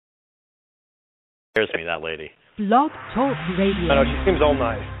Scares me, that lady. Blog Talk Radio. I know, she seems all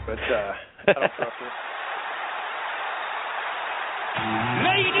nice, but I don't trust her.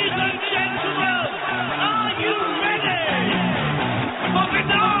 Ladies and gentlemen, are you ready for the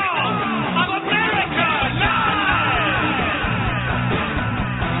dawn of America live?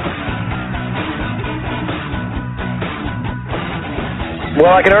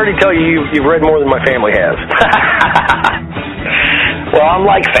 Well, I can already tell you've read more than my family has. Well, I'm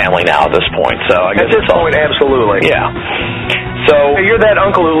like family now at this point, so I guess at this point, absolutely. Yeah. So hey, you're that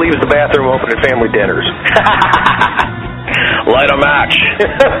uncle who leaves the bathroom open at family dinners. Light a match.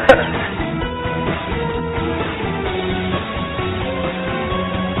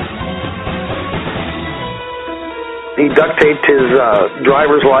 He duct taped his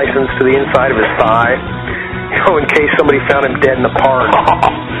driver's license to the inside of his thigh, in case somebody found him dead in the park.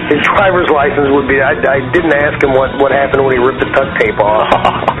 His driver's license would be. I didn't ask him what happened when he ripped the duct tape off.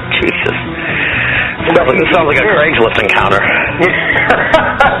 Jesus. It sounds like a Craigslist encounter.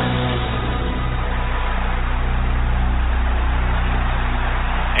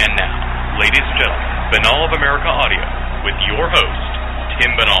 And now, ladies and gentlemen, Binnall of America Audio with your host,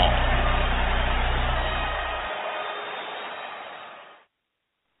 Tim Binnall.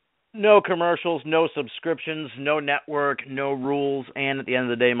 No commercials, no subscriptions, no network, no rules, and at the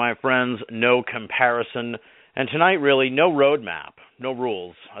end of the day, my friends, no comparison. And tonight, really, no roadmap, no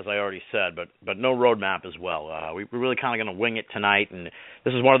rules, as I already said, but no roadmap as well. We're really kind of going to wing it tonight, and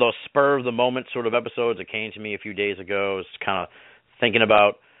this is one of those spur-of-the-moment sort of episodes that came to me a few days ago. I was kind of thinking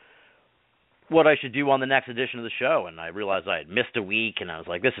about what I should do on the next edition of the show, and I realized I had missed a week, and I was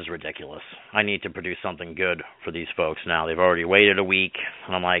like, this is ridiculous. I need to produce something good for these folks now. They've already waited a week,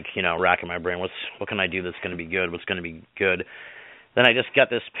 and I'm like, racking my brain, what can I do that's going to be good? What's going to be good? Then I just got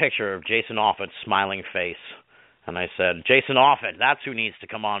this picture of Jason Offutt's smiling face, and I said, Jason Offutt, that's who needs to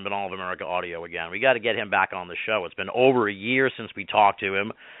come on Binnall of America Audio again. We got to get him back on the show. It's been over a year since we talked to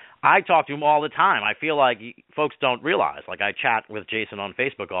him. I talk to him all the time. I feel like folks don't realize. Like, I chat with Jason on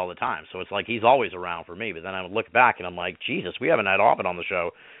Facebook all the time, so it's like he's always around for me. But then I would look back, and I'm like, Jesus, we haven't had Offutt on the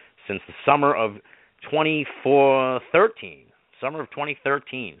show since the summer of 2013. Summer of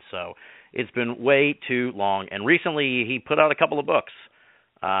 2013. So it's been way too long. And recently he put out a couple of books.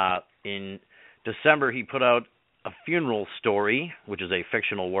 In December he put out A Funeral Story, which is a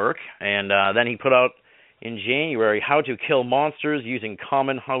fictional work. And then he put out in January, How to Kill Monsters Using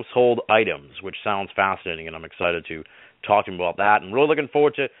Common Household Items, which sounds fascinating, and I'm excited to talk to him about that. And really looking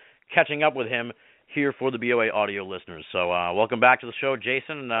forward to catching up with him here for the BOA audio listeners. So welcome back to the show,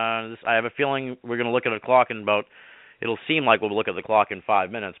 Jason. I have a feeling we're going to look at a clock in about, it'll seem like we'll look at the clock in 5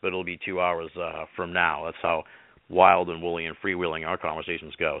 minutes, but it'll be 2 hours from now. That's how wild and woolly and freewheeling our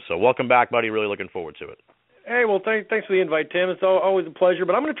conversations go. So welcome back, buddy. Really looking forward to it. Hey, well, thanks for the invite, Tim. It's always a pleasure.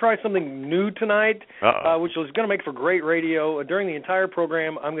 But I'm going to try something new tonight, which is going to make for great radio. During the entire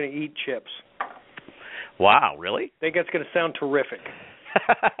program, I'm going to eat chips. Wow, really? I think that's going to sound terrific.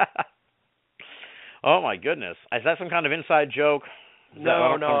 Oh, my goodness. Is that some kind of inside joke? No,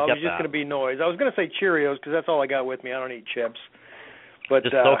 I was just going to be noise. I was going to say Cheerios because that's all I got with me. I don't eat chips. But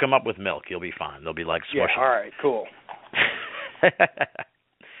just soak them up with milk. You'll be fine. They'll be like smushy. Yeah, all right, cool.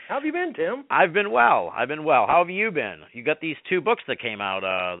 How have you been, Tim? I've been well. How have you been? You got these 2 books that came out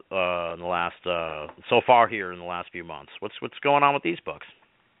in the last so far here in the last few months. What's going on with these books?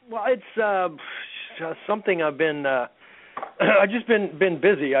 Well, it's something I've been. I've just been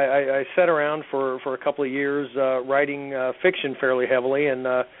busy. I sat around for a couple of years writing fiction fairly heavily, and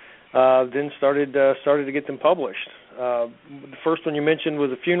then started to get them published. The first one you mentioned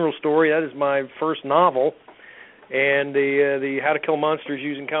was A Funeral Story. That is my first novel. And the How to Kill Monsters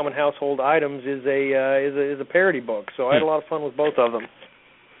Using Common Household Items is a parody book. So I had a lot of fun with both of them.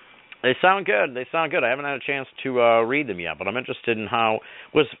 They sound good. I haven't had a chance to read them yet, but I'm interested in how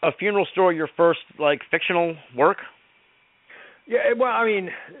was A Funeral Story your first fictional work? Yeah, well, I mean,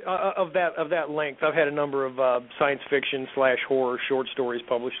 of that length, I've had a number of science fiction / horror short stories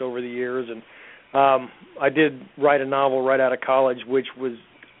published over the years, and I did write a novel right out of college, which was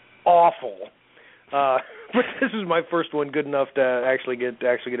awful. But this is my first one good enough to actually get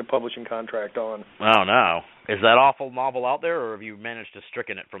a publishing contract on. Oh, no. Is that awful novel out there, or have you managed to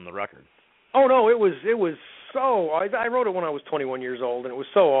stricken it from the record? Oh, no, it was so... I wrote it when I was 21 years old, and it was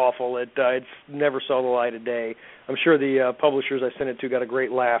so awful it never saw the light of day. I'm sure the publishers I sent it to got a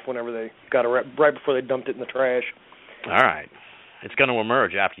great laugh whenever they got it right before they dumped it in the trash. All right. It's going to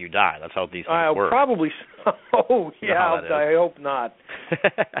emerge after you die. That's how these things work. Probably so. Oh, yeah, I hope not.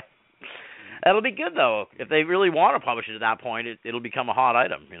 That'll be good, though. If they really want to publish it at that point, it'll become a hot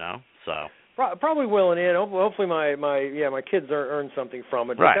item, So probably will in the end. Hopefully my kids earn something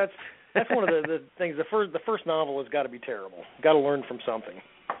from it. Right. But That's one of the things. The first novel has got to be terrible. Got to learn from something.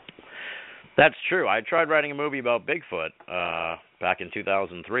 That's true. I tried writing a movie about Bigfoot back in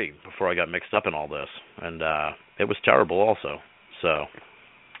 2003 before I got mixed up in all this, and it was terrible also. So,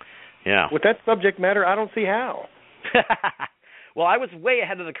 yeah. With that subject matter, I don't see how. Well, I was way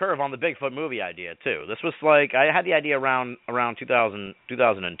ahead of the curve on the Bigfoot movie idea too. This was like I had the idea around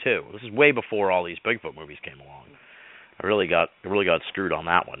 2002. This is way before all these Bigfoot movies came along. I really got screwed on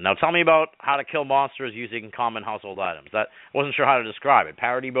that one. Now tell me about how to kill monsters using common household items. That I wasn't sure how to describe it.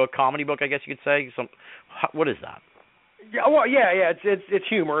 Parody book, comedy book, I guess you could say. What is that? Yeah, well, yeah. It's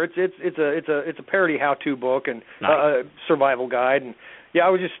humor. It's a parody how-to book and Nice. survival guide. And yeah, I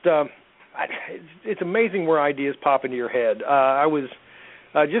was just. It's amazing where ideas pop into your head. I was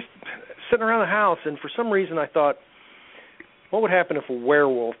just sitting around the house, and for some reason I thought, what would happen if a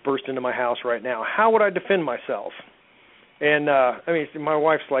werewolf burst into my house right now? How would I defend myself? And, I mean, my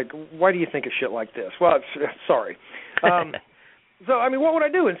wife's like, why do you think of shit like this? Well, sorry. So, I mean, what would I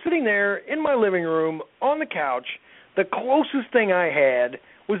do? And sitting there in my living room on the couch, the closest thing I had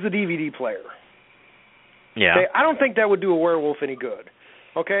was the DVD player. Yeah. Okay? I don't think that would do a werewolf any good.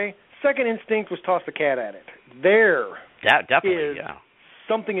 Okay? Second instinct was toss the cat at it. There Definitely, is yeah.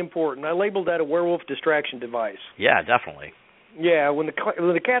 something important. I labeled that a werewolf distraction device. Yeah, definitely. Yeah, when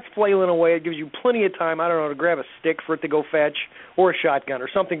the cat's flailing away, it gives you plenty of time, I don't know, to grab a stick for it to go fetch or a shotgun or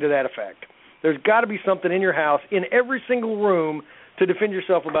something to that effect. There's got to be something in your house, in every single room, to defend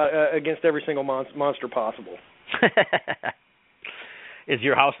yourself against every single monster possible. Is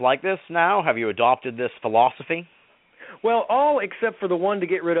your house like this now? Have you adopted this philosophy? Well, all except for the one to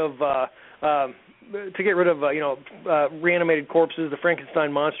get rid of reanimated corpses, the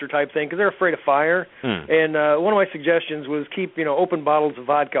Frankenstein monster type thing, because they're afraid of fire. And one of my suggestions was keep open bottles of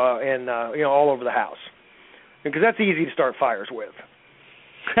vodka and all over the house, because that's easy to start fires with.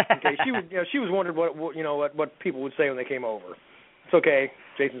 Okay, she was wondering what people would say when they came over. It's okay.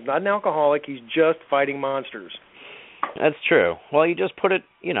 Jason's not an alcoholic. He's just fighting monsters. That's true. Well, you just put it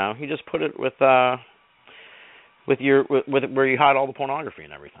with where you hide all the pornography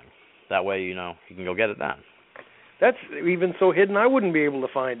and everything. That way, you can go get it then. That's even so hidden I wouldn't be able to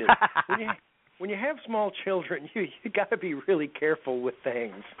find it. When you have small children, you got to be really careful with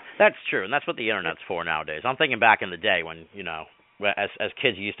things. That's true, and that's what the internet's for nowadays. I'm thinking back in the day when as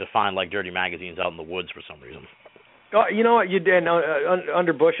kids you used to find like dirty magazines out in the woods for some reason. Oh, you know what you did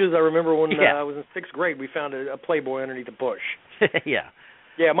under bushes. I remember when Yeah. I was in 6th grade, we found a Playboy underneath a bush. Yeah.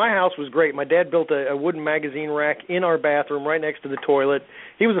 Yeah, my house was great. My dad built a wooden magazine rack in our bathroom right next to the toilet.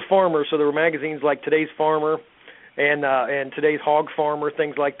 He was a farmer, so there were magazines like Today's Farmer and Today's Hog Farmer,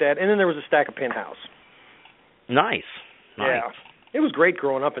 things like that. And then there was a stack of Penthouse. Nice. Yeah. It was great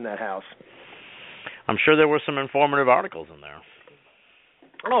growing up in that house. I'm sure there were some informative articles in there.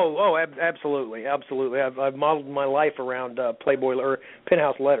 Absolutely. I've modeled my life around Playboy or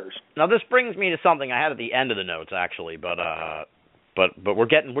Penthouse letters. Now this brings me to something I had at the end of the notes actually, but we're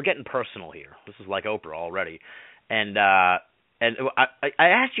getting personal here. This is like Oprah already, and I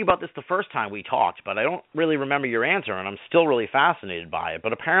asked you about this the first time we talked, but I don't really remember your answer, and I'm still really fascinated by it.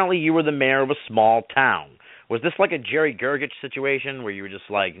 But apparently, you were the mayor of a small town. Was this like a Jerry Gergich situation where you were just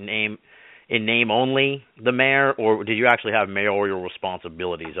like name only the mayor, or did you actually have mayoral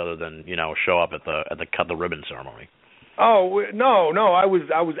responsibilities other than show up at the cut the ribbon ceremony? Oh no, I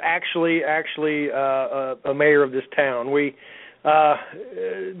was actually a mayor of this town.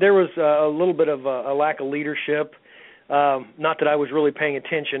 There was a little bit of a lack of leadership. Not that I was really paying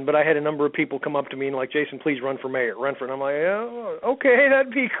attention, but I had a number of people come up to me and like, Jason, please run for mayor. And I'm like, oh, okay,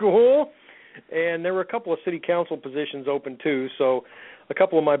 that'd be cool. And there were a couple of city council positions open too. So a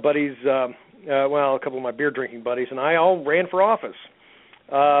couple of my buddies, a couple of my beer drinking buddies, and I all ran for office,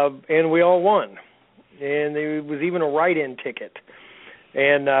 and we all won. And there was even a write-in ticket.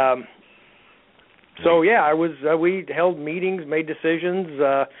 And so yeah, I was. We held meetings, made decisions.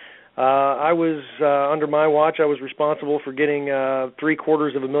 I was under my watch. I was responsible for getting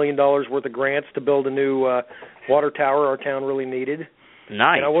 $750,000 worth of grants to build a new water tower our town really needed.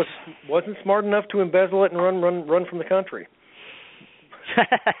 Nice. And I wasn't smart enough to embezzle it and run from the country.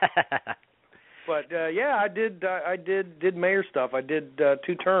 But yeah, I did mayor stuff. I did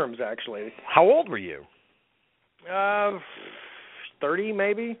 2 terms actually. How old were you? 30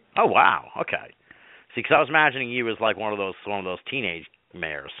 maybe. Oh wow. Okay. See, because I was imagining you as like one of those teenage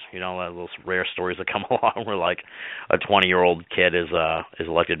mayors. Those rare stories that come along where like a 20-year-old kid is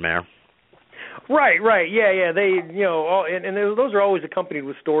elected mayor. Right. Yeah. They, and those are always accompanied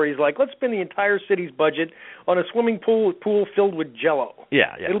with stories like, let's spend the entire city's budget on a swimming pool filled with Jell-O.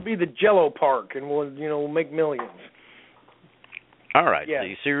 Yeah. It'll be the Jell-O park, and we'll make millions. All right. Yeah.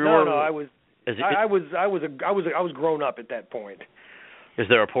 So you no, were, no, I was. I was grown up at that point. Is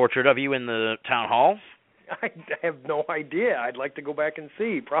there a portrait of you in the town hall? I have no idea. I'd like to go back and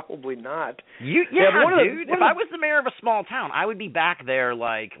see. Probably not. Dude. If I was the mayor of a small town, I would be back there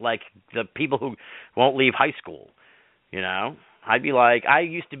like the people who won't leave high school. You know, I'd be like, I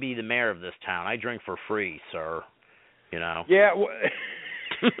used to be the mayor of this town. I drink for free, sir. You know. Yeah.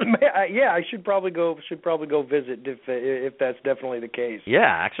 Yeah, I should probably go visit if that's definitely the case.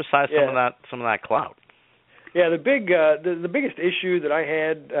 Yeah, exercise some of that clout. Yeah, the biggest issue that I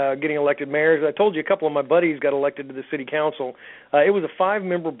had getting elected mayor is I told you a couple of my buddies got elected to the city council. It was a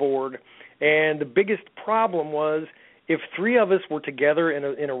 5-member board, and the biggest problem was if 3 of us were together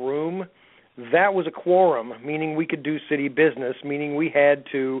in a room, that was a quorum, meaning we could do city business, meaning we had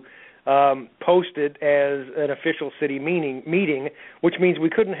to post it as an official city meeting, which means we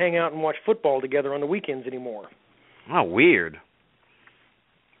couldn't hang out and watch football together on the weekends anymore. Oh, weird.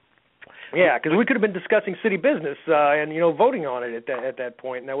 Yeah, because we could have been discussing city business and voting on it at that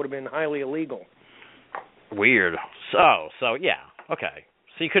point, and that would have been highly illegal. Weird. So yeah, okay.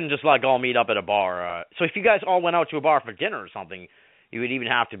 So you couldn't just like all meet up at a bar. So if you guys all went out to a bar for dinner or something, you would even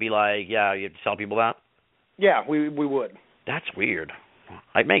have to be like, yeah, you have to tell people that. Yeah, we would. That's weird.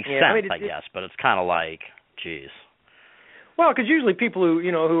 It makes sense, I guess, but it's kind of like, geez. Well, because usually people who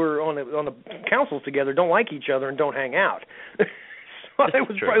are on the councils together don't like each other and don't hang out. So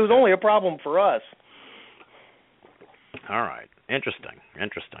it was only a problem for us. All right, interesting.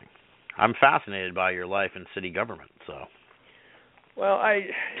 I'm fascinated by your life in city government. So. Well,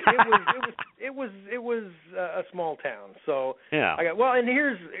 it was a small town, so yeah. And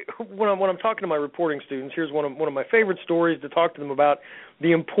here's when I'm talking to my reporting students. Here's one of my favorite stories to talk to them about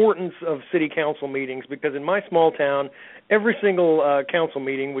the importance of city council meetings, because in my small town, every single council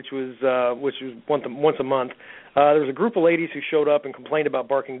meeting, which was once a month, there was a group of ladies who showed up and complained about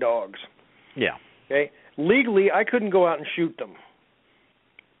barking dogs. Yeah. Okay. Legally, I couldn't go out and shoot them,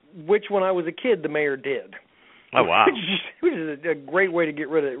 which when I was a kid, the mayor did. Oh, wow. Which is a great way to get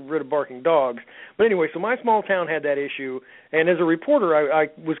rid of barking dogs. But anyway, so my small town had that issue, and as a reporter, I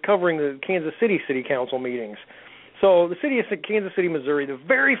was covering the Kansas City City Council meetings. So the city of Kansas City, Missouri, the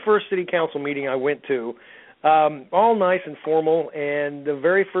very first city council meeting I went to, all nice and formal, and the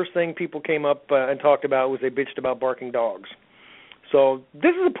very first thing people came up and talked about was they bitched about barking dogs. So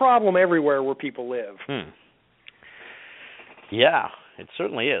this is a problem everywhere where people live. Yeah. It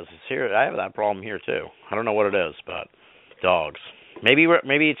certainly is. It's here. I have that problem here too. I don't know what it is, but dogs. Maybe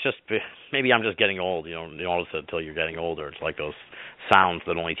it's just maybe I'm just getting old. You notice it until you're getting older. It's like those sounds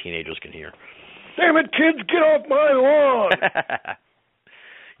that only teenagers can hear. Damn it, kids! Get off my lawn!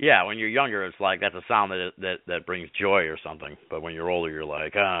 Yeah, when you're younger, it's like that's a sound that brings joy or something. But when you're older, you're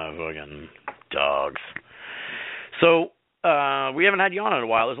like, fucking dogs. So. We haven't had you on in a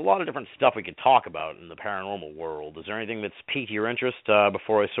while. There's a lot of different stuff we could talk about in the paranormal world. Is there anything that's piqued your interest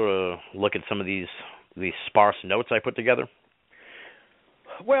before I sort of look at some of these sparse notes I put together?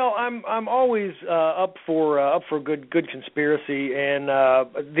 Well, I'm always up for good conspiracy, and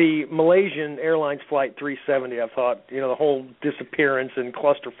the Malaysian Airlines Flight 370. I thought the whole disappearance and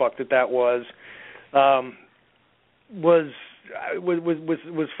clusterfuck that was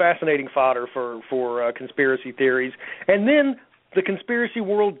fascinating fodder for conspiracy theories. And then the conspiracy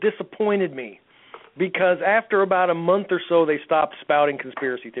world disappointed me, because after about a month or so they stopped spouting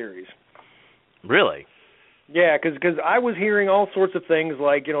conspiracy theories. Really? Yeah, because I was hearing all sorts of things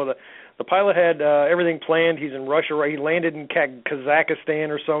like, the pilot had everything planned. He's in Russia, right? He landed in Kazakhstan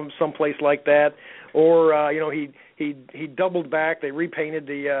or some place like that. Or he doubled back. They repainted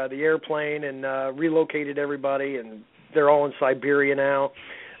the airplane and relocated everybody, and they're all in Siberia now.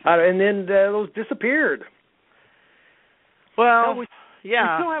 And then those disappeared. Well,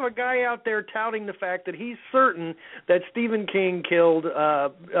 yeah. We still have a guy out there touting the fact that he's certain that Stephen King killed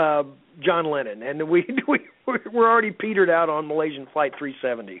John Lennon, and we're already petered out on Malaysian Flight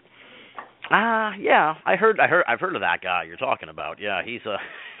 370. Yeah, I've heard of that guy you're talking about. Yeah,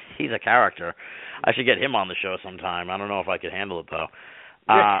 he's a character. I should get him on the show sometime. I don't know if I could handle it though.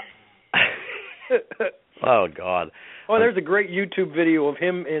 Oh God. Oh, there's a great YouTube video of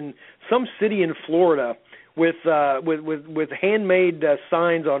him in some city in Florida with handmade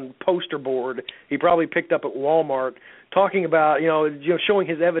signs on poster board he probably picked up at Walmart, talking about showing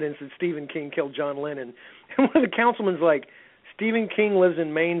his evidence that Stephen King killed John Lennon. And one of the councilmen's like, "Stephen King lives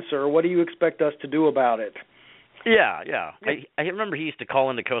in Maine, sir. What do you expect us to do about it?" Yeah. I remember he used to call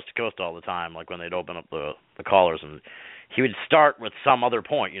into Coast to Coast all the time, like when they'd open up the callers, and he would start with some other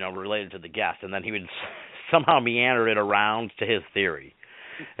point, related to the guest, and then he would somehow meander it around to his theory.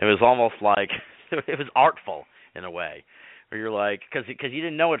 It was almost like it was artful in a way. Or you're like, because you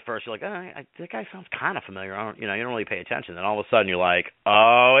didn't know at first, you're like, that guy sounds kind of familiar. You don't really pay attention. Then all of a sudden you're like,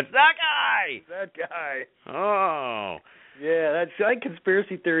 oh, it's that guy. That guy. Oh. Yeah, I think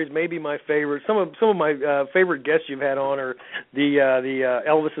conspiracy theories may be my favorite. Some of my favorite guests you've had on are the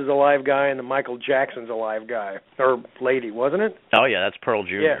Elvis is alive guy and the Michael Jackson's alive guy or lady, wasn't it? Oh yeah, that's Pearl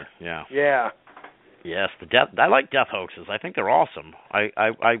Jr. Yeah. Yes, I like death hoaxes. I think they're awesome. I'd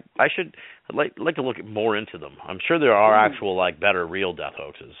like to look more into them. I'm sure there are actual better real death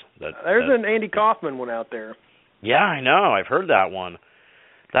hoaxes. There's an Andy Kaufman one out there. Yeah, I know. I've heard that one.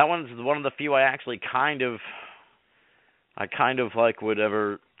 That one's one of the few I actually kind of would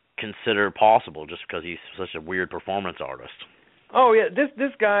ever consider possible, just because he's such a weird performance artist. Oh yeah,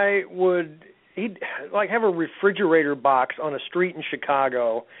 this guy he'd have a refrigerator box on a street in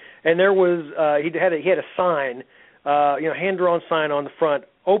Chicago, and there was he had a sign, hand drawn sign on the front,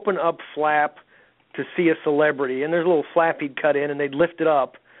 open up flap to see a celebrity, and there's a little flap he'd cut in, and they'd lift it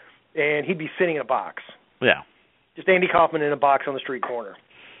up, and he'd be sitting in a box. Yeah. Just Andy Kaufman in a box on the street corner.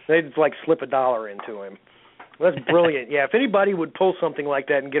 They'd slip $1 into him. That's brilliant. Yeah, if anybody would pull something like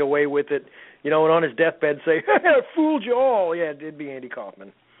that and get away with it, and on his deathbed say, I fooled you all, yeah, it'd be Andy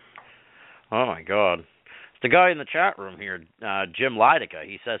Kaufman. Oh, my God. The guy in the chat room here, Jim Lydica,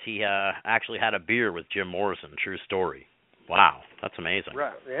 he says he actually had a beer with Jim Morrison. True story. Wow, that's amazing.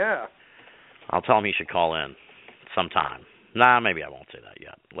 Right, yeah. I'll tell him he should call in sometime. Nah, maybe I won't say that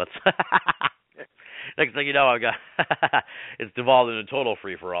yet. Let's. Next thing you know, I've got it's devolved into total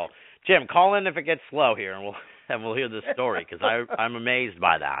free-for-all. Jim, call in if it gets slow here, and we'll hear this story, because I'm amazed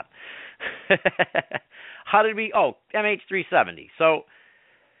by that. How did we? Oh, MH370. So,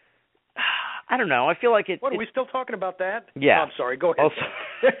 I don't know. I feel like it. What, are we still talking about that? Yeah. Oh, I'm sorry. Go ahead. Also,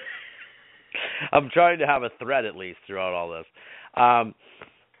 I'm trying to have a thread at least throughout all this.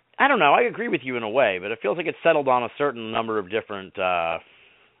 I don't know. I agree with you in a way, but it feels like it's settled on a certain number of different.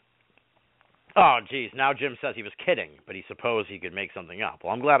 Oh, geez. Now Jim says he was kidding, but he supposed he could make something up.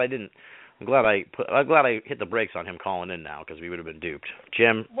 Well, I'm glad I didn't. I'm glad I hit the brakes on him calling in now, because we would have been duped.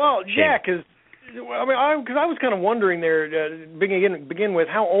 Jim. Well, yeah, because I was kind of wondering there, begin with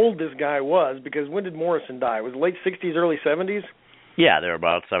how old this guy was, because when did Morrison die? Was it late 60s, early 70s? Yeah, they're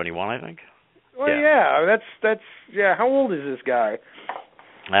about 71, I think. Well, yeah, that's how old is this guy?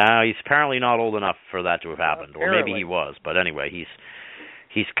 He's apparently not old enough for that to have happened, or maybe he was. But anyway,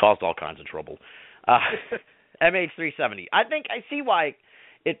 he's caused all kinds of trouble. MH370. I think I see why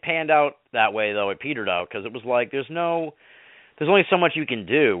it panned out that way, though. It petered out, because it was like there's only so much you can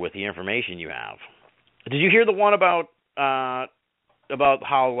do with the information you have. Did you hear the one about how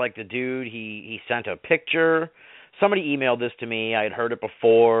the dude he sent a picture? Somebody emailed this to me. I had heard it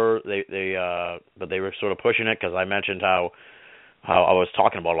before. But they were sort of pushing it, because I mentioned how I was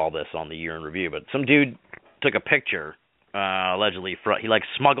talking about all this on the Year in Review. But some dude took a picture, allegedly, he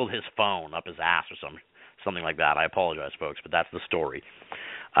smuggled his phone up his ass or something like that. I apologize, folks, but that's the story.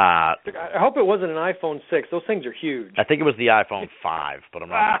 I hope it wasn't an iPhone 6. Those things are huge. I think it was the iPhone 5, but I'm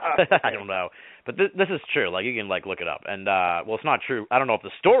not. I don't know. But this is true. You can look it up. And it's not true. I don't know if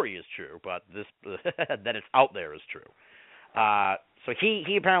the story is true, but this that it's out there is true. So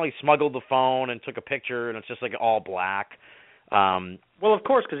he apparently smuggled the phone and took a picture, and it's just all black. Well, of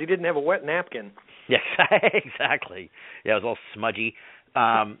course, because he didn't have a wet napkin. Yeah, exactly. Yeah, it was all smudgy.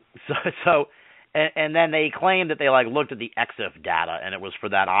 And then they claimed that they looked at the EXIF data, and it was for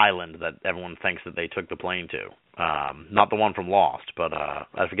that island that everyone thinks that they took the plane to. Not the one from Lost, but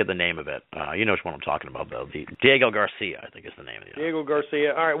I forget the name of it. You know which one I'm talking about, though. Diego Garcia, I think is the name of it. Diego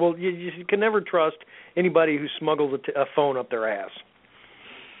Garcia. All right. Well, you can never trust anybody who smuggles a phone up their ass.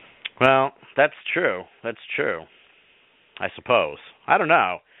 Well, that's true. That's true. I suppose. I don't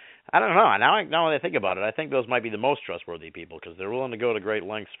know. Now that I think about it, I think those might be the most trustworthy people, because they're willing to go to great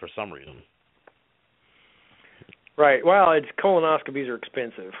lengths for some reason. Right. Well, colonoscopies are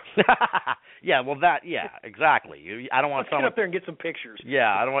expensive. Yeah. Well, exactly. I don't want Let's get up there and get some pictures.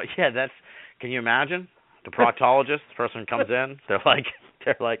 Yeah. I don't want. Yeah. Can you imagine the proctologist? The person comes in. They're like,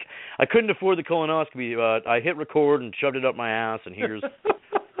 I couldn't afford the colonoscopy. I hit record and shoved it up my ass, and here's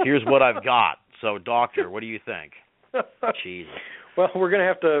what I've got. So, doctor, what do you think? Jesus. Well, we're going to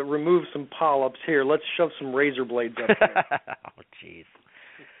have to remove some polyps here. Let's shove some razor blades up here. Oh, jeez.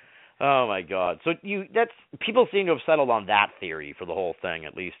 Oh, my God. So people seem to have settled on that theory for the whole thing,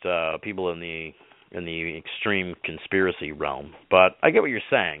 at least people in the extreme conspiracy realm. But I get what you're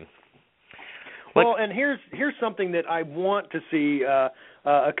saying. Well, and here's something that I want to see a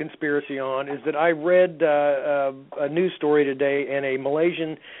conspiracy on, is that I read a news story today, and a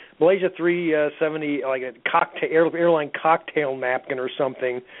Malaysia 370, like a airline cocktail napkin or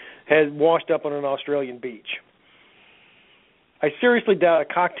something, had washed up on an Australian beach. I seriously doubt a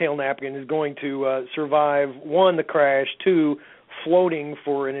cocktail napkin is going to survive, 1, the crash, 2, floating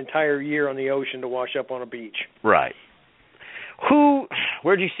for an entire year on the ocean to wash up on a beach. Right.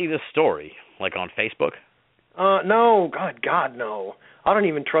 Where'd you see this story? Like on Facebook? No, God, no. I don't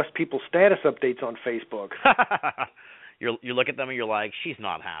even trust people's status updates on Facebook. You look at them and you're like, she's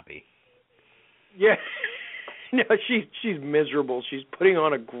not happy. Yeah. No, she's miserable. She's putting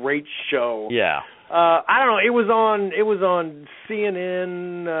on a great show. Yeah. I don't know. It was on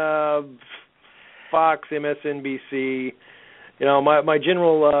CNN, Fox, MSNBC. You know, my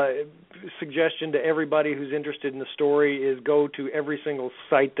general suggestion to everybody who's interested in the story is go to every single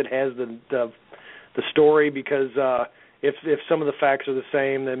site that has the story, because if some of the facts are the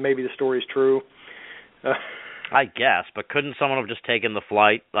same, then maybe the story is true. I guess, but couldn't someone have just taken the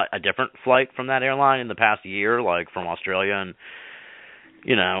flight, a different flight from that airline in the past year, like from Australia, and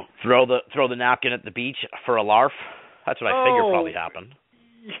throw the napkin at the beach for a larf? That's what I figure probably happened.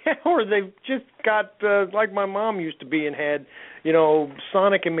 Yeah, or they've just got like my mom used to be and had,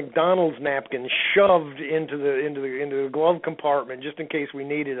 Sonic and McDonald's napkins shoved into the glove compartment just in case we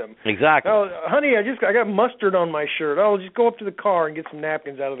needed them. Exactly. Oh, honey, I got mustard on my shirt. Oh, just go up to the car and get some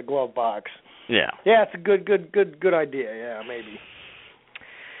napkins out of the glove box. Yeah. Yeah, it's a good idea. Yeah, maybe.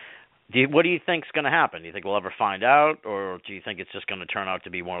 What do you think's going to happen? Do you think we'll ever find out, or do you think it's just going to turn out to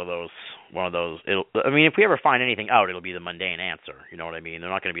be one of those? If we ever find anything out, it'll be the mundane answer. You know what I mean? They're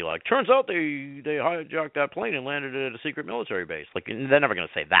not going to be like, turns out they hijacked that plane and landed it at a secret military base. Like, they're never going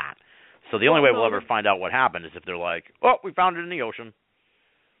to say that. So the only way we'll ever find out what happened is if they're like, oh, we found it in the ocean.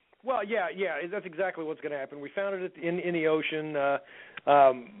 Well, yeah, that's exactly what's going to happen. We found it in the ocean,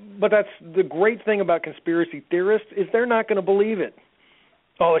 but that's the great thing about conspiracy theorists is they're not going to believe it.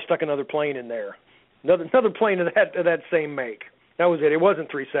 Oh, they stuck another plane in there. Another plane of that same make. That was it. It wasn't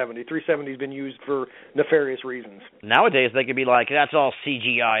 370. 370's been used for nefarious reasons. Nowadays, they could be like, that's all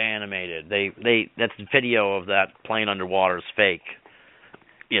CGI animated. That's video of that plane underwater is fake.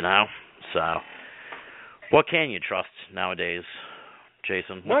 So what can you trust nowadays,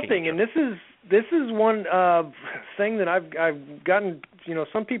 Jason? Nothing. And this is one thing that I've gotten.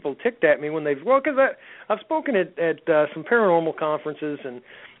 Some people ticked at me when because I've spoken at some paranormal conferences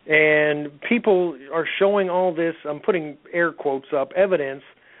and people are showing all this. I'm putting air quotes up, evidence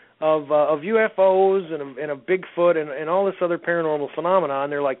of UFOs and of Bigfoot and all this other paranormal phenomena,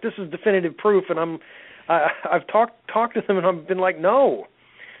 and they're like, this is definitive proof. And I've talked to them and I've been like, no,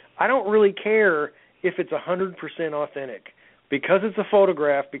 I don't really care if it's 100% authentic. Because it's a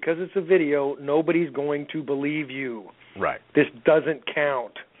photograph, because it's a video, nobody's going to believe you. Right. This doesn't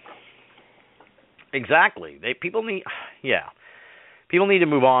count. Exactly. People need to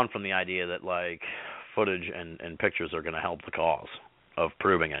move on from the idea that like footage and pictures are going to help the cause of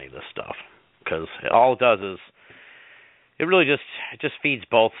proving any of this stuff, because all it does is it really just feeds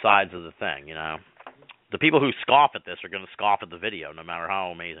both sides of the thing. The people who scoff at this are going to scoff at the video, no matter how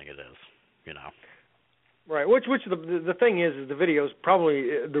amazing it is. Right, which the thing is the video's probably,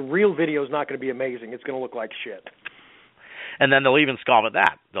 the real video's not going to be amazing. It's going to look like shit. And then they'll even scoff at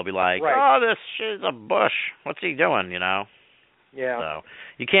that. They'll be like, right. Oh, this shit is a bush. What's he doing, Yeah. So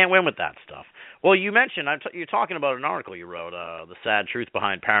you can't win with that stuff. Well, you mentioned, you're talking about an article you wrote, The Sad Truth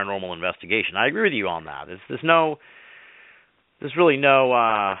Behind Paranormal Investigation. I agree with you on that. There's no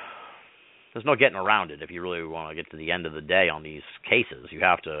getting around it if you really want to get to the end of the day on these cases. You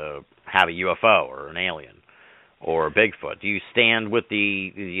have to have a UFO or an alien or a Bigfoot. Do you stand with do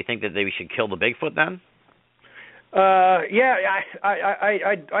you think that we should kill the Bigfoot then? Yeah,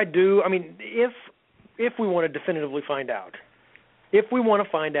 I do. I mean, if we want to definitively find out. If we want to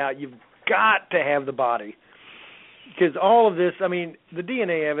find out, you've got to have the body. Because all of this, I mean, the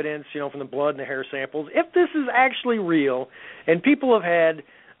DNA evidence, from the blood and the hair samples, if this is actually real, and people have had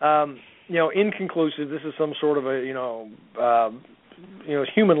inconclusive, this is some sort of a,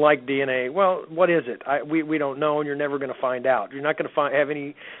 human-like DNA. Well, what is it? We don't know, and you're never going to find out. You're not going to have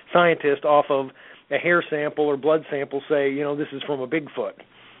any scientist off of a hair sample or blood sample say, this is from a Bigfoot.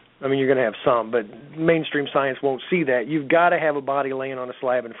 I mean, you're going to have some, but mainstream science won't see that. You've got to have a body laying on a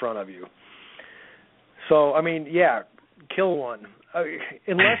slab in front of you. So, I mean, yeah, kill one.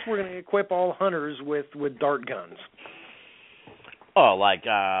 Unless we're going to equip all hunters with dart guns. Oh, like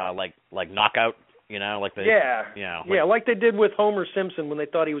knockout, like the like they did with Homer Simpson when they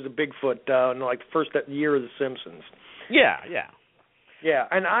thought he was a Bigfoot in the first year of The Simpsons. Yeah. Yeah,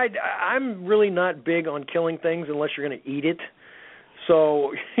 and I'm really not big on killing things unless you're going to eat it.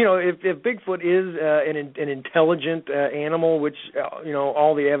 So, if Bigfoot is an intelligent animal, which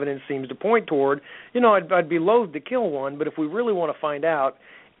all the evidence seems to point toward, I'd be loath to kill one. But if we really want to find out,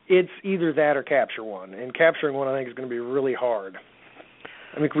 it's either that or capture one. And capturing one, I think, is going to be really hard.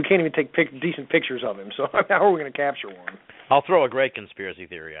 I mean, we can't even take decent pictures of him, so how are we going to capture one? I'll throw a great conspiracy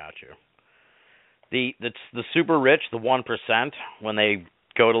theory at you. The super rich, the 1%, when they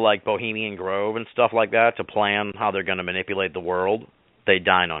go to like Bohemian Grove and stuff like that to plan how they're going to manipulate the world, they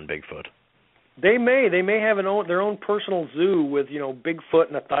dine on Bigfoot. They may have their own personal zoo with, you know, Bigfoot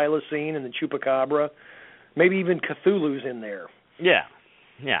and a thylacine and the chupacabra. Maybe even Cthulhu's in there. Yeah.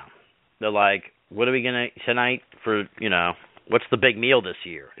 They're like, what are we going to tonight for, you know, what's the big meal this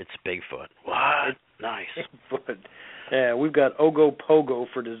year? It's Bigfoot. What? Nice. Bigfoot. Yeah, we've got Ogopogo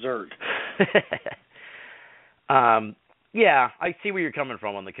for dessert. Yeah, I see where you're coming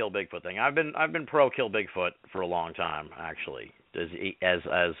from on the kill Bigfoot thing. I've been pro kill Bigfoot for a long time, actually, as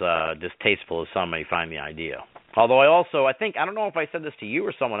distasteful as some may find the idea. Although I don't know if I said this to you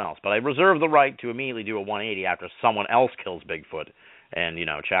or someone else, but I reserve the right to immediately do a 180 after someone else kills Bigfoot and, you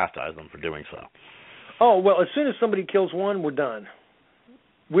know, chastise them for doing so. Oh, well, as soon as somebody kills one, we're done.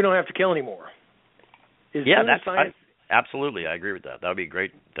 We don't have to kill anymore. Absolutely, I agree with that. That would be a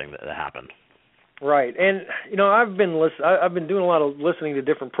great thing that happened. Right, and you know, I've been doing a lot of listening to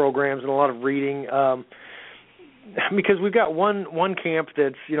different programs and a lot of reading, because we've got one camp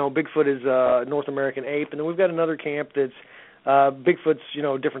that's, you know, Bigfoot is North American ape, and then we've got another camp that's Bigfoot's, you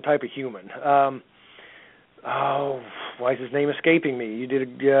know, different type of human. Why is his name escaping me?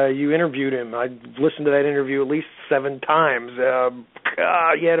 You interviewed him. I listened to that interview at least 7 times.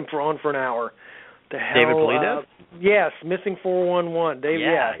 You had him on for an hour. The hell, David Polito? Yes, Missing 411. David.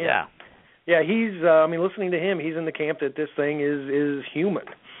 Yeah. Yeah, he's. Listening to him, he's in the camp that this thing is human,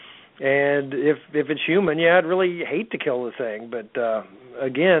 and if it's human, I'd really hate to kill the thing. But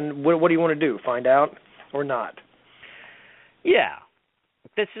again, what do you want to do? Find out or not? Yeah,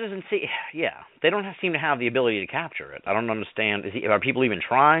 this doesn't see. Yeah, they don't seem to have the ability to capture it. I don't understand. Are people even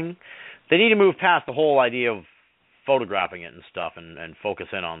trying? They need to move past the whole idea of photographing it and stuff, and focus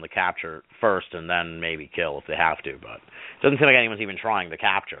in on the capture first, and then maybe kill if they have to. But it doesn't seem like anyone's even trying to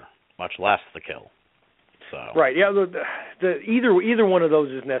capture, much less the kill. So right, yeah. Either one of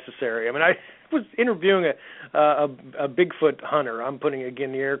those is necessary. I mean, I was interviewing a Bigfoot hunter. I'm putting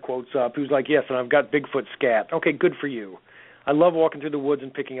again the air quotes up. Who's like, yes, and I've got Bigfoot scat. Okay, good for you. I love walking through the woods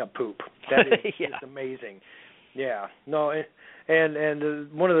and picking up poop. That is it's amazing. Yeah, no,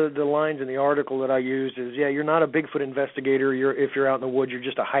 and one of the lines in the article that I used is, you're not a Bigfoot investigator. If you're out in the woods, you're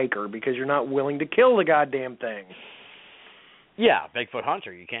just a hiker because you're not willing to kill the goddamn thing. Yeah, Bigfoot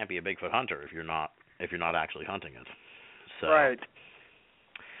hunter. You can't be a Bigfoot hunter if you're not actually hunting it. So right.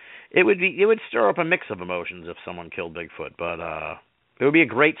 It would stir up a mix of emotions if someone killed Bigfoot, but it would be a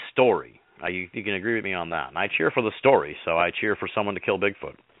great story. You can agree with me on that. And I cheer for the story, so I cheer for someone to kill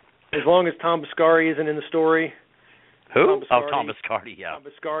Bigfoot. As long as Tom Biscardi isn't in the story. Who? Tom Biscardi, yeah. Tom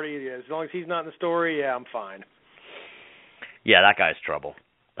Biscardi, yeah. As long as he's not in the story, I'm fine. Yeah, that guy's trouble.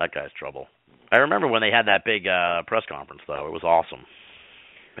 I remember when they had that big press conference, though. It was awesome.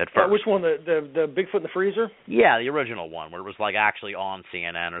 At first. Which one? The Bigfoot in the freezer? Yeah, the original one, where it was like actually on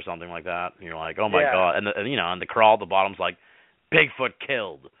CNN or something like that. And you're like, oh my god! And the crawl at the bottom's like, Bigfoot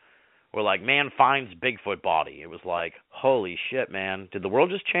killed, or like, man finds Bigfoot body. It was like, holy shit, man! Did the world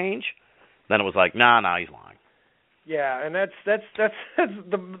just change? Then it was like, nah, he's lying. Yeah, and that's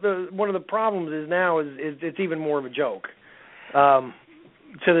the one of the problems is now is it's even more of a joke to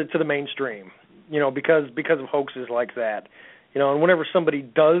the mainstream, because of hoaxes like that. And whenever somebody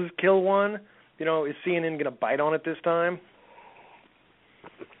does kill one, is CNN going to bite on it this time?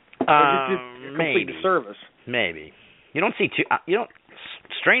 It's a complete disservice. Maybe. You don't see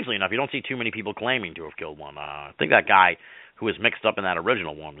strangely enough, you don't see too many people claiming to have killed one. I think that guy who was mixed up in that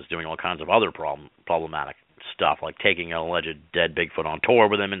original one was doing all kinds of other problematic stuff, like taking an alleged dead Bigfoot on tour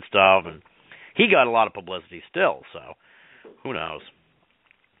with him and stuff, and he got a lot of publicity still, so who knows?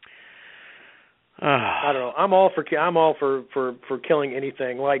 I don't know. I'm all for killing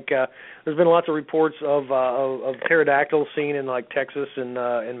anything. Like there's been lots of reports of pterodactyls seen in like Texas and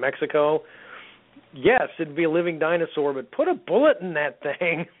in Mexico. Yes, it'd be a living dinosaur, but put a bullet in that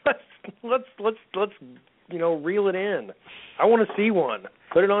thing. Let's reel it in. I want to see one.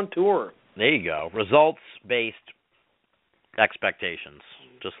 Put it on tour. There you go. Results-based expectations,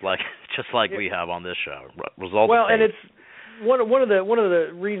 just like we have on this show. Results. Well, and it's one of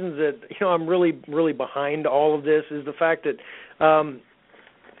the reasons that I'm really really behind all of this is the fact that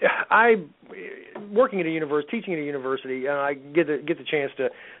I working at a university, teaching at a university, and I get the chance to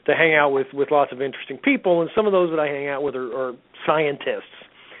hang out with lots of interesting people, and some of those that I hang out with are scientists,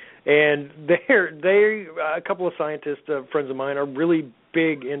 and they a couple of scientists friends of mine are really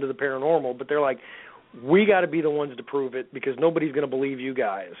big into the paranormal, but they're like, we got to be the ones to prove it because nobody's going to believe you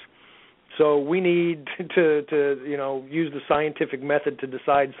guys. So we need to use the scientific method to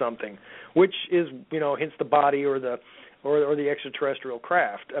decide something, which is, hence the body or the extraterrestrial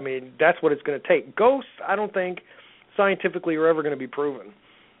craft. I mean, that's what it's going to take. Ghosts, I don't think scientifically are ever going to be proven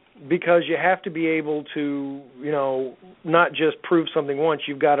because you have to be able to, not just prove something once.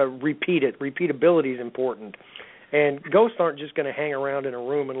 You've got to repeat it. Repeatability is important. And ghosts aren't just going to hang around in a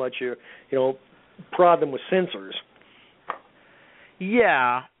room and let you, prod them with sensors.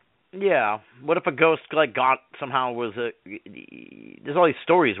 Yeah. What if a ghost there's all these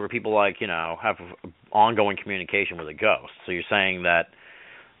stories where people have ongoing communication with a ghost. So you're saying that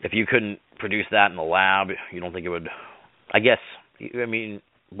if you couldn't produce that in the lab, you don't think it would?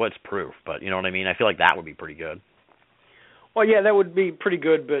 What's proof? But you know what I mean. I feel like that would be pretty good. Well, yeah, that would be pretty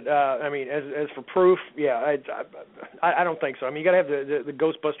good, but as for proof, yeah, I don't think so. I mean, you got to have the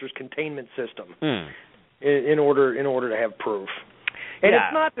Ghostbusters containment system in order to have proof. And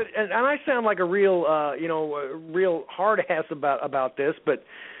it's not that, and I sound like a real real hard ass about this, but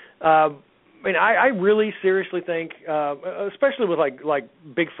I really seriously think, especially with like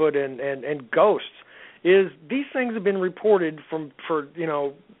Bigfoot and ghosts, is these things have been reported for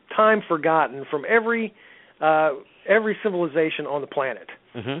time forgotten from every civilization on the planet.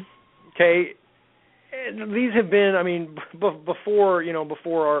 Mm-hmm. Okay, and these have been. Before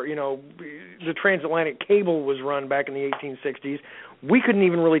our the transatlantic cable was run back in the 1860s, we couldn't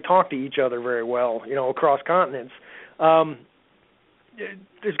even really talk to each other very well. Across continents.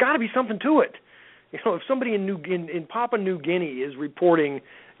 There's got to be something to it. If somebody in Papua New Guinea is reporting,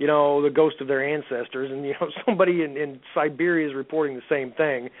 the ghost of their ancestors, and somebody in Siberia is reporting the same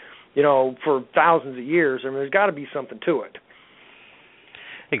thing, for thousands of years, there's got to be something to it.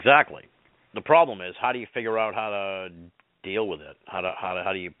 Exactly. The problem is, how do you figure out how to deal with it?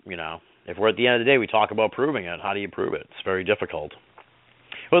 How do you, if we're at the end of the day, we talk about proving it. How do you prove it? It's very difficult.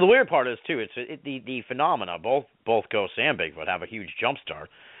 Well, the weird part is too, the phenomena. Both ghosts and Bigfoot have a huge jump start.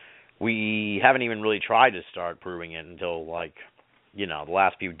 We haven't even really tried to start proving it until the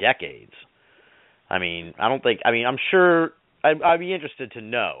last few decades. I'm sure. I'd be interested to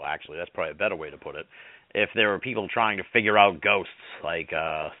know. Actually, that's probably a better way to put it. If there were people trying to figure out ghosts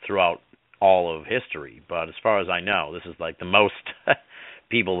throughout all of history, but as far as I know, this is the most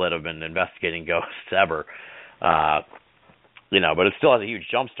people that have been investigating ghosts ever. But it still has a huge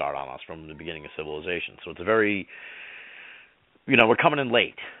jump start on us from the beginning of civilization. So it's a very, we're coming in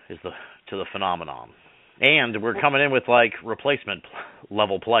late to the phenomenon, and we're coming in with replacement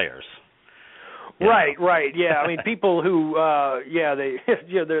level players. Right, yeah. People who,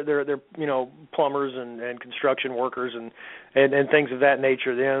 they're plumbers and construction workers and things of that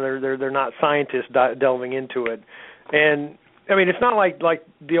nature. They're not scientists delving into it, and it's not like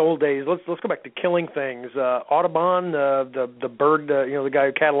the old days. Let's go back to killing things. Audubon, the bird, the guy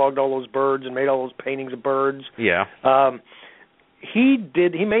who cataloged all those birds and made all those paintings of birds. Yeah. He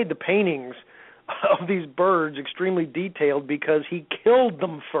made the paintings of these birds extremely detailed because he killed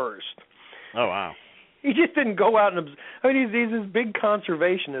them first. Oh, wow. He just didn't go out and he's this big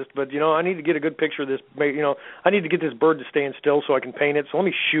conservationist, but I need to get a good picture of this. I need to get this bird to stand still so I can paint it. So let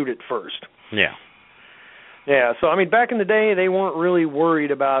me shoot it first. Yeah. Yeah. So back in the day, they weren't really worried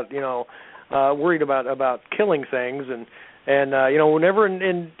about killing things, and whenever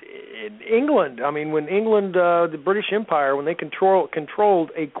in England, when England, the British Empire, when they controlled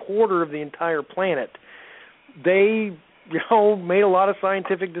a quarter of the entire planet, they made a lot of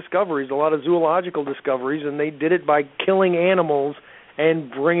scientific discoveries, a lot of zoological discoveries, and they did it by killing animals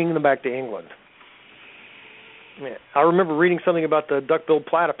and bringing them back to England. Yeah. I remember reading something about the duck-billed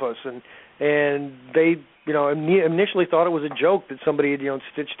platypus, and they, initially thought it was a joke that somebody had,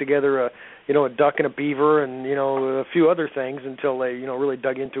 stitched together a duck and a beaver and, a few other things until they, really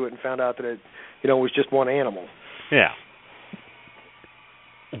dug into it and found out that it, was just one animal. Yeah.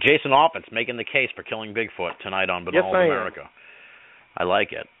 Jason Offit's making the case for killing Bigfoot tonight on Banal of America. I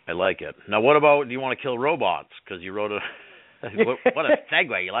like it. Now, what about, do you want to kill robots? Because you wrote what a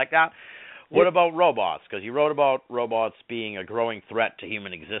segue. You like that? What about robots? Because you wrote about robots being a growing threat to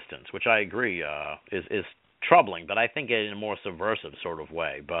human existence, which I agree is troubling, but I think in a more subversive sort of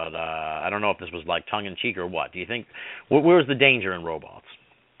way. But I don't know if this was tongue-in-cheek or what. Do you think, where's the danger in robots?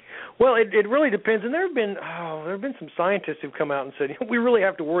 Well, it really depends, and there have been some scientists who've come out and said we really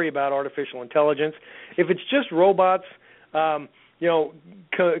have to worry about artificial intelligence. If it's just robots,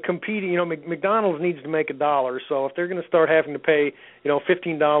 competing, McDonald's needs to make $1, so if they're going to start having to pay,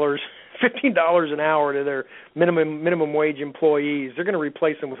 $15 $15 an hour to their minimum wage employees. They're going to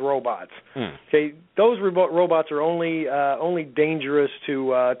replace them with robots. Okay, those robots are only dangerous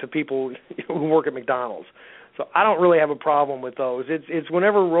to people who work at McDonald's. So I don't really have a problem with those. It's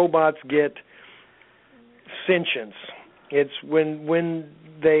whenever robots get sentience. It's when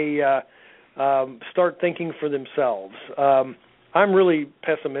they start thinking for themselves. I'm really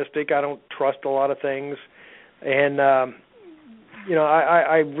pessimistic. I don't trust a lot of things, and I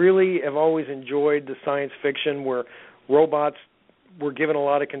really have always enjoyed the science fiction where robots were given a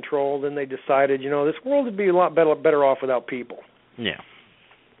lot of control. Then they decided, this world would be a lot better off without people. Yeah.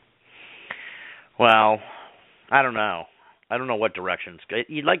 Well, I don't know. I don't know what directions.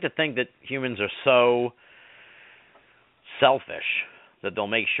 You'd like to think that humans are so selfish that they'll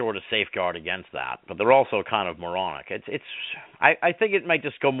make sure to safeguard against that, but they're also kind of moronic. I think it might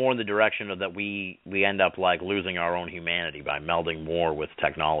just go more in the direction of that we end up like losing our own humanity by melding more with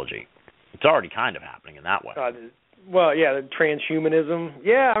technology. It's already kind of happening in that way. Well, yeah, the transhumanism.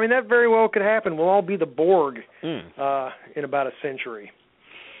 Yeah, I mean that very well could happen. We'll all be the Borg in about a century.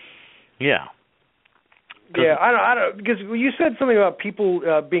 Yeah. Yeah, I don't because you said something about people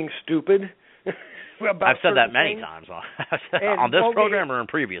being stupid. I've said that many times on this program or in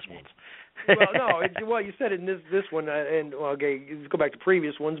previous ones. You said it in this one, okay, let's go back to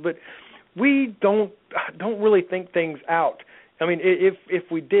previous ones, but we don't really think things out. I mean,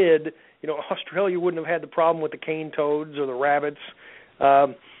 if we did, Australia wouldn't have had the problem with the cane toads or the rabbits.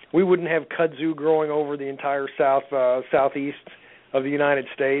 We wouldn't have kudzu growing over the entire southeast of the United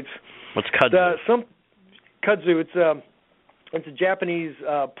States. What's kudzu? Kudzu, it's a Japanese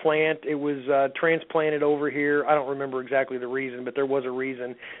plant. It was transplanted over here. I don't remember exactly the reason, but there was a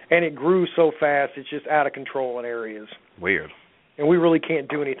reason. And it grew so fast, it's just out of control in areas. Weird. And we really can't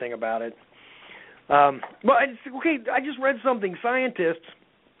do anything about it. I just read something. Scientists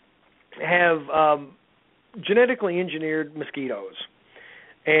have genetically engineered mosquitoes.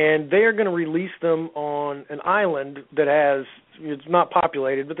 And they are going to release them on an island that it's not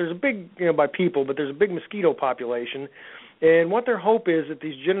populated, but there's a big, by people, but there's a big mosquito population. And what their hope is that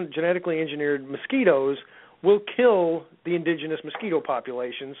these genetically engineered mosquitoes will kill the indigenous mosquito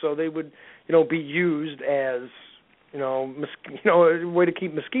population, so they would, be used as, a way to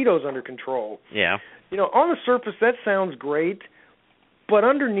keep mosquitoes under control. Yeah. On the surface that sounds great, but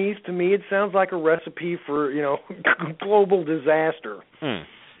underneath to me it sounds like a recipe for, global disaster.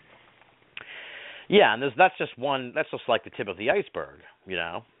 Yeah, and that's just like the tip of the iceberg.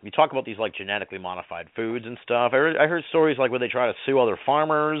 You talk about these like genetically modified foods and stuff. I heard stories like where they try to sue other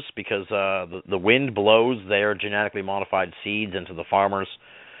farmers because the wind blows their genetically modified seeds into the farmer's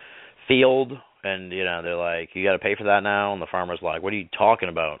field, and they're like, you got to pay for that now, and the farmer's like, what are you talking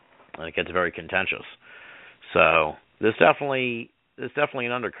about? And it gets very contentious. So there's definitely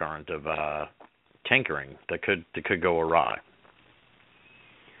an undercurrent of tinkering that could go awry.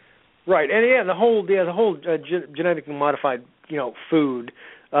 Right, and the whole genetically modified food.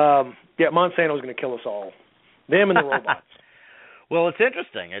 Monsanto's going to kill us all, them and the robots. Well, it's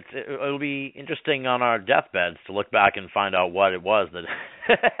interesting. It'll be interesting on our deathbeds to look back and find out what it was that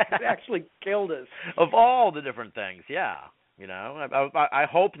it actually killed us. Of all the different things, yeah. I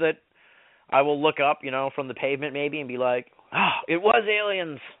hope that I will look up, from the pavement maybe and be like, it was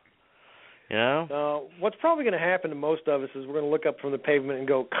aliens. What's probably going to happen to most of us is we're going to look up from the pavement and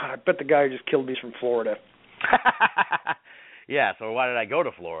go, God, I bet the guy who just killed me is from Florida. Yeah, so why did I go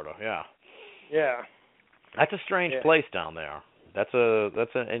to Florida? Yeah. Yeah. That's a strange place down there. That's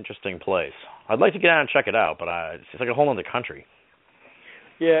an interesting place. I'd like to get out and check it out, but it's like a whole other country.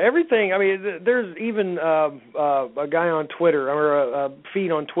 Yeah, everything. I mean, there's even a guy on Twitter, or a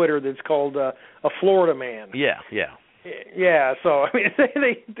feed on Twitter that's called a Florida Man. Yeah. Yeah, so I mean,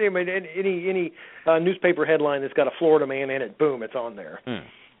 they made any newspaper headline that's got a Florida Man in it, boom, it's on there.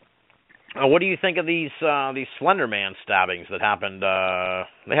 What do you think of these Slender Man stabbings that happened?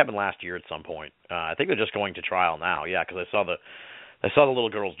 They happened last year at some point. I think they're just going to trial now. Yeah, because I saw the little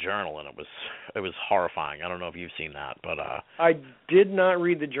girl's journal, and it was horrifying. I don't know if you've seen that, but I did not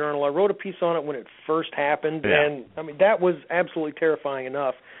read the journal. I wrote a piece on it when it first happened, and I mean that was absolutely terrifying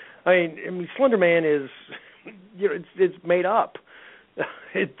enough. I mean Slender Man is. It's made up.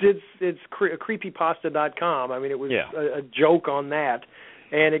 It's creepypasta.com. I mean, it was a joke on that,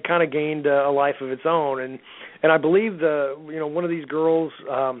 and it kind of gained a life of its own. And I believe one of these girls.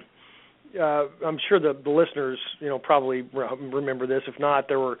 I'm sure the listeners probably remember this. If not,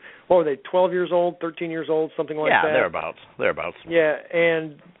 there were 12 years old, 13 years old, something like that. Yeah, thereabouts. Yeah,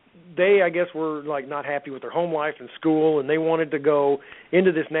 and they, I guess, were like not happy with their home life and school, and they wanted to go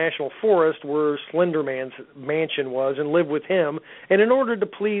into this national forest where Slender Man's mansion was and live with him. And in order to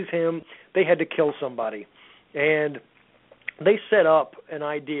please him, they had to kill somebody. And they set up an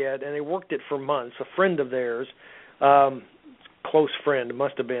idea, and they worked it for months. A friend of theirs, close friend,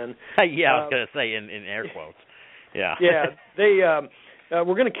 must have been. Yeah, I was going to say in air quotes. Yeah. Yeah, they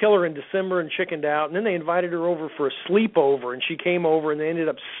were going to kill her in December and chickened out, and then they invited her over for a sleepover, and she came over, and they ended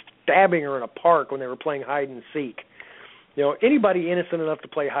up stabbing her in a park when they were playing hide and seek. You know, anybody innocent enough to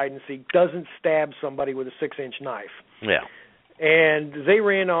play hide and seek doesn't stab somebody with a 6-inch knife. Yeah. And they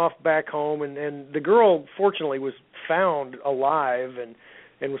ran off back home, and the girl, fortunately, was found alive and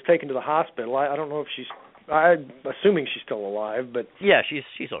was taken to the hospital. I don't know if I'm assuming she's still alive, but... Yeah,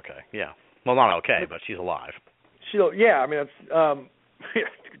 she's okay, yeah. Well, not okay, but she's alive. Yeah, I mean, it's...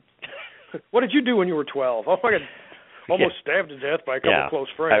 What did you do when you were 12? Oh, I got almost stabbed to death by a couple of close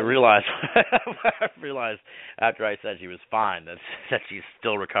friends. I realized after I said she was fine that she's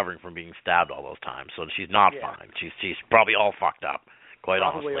still recovering from being stabbed all those times. So she's not fine. She's probably all fucked up, quite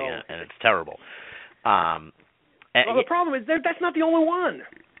honestly, and it's terrible. Well, the problem is that's not the only one.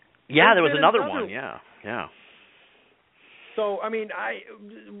 Yeah, there was another one. Yeah. So I mean,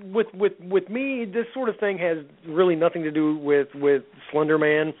 with me, this sort of thing has really nothing to do with Slender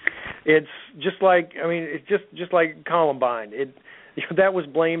Man. It's just like just like Columbine. That was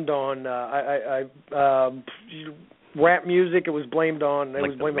blamed on rap music. It was blamed on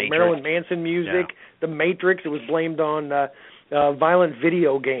on Marilyn Manson music. Yeah. The Matrix. It was blamed on violent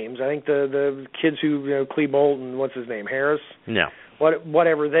video games. I think the kids who Cleve Bolton, what's his name, Harris. No.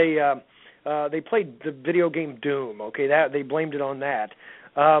 Whatever they played the video game Doom. Okay, that they blamed it on that.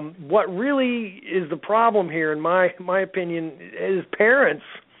 What really is the problem here, in my opinion, is parents.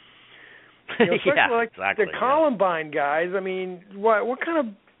 Especially the Columbine guys. I mean, what kind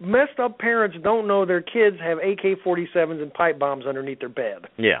of messed up parents don't know their kids have AK-47s and pipe bombs underneath their bed?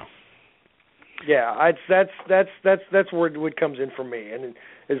 Yeah. Yeah, that's where it comes in for me. And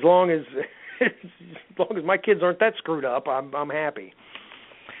as long as my kids aren't that screwed up, I'm happy.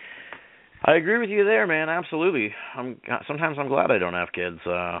 I agree with you there, man. Absolutely. Sometimes I'm glad I don't have kids,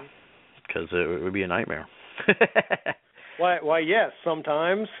 because it would be a nightmare. Why? Yes,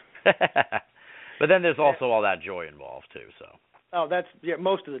 sometimes. But then there's also all that joy involved too. So. Oh, that's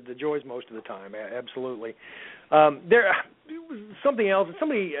most of the joy's most of the time. Absolutely. There was something else.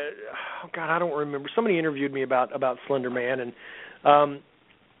 Somebody, I don't remember. Somebody interviewed me about Slender Man, and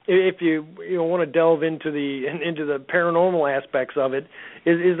if you want to delve into the paranormal aspects of it,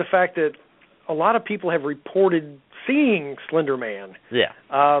 is the fact that a lot of people have reported seeing Slender Man. Yeah.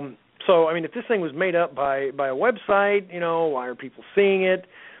 So I mean, if this thing was made up by a website, why are people seeing it?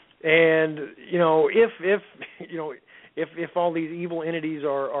 And if all these evil entities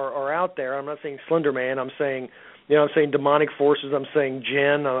are out there, I'm not saying Slender Man. I'm saying demonic forces. I'm saying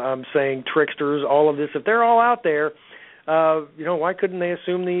jinn. I'm saying tricksters. All of this. If they're all out there, why couldn't they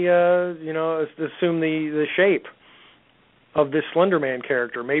assume the shape of this Slender Man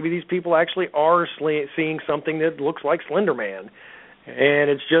character? Maybe these people actually are seeing something that looks like Slender Man, and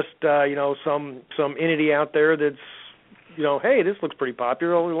it's just some entity out there that's hey, this looks pretty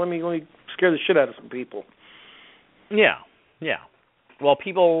popular. Let me scare the shit out of some people. Yeah. Well,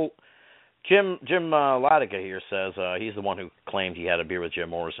 people. Jim Ladica here says he's the one who claimed he had a beer with Jim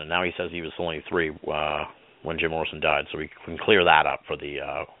Morrison. Now he says he was only 3 when Jim Morrison died, so we can clear that up for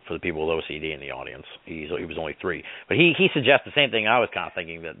the people with OCD in the audience. He was only 3, but he suggests the same thing I was kind of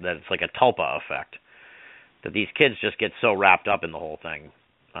thinking, that it's like a tulpa effect, that these kids just get so wrapped up in the whole thing,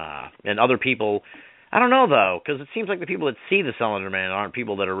 and other people. I don't know though, because it seems like the people that see the Slender Man aren't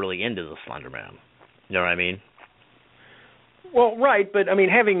people that are really into the Slender Man. You know what I mean? Well, right, but I mean,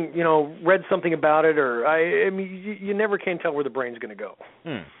 having read something about it, or I mean, you never can tell where the brain's going to go.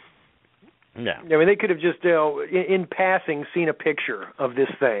 Yeah. I mean, they could have just in passing seen a picture of this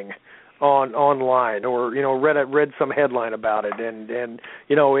thing online, or read some headline about it, and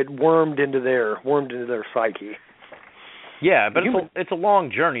it wormed into their psyche. Yeah, but it's a long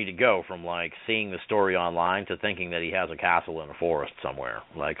journey to go from like seeing the story online to thinking that he has a castle in a forest somewhere,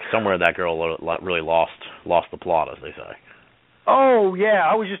 like somewhere that girl really lost the plot, as they say. Oh yeah,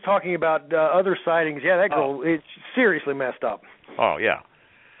 I was just talking about other sightings. Yeah, that girl, it's seriously messed up. Oh yeah.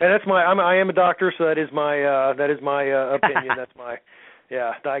 And that's I am a doctor, so that is my opinion. That's my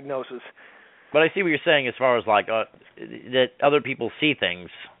diagnosis. But I see what you're saying as far as like that other people see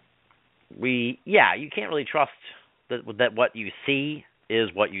things. You can't really trust that what you see is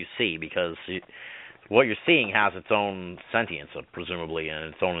what you see, because what you're seeing has its own sentience, presumably,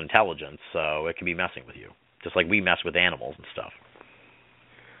 and its own intelligence, so it can be messing with you, just like we mess with animals and stuff.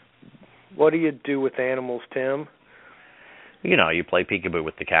 What do you do with animals, Tim? You know, you play peekaboo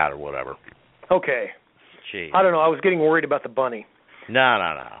with the cat or whatever. Okay. Gee. I don't know. I was getting worried about the bunny. No.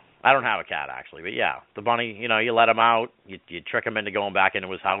 I don't have a cat actually, but yeah, the bunny. You know, you let him out, you trick him into going back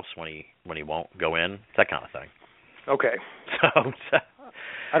into his house when he won't go in, that kind of thing. Okay. So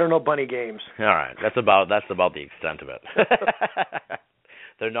I don't know bunny games. All right, that's about the extent of it.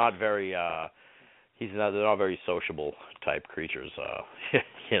 They're not very they're not very sociable type creatures.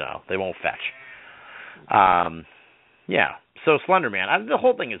 You know, they won't fetch. Yeah. So Slender Man, the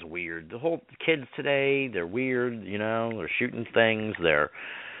whole thing is weird. The whole kids today, they're weird. You know, they're shooting things.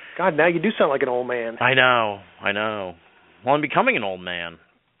 God, now you do sound like an old man. I know. Well, I'm becoming an old man.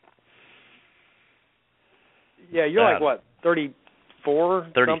 Yeah, you're like what, 34?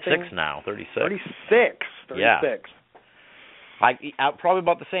 36 something? now. 36. 36. Yeah. Probably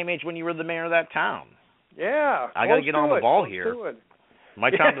about the same age when you were the mayor of that town. Yeah. I got to get on the ball here. My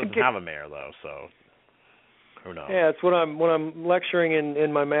town doesn't have a mayor though, so who knows? Yeah, it's when I'm lecturing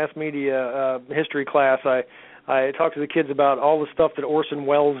in my mass media history class. I talk to the kids about all the stuff that Orson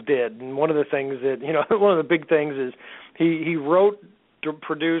Welles did, and one of the things that one of the big things is he wrote,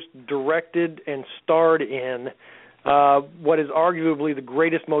 produced, directed, and starred in what is arguably the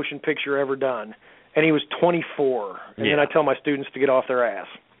greatest motion picture ever done, and he was 24. And then I tell my students to get off their ass.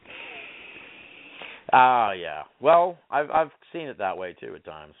 Yeah. Well, I've seen it that way too at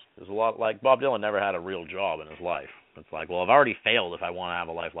times. There's a lot like Bob Dylan never had a real job in his life. It's like, well, I've already failed if I want to have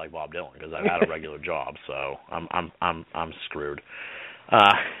a life like Bob Dylan because I've had a regular job, so I'm screwed.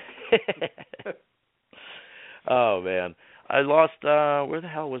 Oh man, I lost. Where the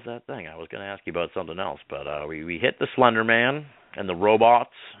hell was that thing? I was going to ask you about something else, but we hit the Slender Man and the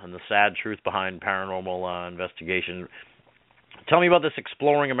robots and the sad truth behind paranormal investigation. Tell me about this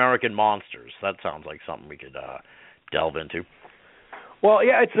Exploring American Monsters. That sounds like something we could delve into. Well,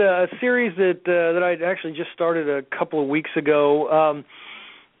 yeah, it's a series that I actually just started a couple of weeks ago.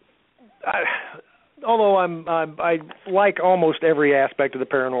 Although I like almost every aspect of the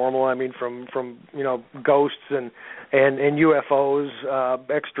paranormal. I mean, from ghosts and UFOs,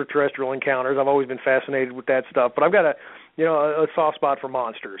 extraterrestrial encounters. I've always been fascinated with that stuff. But I've got a soft spot for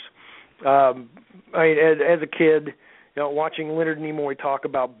monsters. I mean, as a kid, watching Leonard Nimoy talk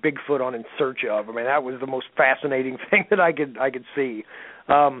about Bigfoot on In Search Of, I mean, that was the most fascinating thing that I could see.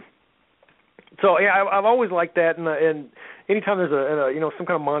 So yeah, I've always liked that, and anytime there's a some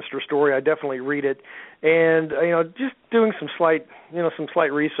kind of monster story, I definitely read it. And just doing some slight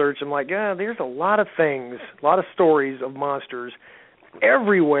research, I'm like, yeah, there's a lot of things, a lot of stories of monsters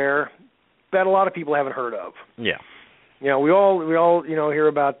everywhere that a lot of people haven't heard of. Yeah. We all hear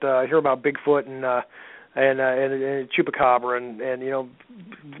about Bigfoot and Chupacabra, and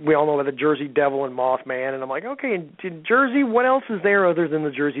we all know about the Jersey Devil and Mothman, and I'm like, okay, in Jersey, what else is there other than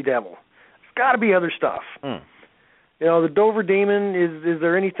the Jersey Devil? There's got to be other stuff. The Dover Demon, is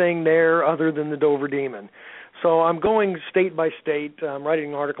there anything there other than the Dover Demon? So I'm going state by state. I'm writing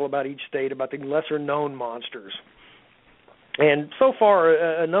an article about each state about the lesser known monsters, and so far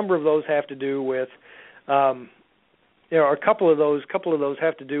a number of those have to do with. A couple of those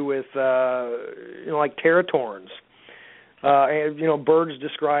have to do with like teratorns, and birds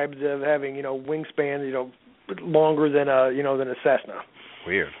described as having wingspans longer than a Cessna.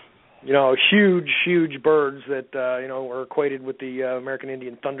 Weird. Huge birds that are equated with the American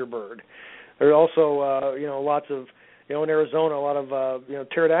Indian thunderbird. There are also lots of in Arizona, a lot of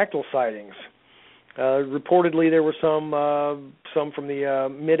pterodactyl sightings. Reportedly, there were some from the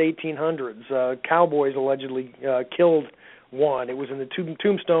mid-1800s. Cowboys allegedly killed one. It was in the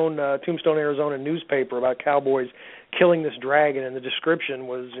Tombstone, Arizona newspaper about cowboys killing this dragon, and the description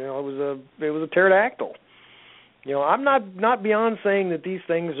was, it was a pterodactyl. I'm not beyond saying that these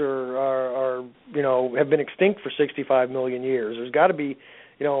things are have been extinct for 65 million years. There's got to be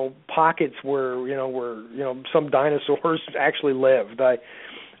pockets where some dinosaurs actually lived.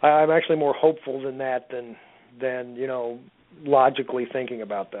 I'm actually more hopeful than that than logically thinking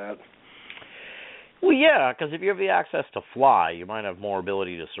about that. Well, yeah, because if you have the access to fly, you might have more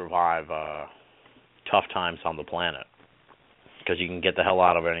ability to survive tough times on the planet. Because you can get the hell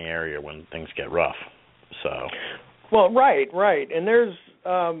out of any area when things get rough. So. Well, right, and there's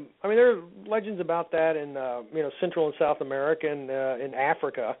there are legends about that in Central and South America and in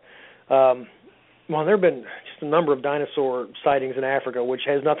Africa. Well, there have been just a number of dinosaur sightings in Africa, which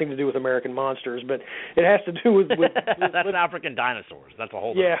has nothing to do with American monsters, but it has to do with that's African dinosaurs. That's a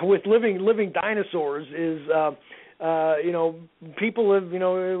whole. Yeah, with living dinosaurs is people have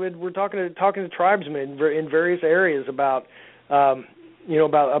we're talking to tribesmen in various areas about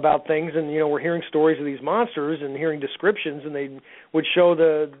about things, and we're hearing stories of these monsters and hearing descriptions, and they would show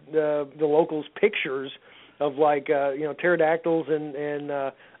the locals pictures of pterodactyls and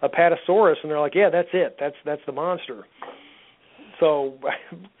Apatosaurus, and they're like, yeah, that's it, that's the monster. So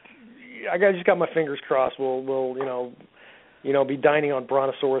I just got my fingers crossed. We'll be dining on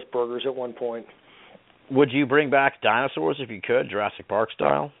Brontosaurus burgers at one point. Would you bring back dinosaurs if you could, Jurassic Park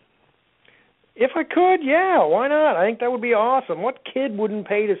style? If I could, yeah, why not? I think that would be awesome. What kid wouldn't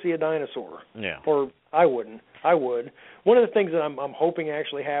pay to see a dinosaur? Yeah. Or I wouldn't. I would. One of the things that I'm hoping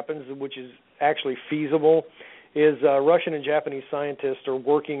actually happens, which is actually feasible, is Russian and Japanese scientists are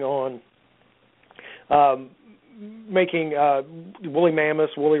working on making woolly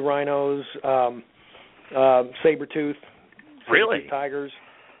mammoths, woolly rhinos, saber-tooth, really? tigers.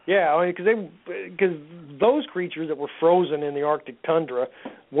 Yeah, I mean, because those creatures that were frozen in the Arctic tundra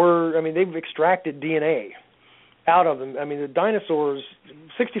they've extracted DNA out of them. I mean, the dinosaurs,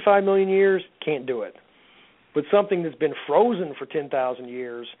 65 million years, can't do it. But something that's been frozen for 10,000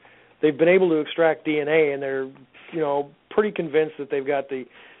 years, they've been able to extract DNA, and they're, pretty convinced that they've got the,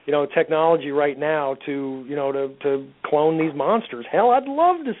 technology right now to clone these monsters. Hell, I'd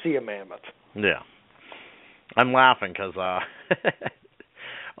love to see a mammoth. Yeah. I'm laughing because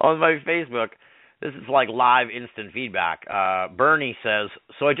on my Facebook, this is like live instant feedback. Bernie says,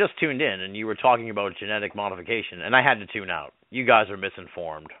 so I just tuned in, and you were talking about genetic modification, and I had to tune out. You guys are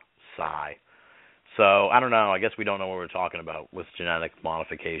misinformed. Sigh. So, I don't know. I guess we don't know what we're talking about with genetic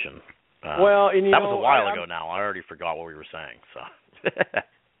modification. That was a while ago now. I already forgot what we were saying. So.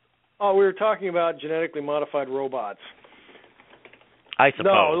 Oh, we were talking about genetically modified robots. I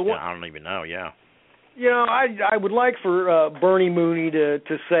suppose. I don't even know, yeah. I would like for Bernie Mooney to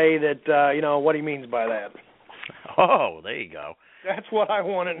say that, what he means by that. Oh, there you go. That's what I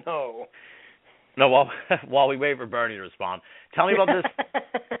want to know. No, while we wait for Bernie to respond, tell me about this,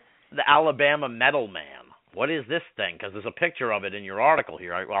 the Alabama Metal Man. What is this thing? Because there's a picture of it in your article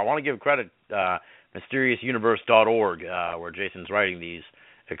here. I want to give credit, mysteriousuniverse.org, where Jason's writing these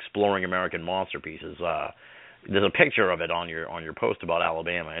exploring American monster pieces. There's a picture of it on your post about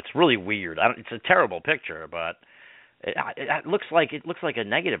Alabama. It's really weird. It's a terrible picture, but it looks like a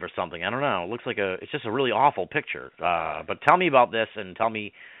negative or something. I don't know. It looks like it's just a really awful picture. But tell me about this, and tell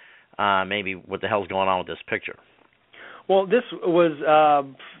me maybe what the hell's going on with this picture. Well, this was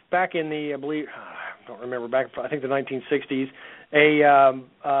back in the, I believe, I don't remember, I think the 1960s.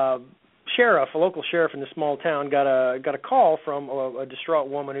 A local sheriff in the small town, got a call from a distraught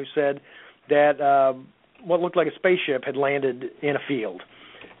woman who said that what looked like a spaceship had landed in a field.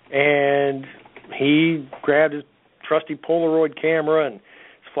 And he grabbed his trusty Polaroid camera and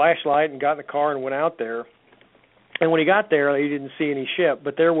his flashlight and got in the car and went out there. And when he got there, he didn't see any ship,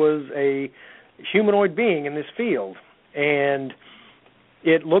 but there was a humanoid being in this field. And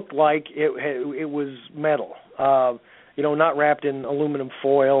it looked like it was metal, not wrapped in aluminum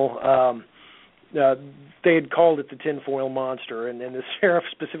foil. They had called it the tinfoil monster, and the sheriff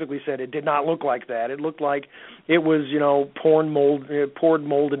specifically said it did not look like that. It looked like it was, poured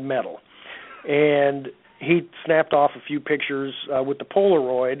molded metal. And he snapped off a few pictures with the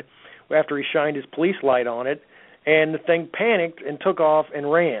Polaroid after he shined his police light on it, and the thing panicked and took off and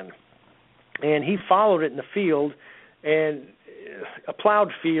ran. And he followed it in the field, and a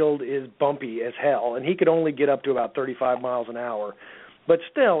plowed field is bumpy as hell, and he could only get up to about 35 miles an hour. But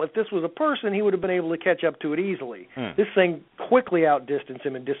still, if this was a person, he would have been able to catch up to it easily. This thing quickly outdistanced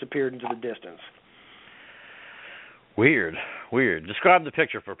him and disappeared into the distance. Weird. Describe the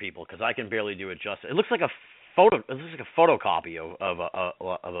picture for people, because I can barely do it justice. It looks like a photocopy of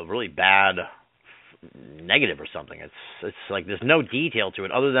a really bad negative or something. It's like there's no detail to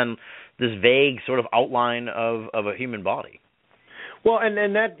it other than this vague sort of outline of a human body. Well,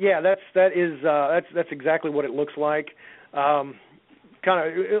 and that's exactly what it looks like.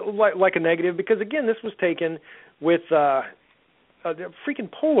 Kind of like a negative, because again, this was taken with a freaking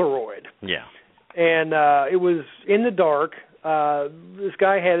Polaroid. Yeah. And it was in the dark. This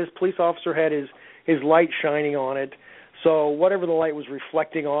police officer had his light shining on it. So whatever the light was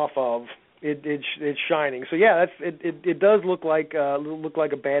reflecting off of, it's shining. So yeah, it does look like a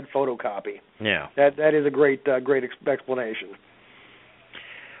bad photocopy. Yeah. That is a great explanation.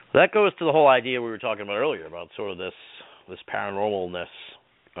 That goes to the whole idea we were talking about earlier about sort of this paranormalness,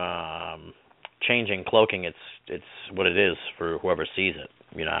 changing, cloaking. It's what it is for whoever sees it.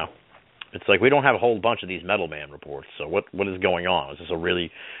 It's like we don't have a whole bunch of these Metal Man reports. So what is going on? Is this a really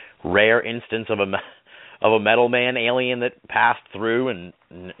rare instance of a Metal Man alien that passed through, and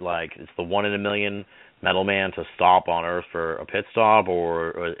like it's the 1 in a million Metal Man to stop on Earth for a pit stop,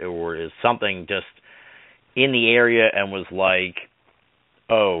 or is something just in the area and was like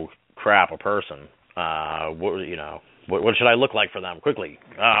oh crap, a person. What should I look like for them? Quickly,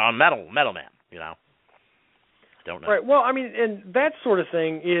 metal man. Don't know. Right. Well, I mean, and that sort of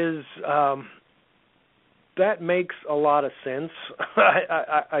thing is that makes a lot of sense.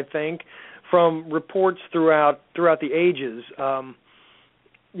 I think from reports throughout the ages. I'm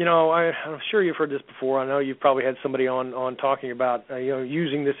sure you've heard this before. I know you've probably had somebody on talking about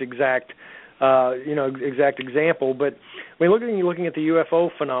using this exact example. But I mean, looking at the UFO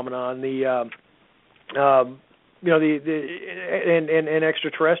phenomenon, and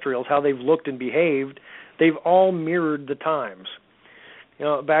extraterrestrials, how they've looked and behaved, they've all mirrored the times.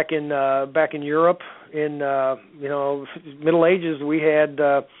 Back in Europe, in Middle Ages, we had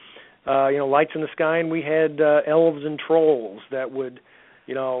lights in the sky, and we had elves and trolls that would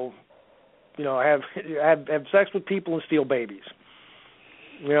have sex with people and steal babies.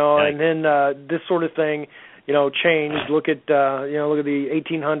 And then this sort of thing changed. Look at the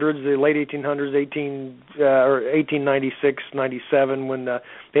 1800s, the late 1800s, 1896, 97, when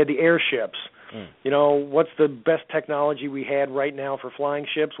they had the airships. What's the best technology we had right now for flying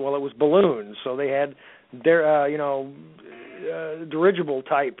ships? Well, it was balloons. So they had their dirigible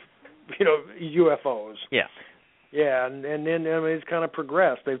type UFOs. Yeah. Yeah, and then it's kind of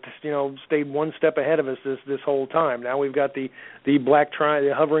progressed. They've stayed one step ahead of us this whole time. Now we've got the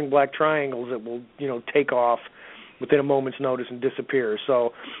hovering black triangles that will take off within a moment's notice and disappear.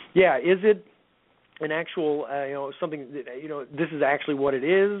 So, yeah, is it an actual something that, this is actually what it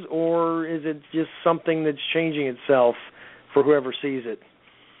is, or is it just something that's changing itself for whoever sees it?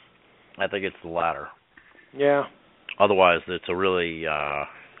 I think it's the latter. Yeah. Otherwise, it's a really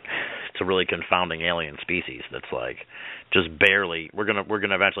confounding alien species that's like just barely. We're gonna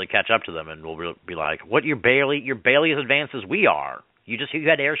eventually catch up to them, and we'll be like, "What? You're barely as advanced as we are. You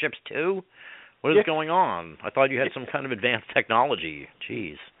had airships too? What is going on? I thought you had some kind of advanced technology.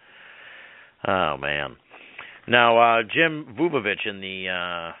 Jeez. Oh man. Now Jim Vujovich in the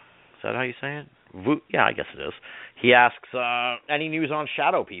is that how you say it? Yeah, I guess it is. He asks, any news on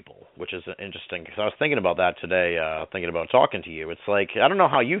shadow people, which is interesting, because I was thinking about that today, thinking about talking to you. It's like, I don't know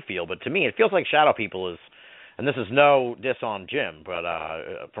how you feel, but to me it feels like shadow people is, and this is no diss on Jim, but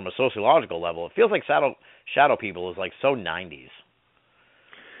from a sociological level, it feels like shadow people is like so 90s.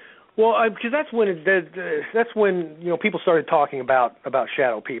 Well, because that's when people started talking about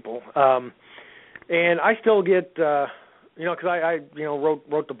shadow people, and I still get because I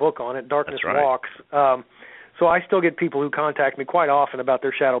wrote the book on it, Darkness Walks. So I still get people who contact me quite often about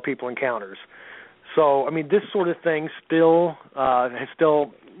their shadow people encounters. So I mean, this sort of thing still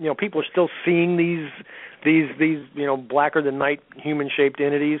people are still seeing these blacker than night human shaped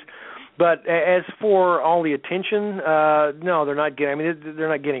entities. But as for all the attention, no, they're not getting. I mean, they're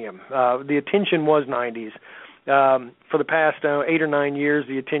not getting them. The attention was 90s. For the past 8 or 9 years,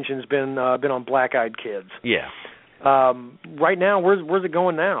 the attention's been on black-eyed kids. Yeah. Right now, where's it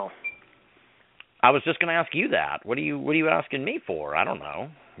going now? I was just going to ask you that. What are you asking me for? I don't know.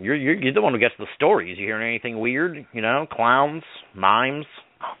 You're the one who gets the stories. You hearing anything weird? Clowns, mimes.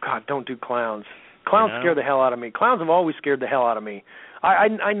 Oh God, don't do clowns. Clowns scare the hell out of me. Clowns have always scared the hell out of me.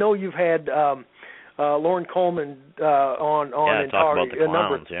 I know you've had Lauren Coleman on and talked about the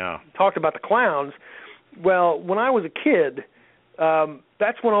clowns. Talked about the clowns. Well, when I was a kid,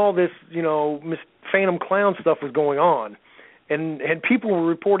 that's when all this phantom clown stuff was going on, and people were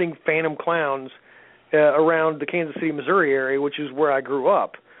reporting phantom clowns around the Kansas City, Missouri area, which is where I grew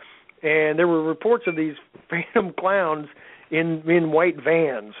up, and there were reports of these phantom clowns in white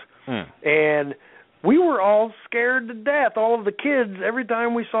vans, and we were all scared to death. All of the kids, every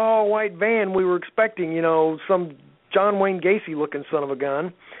time we saw a white van, we were expecting some John Wayne Gacy looking son of a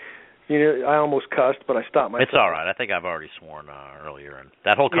gun. I almost cussed, but I stopped myself. It's all right. I think I've already sworn earlier, and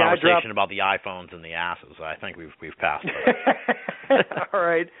that whole conversation about the iPhones and the asses, I think we've passed it. All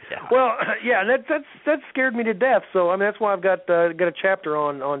right. Yeah. Well, yeah, that scared me to death. So I mean, that's why I've got a chapter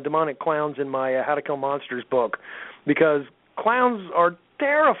on demonic clowns in my How to Kill Monsters book, because clowns are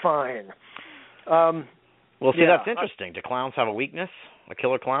terrifying. Well, see, that's interesting. Do clowns have a weakness? A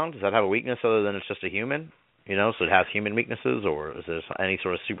killer clown? Does that have a weakness other than it's just a human? So it has human weaknesses, or is there any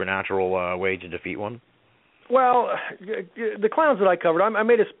sort of supernatural way to defeat one? Well, the clowns that I covered, I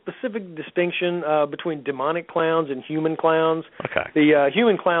made a specific distinction between demonic clowns and human clowns. Okay. The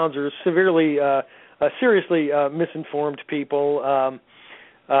human clowns are seriously misinformed people,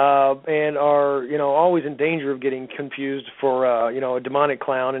 and are always in danger of getting confused for a demonic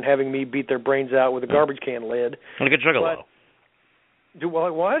clown and having me beat their brains out with a garbage can lid. Like a juggalo.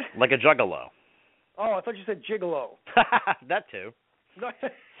 What? Like a juggalo. Oh, I thought you said gigolo. That too. No,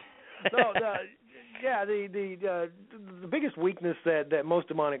 Yeah, the biggest weakness that most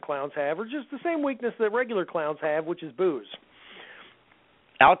demonic clowns have, or just the same weakness that regular clowns have, which is booze.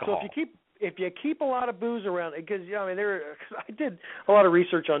 Alcohol. So if you keep a lot of booze around, because I did a lot of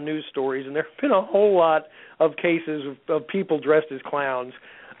research on news stories, and there have been a whole lot of cases of people dressed as clowns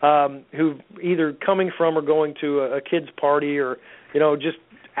who either coming from or going to a kid's party, or just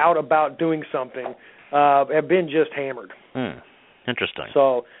out about doing something, have been just hammered. Interesting.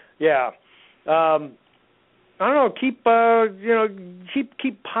 So yeah. I don't know. Keep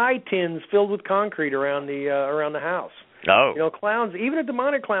keep pie tins filled with concrete around the house. Oh. Clowns, even a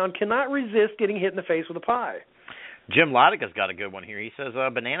demonic clown, cannot resist getting hit in the face with a pie. Jim Latica's got a good one here. He says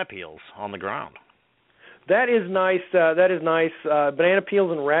banana peels on the ground. That is nice. Banana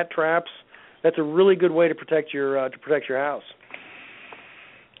peels and rat traps. That's a really good way to protect your house.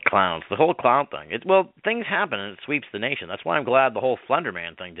 Clowns, the whole clown thing. Things happen and it sweeps the nation. That's why I'm glad the whole Slender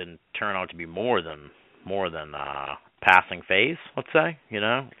Man thing didn't turn out to be more than passing phase. Let's say,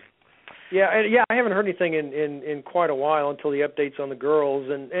 Yeah, I haven't heard anything in quite a while until the updates on the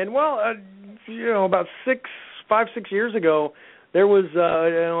girls, and about 5-6 years ago, there was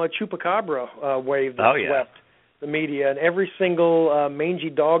a chupacabra wave that swept the media, and every single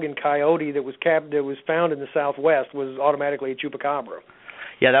mangy dog and coyote that was found in the Southwest was automatically a chupacabra.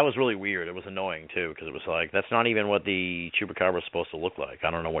 Yeah, that was really weird. It was annoying too, because it was like, that's not even what the chupacabra is supposed to look like. I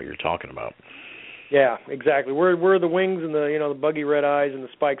don't know what you're talking about. Yeah, exactly. Where are the wings and the buggy red eyes and the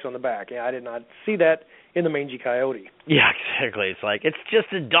spikes on the back? Yeah, I did not see that in the mangy coyote. Yeah, exactly. It's like, it's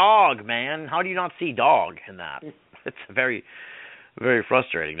just a dog, man. How do you not see dog in that? It's very, very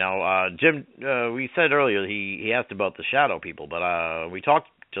frustrating. Now, Jim, we said earlier he asked about the shadow people, but we talked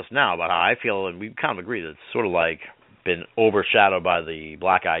just now about how I feel, and we kind of agree that it's sort of like been overshadowed by the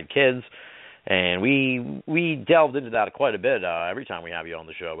Black-Eyed Kids. And we delved into that quite a bit every time we have you on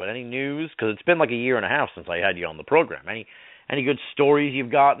the show. But any news? Because it's been like a year and a half since I had you on the program. Any good stories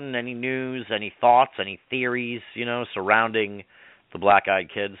you've gotten? Any news? Any thoughts? Any theories? Surrounding the Black-Eyed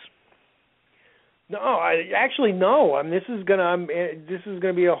Kids? No, no. I mean, this is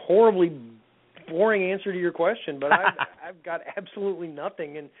gonna be a horribly boring answer to your question. But I've got absolutely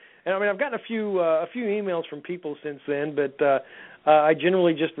nothing. And I mean, I've gotten a few emails from people since then, but. I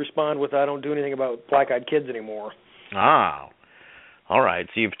generally just respond with, I don't do anything about Black-Eyed Kids anymore. Ah, all right.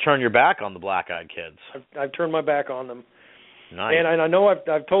 So you've turned your back on the Black-Eyed Kids. I've turned my back on them. Nice. And I know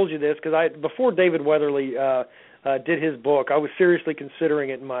I've told you this because before David Weatherly did his book, I was seriously considering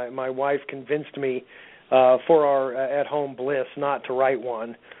it, and my wife convinced me for our at-home bliss not to write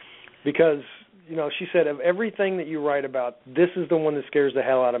one because, she said, of everything that you write about, this is the one that scares the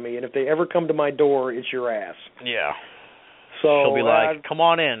hell out of me, and if they ever come to my door, it's your ass. Yeah. So she'll be like, come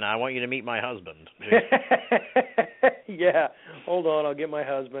on in. I want you to meet my husband. Yeah. Hold on. I'll get my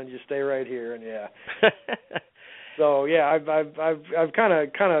husband. You stay right here. And yeah. So yeah, I've kind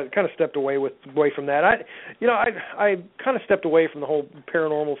of stepped away from that. I kind of stepped away from the whole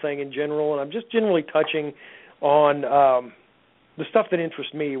paranormal thing in general, and I'm just generally touching on the stuff that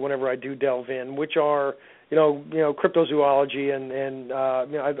interests me whenever I do delve in, which are cryptozoology and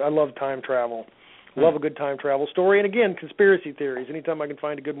I love time travel. Love a good time travel story, and again, conspiracy theories. Anytime I can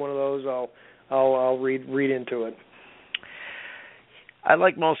find a good one of those, I'll read into it. I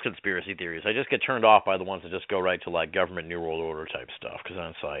like most conspiracy theories. I just get turned off by the ones that just go right to like government New World Order type stuff, because then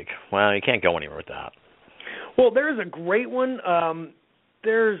it's like, well, you can't go anywhere with that. Well, there's a great one. I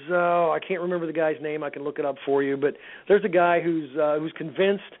can't remember the guy's name. I can look it up for you, but there's a guy who's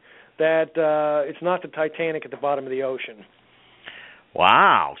convinced that it's not the Titanic at the bottom of the ocean.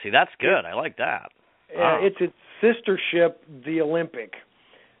 Wow. See, that's good. I like that. It's its sister ship, the Olympic,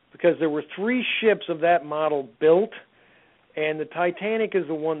 because there were 3 ships of that model built, and the Titanic is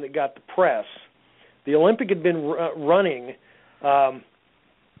the one that got the press. The Olympic had been running, for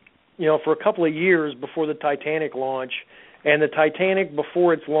a couple of years before the Titanic launch, and the Titanic,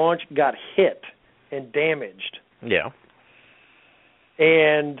 before its launch, got hit and damaged. Yeah.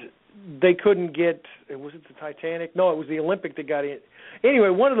 And they couldn't get. Was it the Titanic? No, it was the Olympic that got it. Anyway,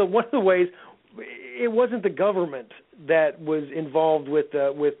 one of the ways, it wasn't the government that was involved with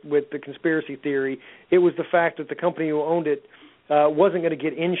the conspiracy theory. It was the fact that the company who owned it wasn't going to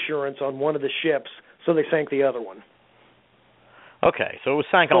get insurance on one of the ships, so they sank the other one. Okay, so it was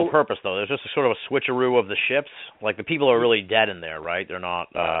sank on purpose, though. There's just a sort of a switcheroo of the ships. Like, the people are really dead in there, right? They're not.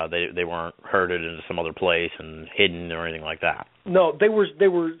 They weren't herded into some other place and hidden or anything like that. No, they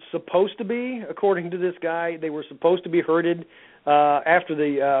were supposed to be, according to this guy. They were supposed to be herded after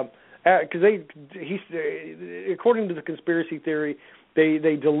the because according to the conspiracy theory,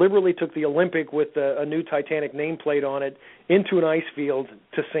 they deliberately took the Olympic with a new Titanic nameplate on it into an ice field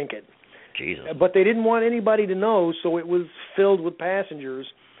to sink it. Jesus. But they didn't want anybody to know, so it was filled with passengers.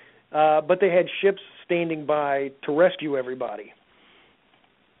 But they had ships standing by to rescue everybody.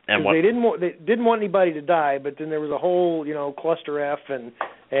 And what? They didn't want anybody to die, but then there was a whole, cluster F, and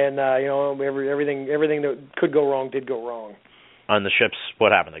everything that could go wrong did go wrong. On the ships,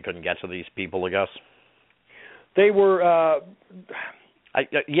 what happened? They couldn't get to these people, I guess. They were. I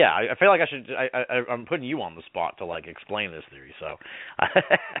feel like I should. I'm putting you on the spot to explain this theory, so I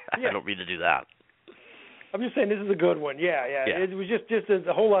don't mean to do that. I'm just saying this is a good one. Yeah. It was just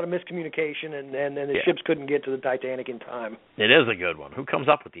a whole lot of miscommunication, and the ships couldn't get to the Titanic in time. It is a good one. Who comes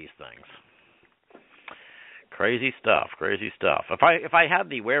up with these things? Crazy stuff. If I had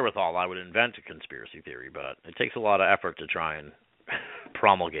the wherewithal, I would invent a conspiracy theory, but it takes a lot of effort to try and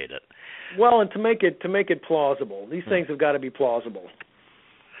promulgate it. Well, and to make it plausible, these things have got to be plausible.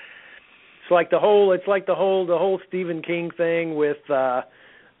 It's like the whole Stephen King thing with.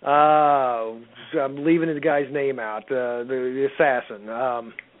 I'm leaving the guy's name out. The assassin.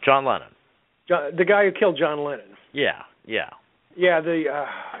 John Lennon. The guy who killed John Lennon. Yeah. Yeah.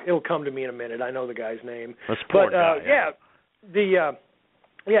 It'll come to me in a minute. I know the guy's name. This poor guy. This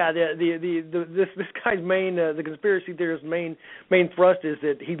guy's main the conspiracy theorist's main thrust is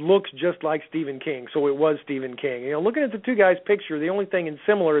that he looks just like Stephen King, so it was Stephen King. Looking at the two guys' picture, the only thing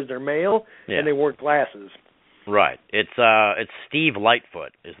similar is their male, and they wore glasses. Right. It's Steve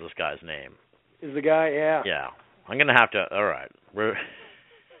Lightfoot is this guy's name. Is the guy? Yeah. Yeah. I'm gonna have to. All right.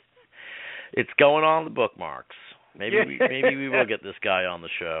 It's going on the bookmarks. Maybe we will get this guy on the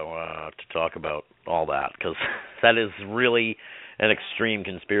show to talk about all that, because that is really an extreme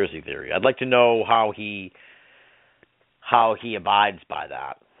conspiracy theory. I'd like to know how he abides by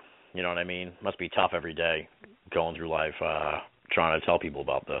that. You know what I mean? Must be tough every day going through life trying to tell people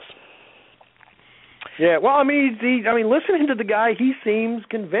about this. Yeah, well, I mean, listening to the guy, he seems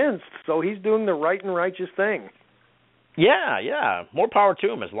convinced, so he's doing the right and righteous thing. Yeah. More power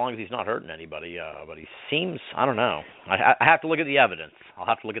to him as long as he's not hurting anybody. But he seems, I don't know. I have to look at the evidence. I'll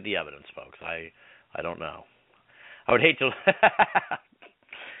have to look at the evidence, folks. I don't know. I would hate to.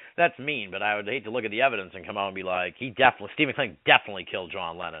 That's mean, but I would hate to look at the evidence and come out and be like, Stephen King definitely killed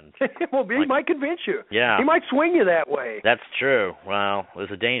John Lennon. Well, he might convince you. Yeah. He might swing you that way. That's true. Well,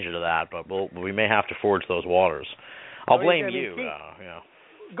 there's a danger to that, but we may have to forge those waters. I'll blame you.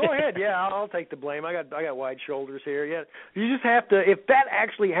 Go ahead. Yeah, I'll take the blame. I got wide shoulders here. Yeah, you just have to. If that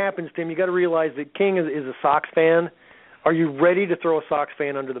actually happens, Tim, you got to realize that King is a Sox fan. Are you ready to throw a Sox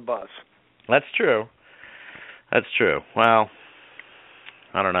fan under the bus? That's true. Well,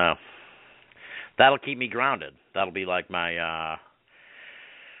 I don't know. That'll keep me grounded. That'll be like my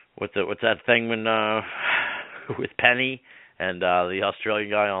what's that thing when with Penny and the Australian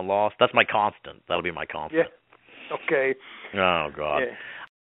guy on Lost? That's my constant. That'll be my constant. Yeah. Okay. Oh God. Yeah.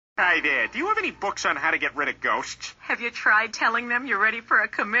 Hi there. Do you have any books on how to get rid of ghosts? Have you tried telling them you're ready for a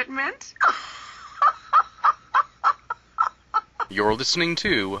commitment? You're listening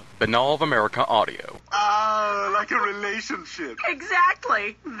to Banal of America Audio. Oh, like a relationship.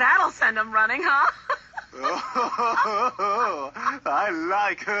 Exactly. That'll send them running, huh? Oh, I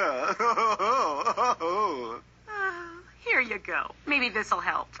like her. Here you go. Maybe this'll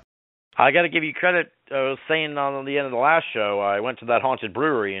help. I got to give you credit. I was saying on the end of the last show, I went to that haunted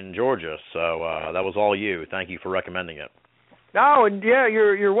brewery in Georgia, so that was all you. Thank you for recommending it. Oh, and yeah,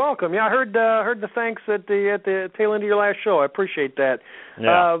 you're welcome. Yeah, I heard the thanks at the tail end of your last show. I appreciate that.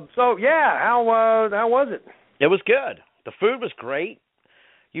 Yeah. How was it? It was good. The food was great.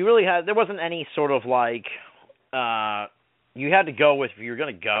 There wasn't any sort of you had to go with, if you were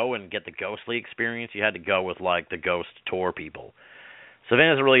going to go and get the ghostly experience, you had to go with the ghost tour people.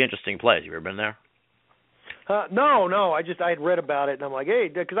 Savannah's a really interesting place. You ever been there? No. I had read about it, and I'm like, hey,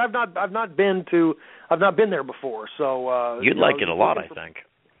 because I've not been there before. So you'd like it a lot, I think.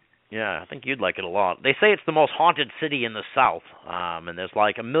 Yeah, I think you'd like it a lot. They say it's the most haunted city in the South, and there's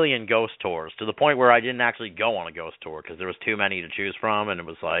 1 million ghost tours, to the point where I didn't actually go on a ghost tour because there was too many to choose from, and it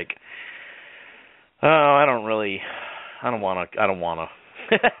was like, I don't want to. I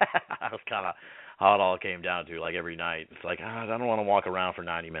was kind of how it all came down to, every night. It's like, I don't want to walk around for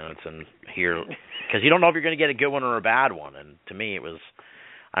 90 minutes and hear, because you don't know if you're going to get a good one or a bad one. And to me,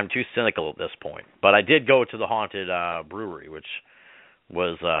 I'm too cynical at this point. But I did go to the haunted brewery, which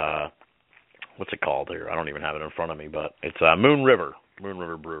was, what's it called here? I don't even have it in front of me, but it's Moon River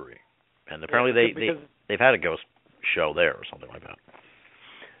Brewery. And apparently they've had a ghost show there or something like that.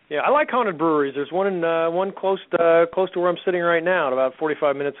 Yeah, I like haunted breweries. There's one close to where I'm sitting right now, about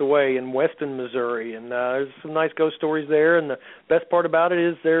 45 minutes away in Weston, Missouri, and there's some nice ghost stories there. And the best part about it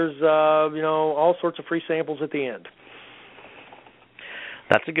is there's all sorts of free samples at the end.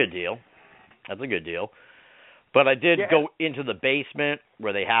 That's a good deal. That's a good deal. But I did Yeah. go into the basement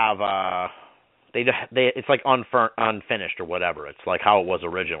where they have they it's like unfinished or whatever. It's like how it was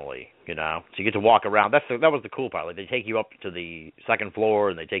originally, you know. So you get to walk around. That was the cool part. Like they take you up to the second floor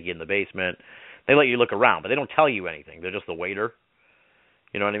and they take you in the basement. They let you look around, but they don't tell you anything. They're just the waiter.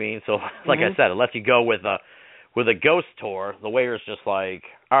 You know what I mean? So like I said, unless you go with a ghost tour, the waiter's just like,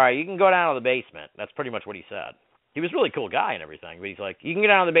 all right, you can go down to the basement. That's pretty much what he said. He was a really cool guy and everything, but he's like, you can get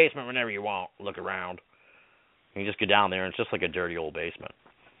down to the basement whenever you want, look around. And you just go down there, and it's just like a dirty old basement.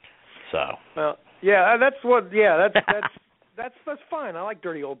 So. Well, yeah, that's fine. I like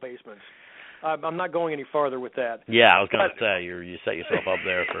dirty old basements. I'm not going any farther with that. Yeah, I was going to say you set yourself up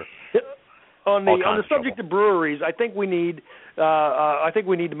there for. On the subject of breweries, I think we need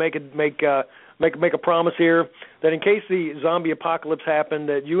to make a promise here that in case the zombie apocalypse happened,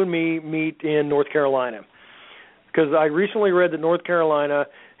 that you and me meet in North Carolina, because I recently read that North Carolina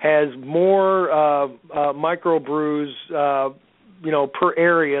has more microbrews, per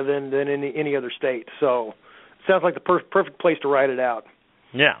area than any other state. So it sounds like the perfect place to write it out.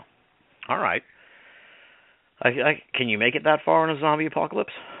 Yeah. All right. Can you make it that far in a zombie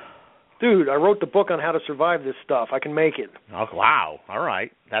apocalypse? Dude, I wrote the book on how to survive this stuff. I can make it. Oh, wow. All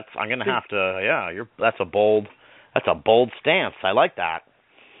right. I'm going to have to. Yeah. That's a bold stance. I like that.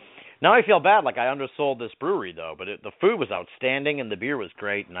 Now I feel bad, like I undersold this brewery though, but the food was outstanding and the beer was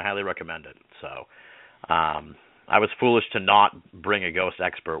great, and I highly recommend it. So, I was foolish to not bring a ghost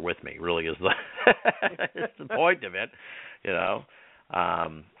expert with me. Really is the point of it, you know.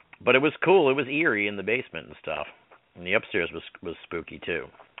 But it was cool. It was eerie in the basement and stuff, and the upstairs was spooky too.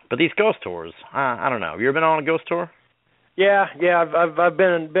 But these ghost tours, I don't know. Have you ever been on a ghost tour? Yeah, I've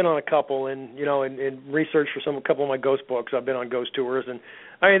been on a couple, and in research for a couple of my ghost books, I've been on ghost tours, and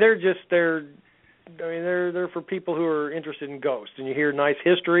I mean they're for people who are interested in ghosts, and you hear nice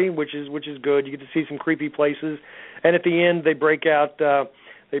history, which is good. You get to see some creepy places, and at the end they break out what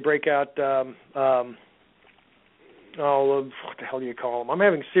the hell do you call them? I'm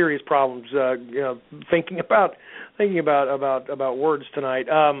having serious problems, thinking about words tonight.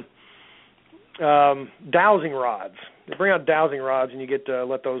 Dowsing rods. They bring out dowsing rods, and you get to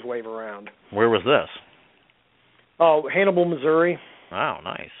let those wave around. Where was this? Oh, Hannibal, Missouri. Oh,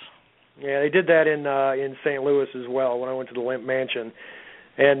 nice. Yeah, they did that in St. Louis as well when I went to the Limp Mansion.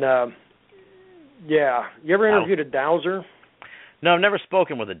 And yeah, you ever interviewed a dowser? No, I've never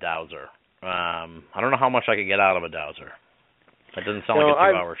spoken with a dowser. I don't know how much I could get out of a dowser. That doesn't sound like a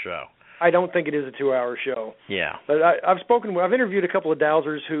 2-hour show. I don't think it is a 2-hour show. Yeah. But I've interviewed a couple of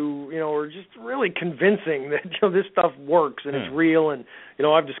dowsers who, are just really convincing that this stuff works and it's real, and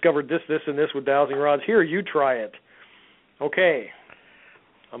I've discovered this and this with dowsing rods. Here, you try it. Okay.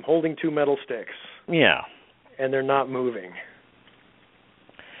 I'm holding 2 metal sticks. Yeah. And they're not moving.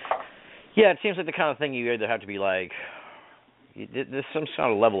 Yeah, it seems like the kind of thing you either have to be like, there's some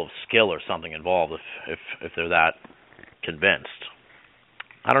sort of level of skill or something involved if they're that convinced.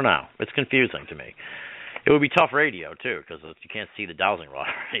 I don't know. It's confusing to me. It would be tough radio, too, because you can't see the dowsing rod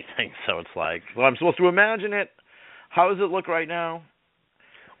or anything. So it's like, well, I'm supposed to imagine it. How does it look right now?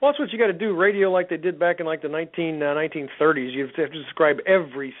 Well, that's what you got to do. Radio like they did back in like the 1930s. You have to describe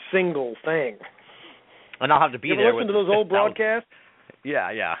every single thing. And I'll have to be you there. Ever listen to those old broadcasts?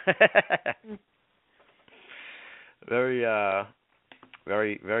 Yeah. Very,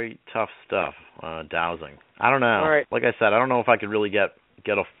 very, very tough stuff. Dowsing. I don't know. All right. Like I said, I don't know if I could really get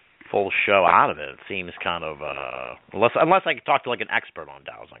a full show out of it. It seems kind of unless I could talk to like an expert on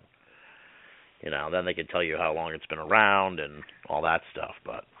dowsing. Then they could tell you how long it's been around and all that stuff.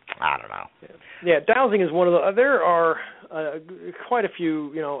 But I don't know. Yeah, dowsing is one of the. There are quite a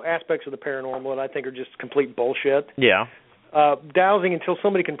few aspects of the paranormal that I think are just complete bullshit. Yeah. Dowsing, until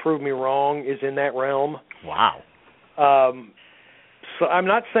somebody can prove me wrong, is in that realm. Wow. So I'm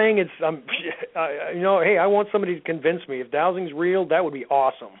not saying it's. Hey, I want somebody to convince me. If dowsing's real, that would be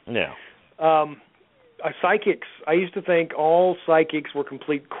awesome. Yeah. Psychics. I used to think all psychics were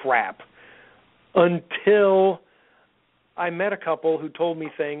complete crap until I met a couple who told me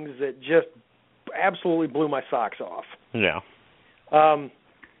things that just absolutely blew my socks off. Yeah.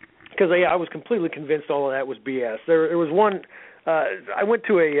 Because I was completely convinced all of that was BS. There was one. I went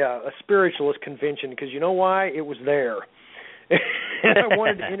to a spiritualist convention because you know why? It was there. And I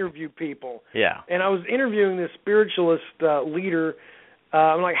wanted to interview people. Yeah. And I was interviewing this spiritualist leader.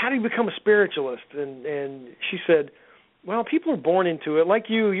 I'm like, how do you become a spiritualist? And she said, well, people are born into it. Like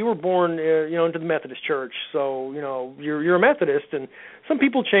you were born, into the Methodist Church. So, you're a Methodist. And some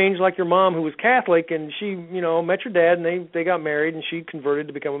people change, like your mom, who was Catholic, and she, met your dad, and they got married, and she converted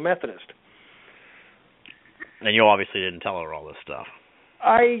to become a Methodist. And you obviously didn't tell her all this stuff.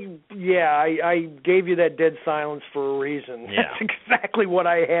 I gave you that dead silence for a reason. Yeah. That's exactly what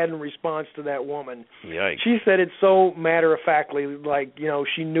I had in response to that woman. Yikes. She said it so matter-of-factly, like,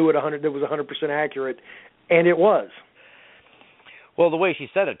 she knew it was 100% accurate, and it was. Well, the way she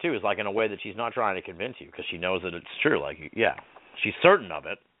said it, too, is like in a way that she's not trying to convince you because she knows that it's true. Like, yeah, she's certain of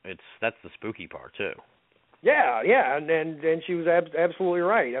it. That's the spooky part, too. Yeah, and she was absolutely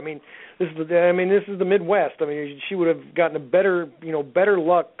right. I mean, this is the Midwest. I mean, she would have gotten a better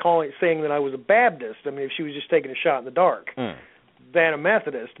luck saying that I was a Baptist. I mean, if she was just taking a shot in the dark than a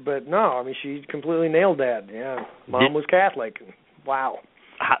Methodist. But no, I mean, she completely nailed that. Yeah, Mom was Catholic. Wow.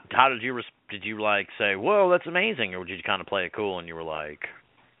 How did you like say, "Whoa, that's amazing," or did you kind of play it cool and you were like,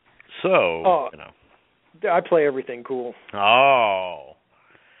 "So, I play everything cool." Oh,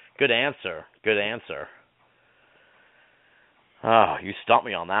 good answer. Good answer. Oh, you stumped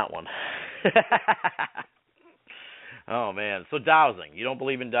me on that one. Oh, man. So dowsing. You don't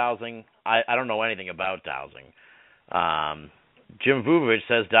believe in dowsing? I don't know anything about dowsing. Jim Vuvovich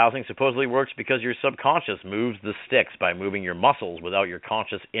says dowsing supposedly works because your subconscious moves the sticks by moving your muscles without your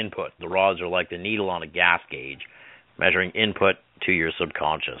conscious input. The rods are like the needle on a gas gauge, measuring input to your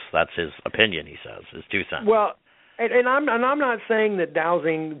subconscious. That's his opinion, he says, his 2 cents. Well, and I'm not saying that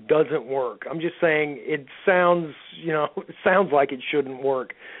dowsing doesn't work. I'm just saying it sounds like it shouldn't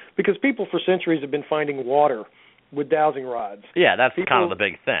work because people for centuries have been finding water with dowsing rods. Yeah, that's kind of the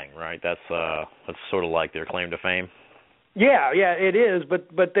big thing, right? That's sort of like their claim to fame. Yeah, it is,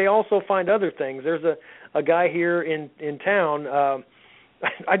 but they also find other things. There's a guy here in town.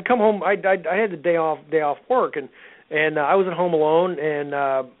 I'd come home. I had the day off work, and I was at home alone, and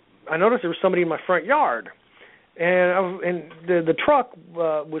I noticed there was somebody in my front yard, and the truck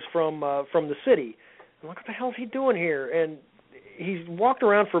was from the city. I'm like, what the hell is he doing here? And he walked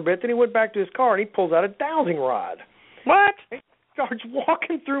around for a bit, then he went back to his car, and he pulls out a dowsing rod. What? He starts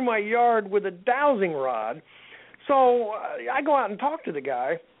walking through my yard with a dowsing rod. So I go out and talk to the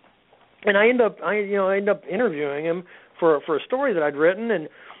guy, and I end up interviewing him for a story that I'd written, and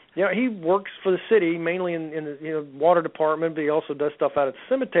he works for the city mainly in the water department, but he also does stuff out at the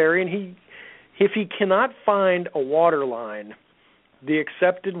cemetery. And if he cannot find a water line the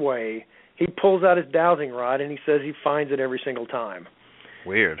accepted way, he pulls out his dowsing rod and he says he finds it every single time.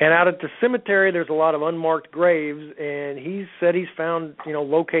 Weird. And out at the cemetery, there's a lot of unmarked graves, and he said he's found,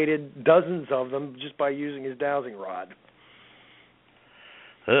 located dozens of them just by using his dowsing rod.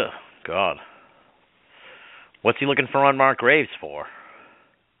 Ugh, God. What's he looking for unmarked graves for?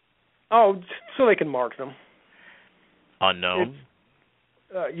 Oh, so they can mark them. Unknown?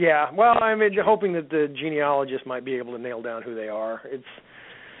 Yeah. Well, I mean, hoping that the genealogist might be able to nail down who they are.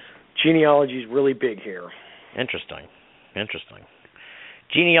 Genealogy's really big here. Interesting.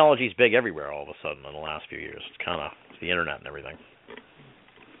 Genealogy's big everywhere all of a sudden in the last few years. It's kind of the internet and everything.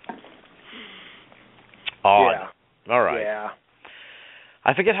 Odd. Yeah. All right. Yeah.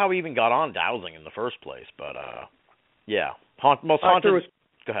 I forget how we even got on dowsing in the first place, but yeah. Most haunted.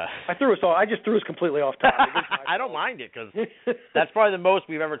 Go ahead. I just threw us completely off topic. I don't mind it because that's probably the most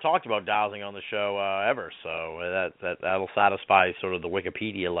we've ever talked about dowsing on the show ever. So that'll satisfy sort of the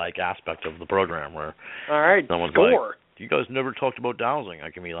Wikipedia-like aspect of the program where all right, someone's score. Like, you guys never talked about dowsing. I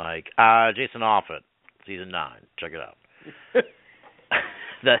can be like, Jason Offutt, season 9. Check it out.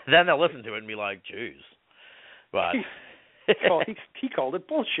 Then they'll listen to it and be like, "Jeez," but. He called it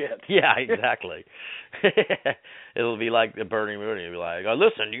bullshit. Yeah, exactly. It'll be like the Bernie Mooney. He'll be like, "Oh,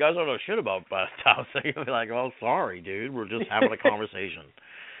 listen, you guys don't know shit about dowsing." You'll be like, "Oh, sorry, dude. We're just having a conversation."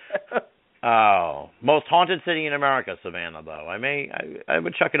 Oh, most haunted city in America, Savannah. Though I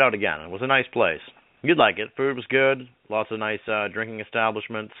would check it out again. It was a nice place. You'd like it. Food was good. Lots of nice drinking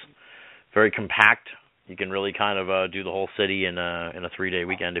establishments. Very compact. You can really kind of do the whole city in a 3-day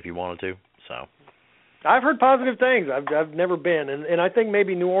weekend if you wanted to. So. I've heard positive things. I've never been, and I think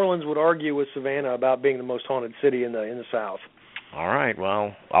maybe New Orleans would argue with Savannah about being the most haunted city in the South. All right,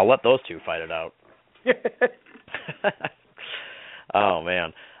 well, I'll let those two fight it out. Oh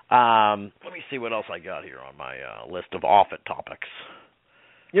man, let me see what else I got here on my list of Offutt topics.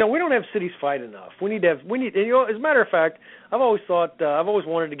 We don't have cities fight enough. We need. As a matter of fact, I've always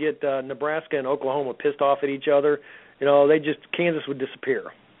wanted to get Nebraska and Oklahoma pissed off at each other. Kansas would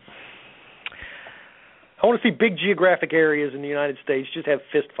disappear. I want to see big geographic areas in the United States just have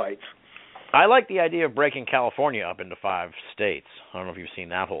fist fights. I like the idea of breaking California up into 5 states. I don't know if you've seen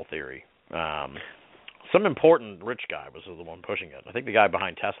that whole theory. Some important rich guy was the one pushing it. I think the guy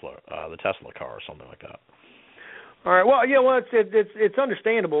behind Tesla, the Tesla car or something like that. All right. Well, yeah. Well, it's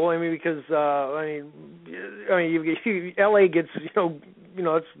understandable. I mean, because LA gets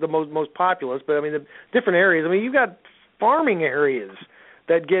it's the most populous, but I mean the different areas. I mean, you've got farming areas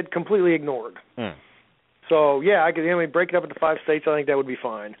that get completely ignored. So, yeah, I could break it up into 5 states. I think that would be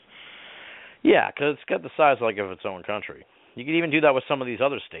fine. Yeah, because it's got the size of its own country. You could even do that with some of these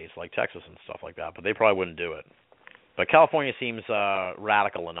other states, like Texas and stuff like that, but they probably wouldn't do it. But California seems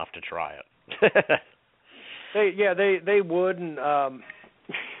radical enough to try it. They would, and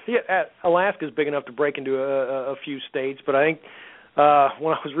Alaska's big enough to break into a few states, but I think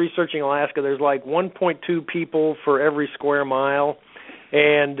when I was researching Alaska, there's like 1.2 people for every square mile,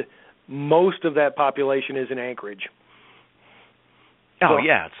 and most of that population is in Anchorage. Oh,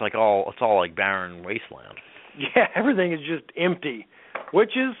 yeah, it's all like barren wasteland. Yeah, everything is just empty,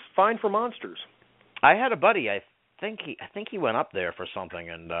 which is fine for monsters. I had a buddy, I think he went up there for something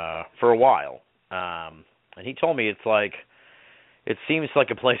and for a while. And he told me it seems like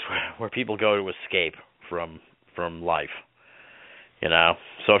a place where people go to escape from life. You know?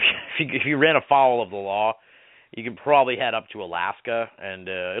 So if you ran afoul of the law, you can probably head up to Alaska, and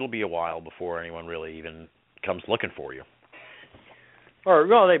it'll be a while before anyone really even comes looking for you. Or,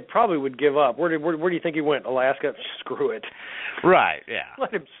 well, they probably would give up. Where do you think he went? Alaska? Screw it. Right, yeah.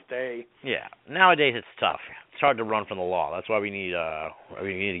 Let him stay. Yeah. Nowadays it's tough. It's hard to run from the law. That's why we need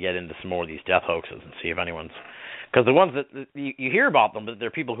to get into some more of these death hoaxes and see if anyone's... Because the ones that you hear about them, but they're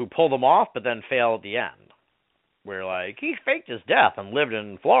people who pull them off but then fail at the end. Where, like, he faked his death and lived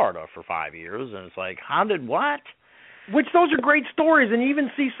in Florida for 5 years, and it's like, how did what? Which those are great stories, and you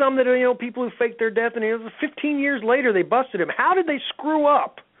even see some that are, people who faked their death, and 15 years later they busted him. How did they screw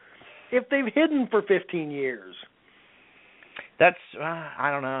up if they've hidden for 15 years? That's, I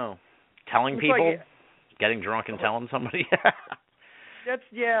don't know. Telling it's people? Like, getting drunk and telling somebody? That's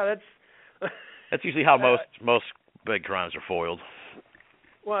usually how most big crimes are foiled.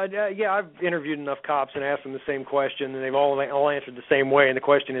 Well, I've interviewed enough cops and asked them the same question, and they've all answered the same way, and the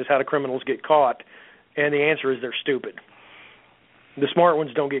question is, how do criminals get caught? And the answer is they're stupid. The smart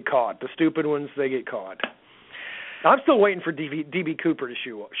ones don't get caught. The stupid ones, they get caught. I'm still waiting for D.B. Cooper to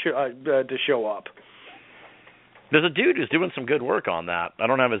show up. There's a dude who's doing some good work on that. I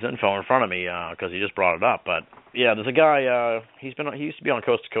don't have his info in front of me because he just brought it up. But, yeah, there's a guy, he used to be on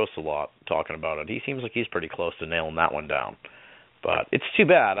Coast to Coast a lot talking about it. He seems like he's pretty close to nailing that one down. But it's too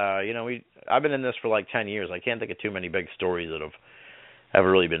bad. I've been in this for like 10 years. I can't think of too many big stories that have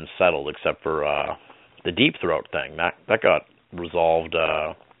ever really been settled except for the Deep Throat thing. That got resolved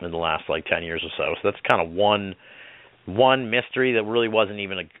in the last like 10 years or so. So that's kind of one mystery that really wasn't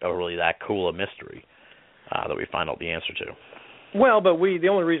even a really that cool a mystery that we find out the answer to. Well, but the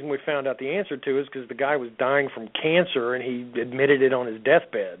only reason we found out the answer to is because the guy was dying from cancer and he admitted it on his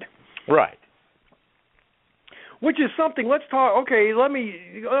deathbed. Right. Which is something. Let's talk. Okay, let me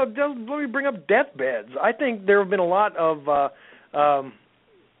bring up deathbeds. I think there have been a lot of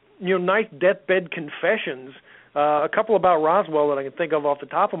nice deathbed confessions. A couple about Roswell that I can think of off the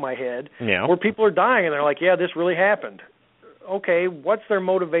top of my head, where people are dying and they're like, "Yeah, this really happened." Okay, what's their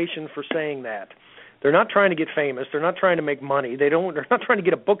motivation for saying that? They're not trying to get famous. They're not trying to make money. They're not trying to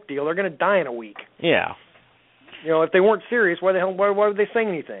get a book deal. They're going to die in a week. Yeah. If they weren't serious, why would they say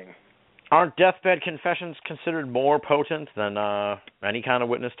anything? Aren't deathbed confessions considered more potent than any kind of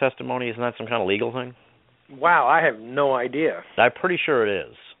witness testimony? Isn't that some kind of legal thing? Wow, I have no idea. I'm pretty sure it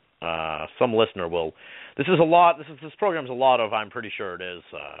is. Some listener will. This program's a lot of I'm pretty sure it is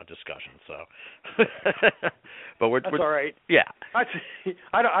discussion. So, but that's all right. Yeah.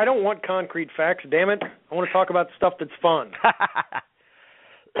 I don't want concrete facts. Damn it! I want to talk about stuff that's fun.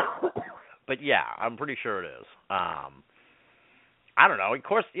 But yeah, I'm pretty sure it is. I don't know. Of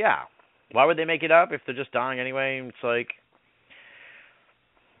course, yeah. Why would they make it up if they're just dying anyway? It's like,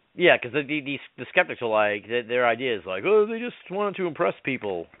 yeah, because the skeptics are like, their idea is like, oh, they just wanted to impress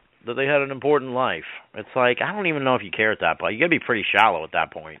people that they had an important life. It's like, I don't even know if you care at that point. You got to be pretty shallow at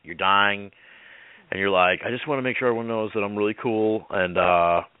that point. You're dying, and you're like, I just want to make sure everyone knows that I'm really cool, and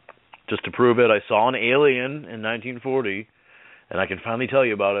just to prove it, I saw an alien in 1940, and I can finally tell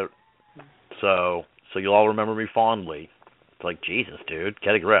you about it. So you'll all remember me fondly. It's like, Jesus, dude,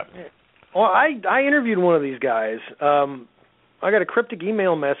 get a grip. Well, I interviewed one of these guys. I got a cryptic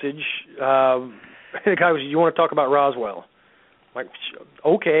email message. The guy was, you want to talk about Roswell? I'm like,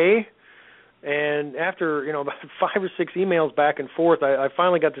 okay. And after, about 5 or 6 emails back and forth, I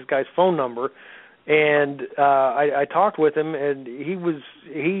finally got this guy's phone number, and I talked with him, and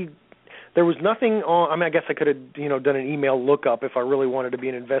there was nothing on. I mean, I guess I could have, done an email lookup if I really wanted to be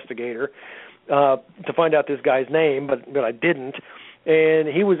an investigator to find out this guy's name, but I didn't. And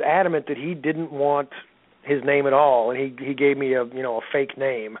he was adamant that he didn't want his name at all, and he gave me a fake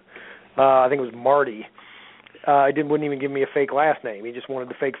name. I think it was Marty. Wouldn't even give me a fake last name. He just wanted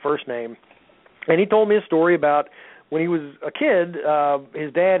the fake first name. And he told me a story about when he was a kid,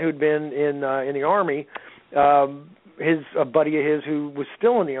 his dad, who'd been in the Army, a buddy of his who was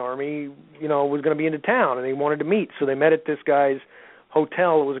still in the Army, was going to be into town, and they wanted to meet. So they met at this guy's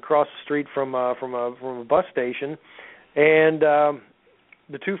hotel that was across the street from a bus station, and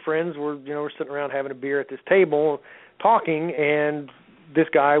the two friends were sitting around having a beer at this table, talking, and this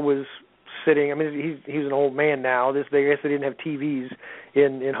guy was sitting. I mean, he's an old man now. I guess they didn't have TVs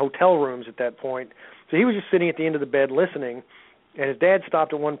in hotel rooms at that point, so he was just sitting at the end of the bed listening. And his dad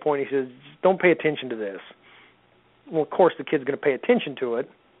stopped at one point. He says, "Don't pay attention to this." Well, of course, the kid's going to pay attention to it.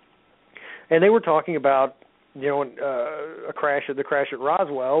 And they were talking about, the crash at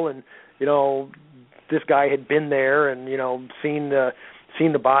Roswell, and this guy had been there and seen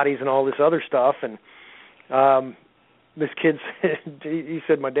the bodies and all this other stuff. And this kid he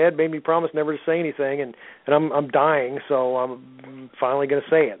said, "My dad made me promise never to say anything, and I'm dying, so I'm finally going to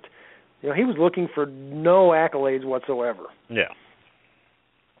say it." He was looking for no accolades whatsoever. Yeah.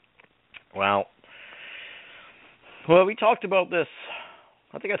 Well, we talked about this.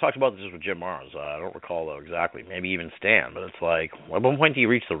 I think I talked about this with Jim Mars. I don't recall, though, exactly. Maybe even Stan. But it's like, at one point do you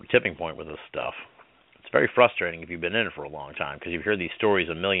reach the tipping point with this stuff? It's very frustrating if you've been in it for a long time, because you've heard these stories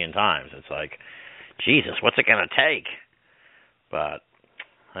a million times. It's like, Jesus, what's it going to take? But,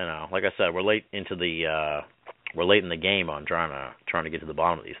 like I said, we're late in the game on trying to get to the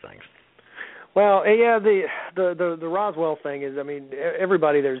bottom of these things. Well, yeah, the Roswell thing is, I mean,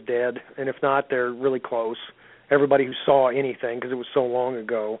 everybody there's dead, and if not, they're really close. Everybody who saw anything, because it was so long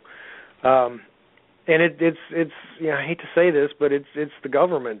ago, and it's I hate to say this, but it's the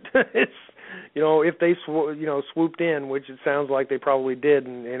government. It's if they swooped in, which it sounds like they probably did,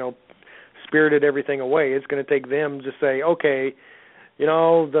 and spirited everything away, it's going to take them to say, okay,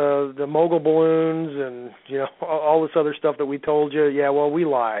 the mogul balloons and all this other stuff that we told you. Yeah, well, we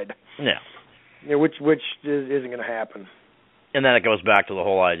lied. Yeah. Which isn't going to happen. And then it goes back to the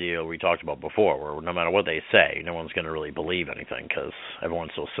whole idea we talked about before, where no matter what they say, no one's going to really believe anything because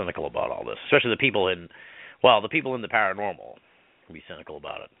everyone's so cynical about all this. Especially the people in the paranormal will be cynical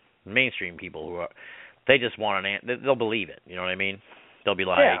about it. Mainstream people they just want they'll believe it. You know what I mean? They'll be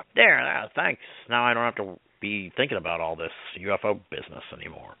like, there, thanks. Now I don't have to be thinking about all this UFO business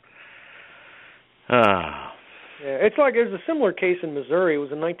anymore. Yeah, it's like there's a similar case in Missouri. It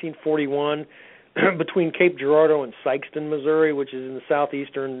was in 1941. Between Cape Girardeau and Sikeston, Missouri, which is in the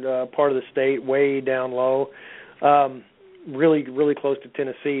southeastern part of the state, way down low, really, really close to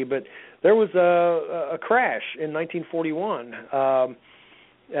Tennessee. But there was a crash in 1941.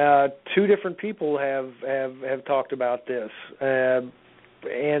 Two different people have talked about this,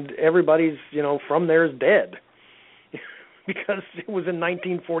 and everybody's from there is dead because it was in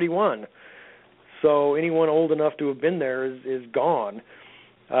 1941. So anyone old enough to have been there is gone.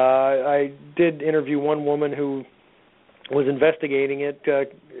 I did interview one woman who was investigating it,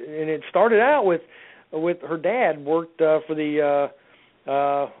 and it started out with her dad worked for the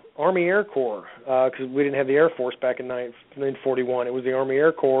Army Air Corps, because we didn't have the Air Force back in 1941. It was the Army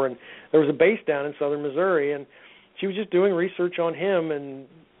Air Corps, and there was a base down in southern Missouri, and she was just doing research on him, and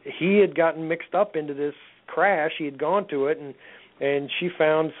he had gotten mixed up into this crash. He had gone to it, and she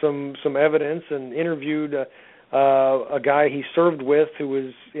found some evidence and interviewed a guy he served with who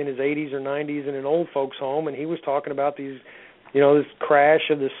was in his 80s or 90s in an old folks home, and he was talking about these, this crash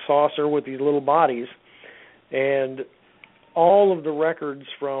of this saucer with these little bodies, and all of the records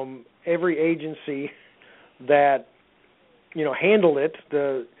from every agency that handled it,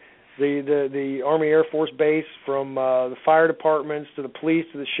 the Army Air Force Base, from the fire departments to the police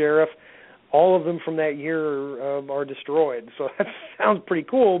to the sheriff, all of them from that year are destroyed. So that sounds pretty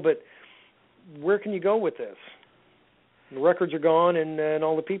cool, but where can you go with this? The records are gone, and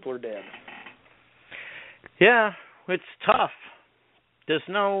all the people are dead. Yeah, it's tough. There's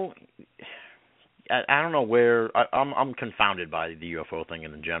no, I don't know where. I'm confounded by the UFO thing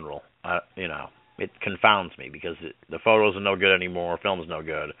in general. It confounds me because the photos are no good anymore. Film's no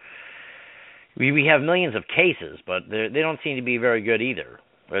good. We have millions of cases, but they don't seem to be very good either,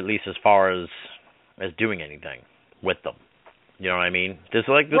 or at least as far as doing anything with them. You know what I mean? There's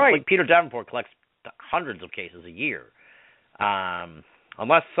like Peter Davenport collects hundreds of cases a year.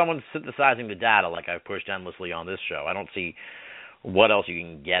 Unless someone's synthesizing the data like I've pushed endlessly on this show, I don't see what else you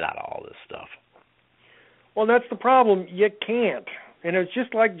can get out of all this stuff. Well, that's the problem. You can't. And it's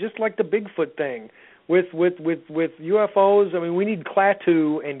just like the Bigfoot thing. With UFOs, I mean, we need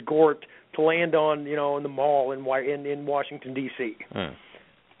Klaatu and Gort to land on, in the mall in Washington, D.C.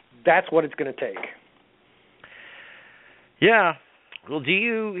 That's what it's going to take. Yeah. Well,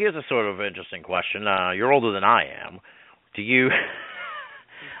 here's a sort of interesting question. You're older than I am. Do you,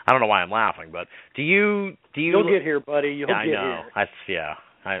 I don't know why I'm laughing, but do you? You'll get here, buddy. You'll yeah, get I know. here.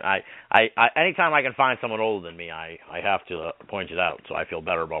 I anytime I can find someone older than me, I have to point it out, so I feel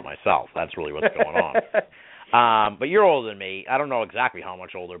better about myself. That's really what's going on. But you're older than me. I don't know exactly how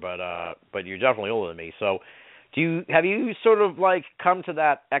much older, but you're definitely older than me. So, have you sort of like come to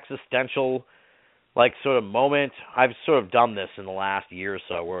that existential like sort of moment? I've sort of done this in the last year or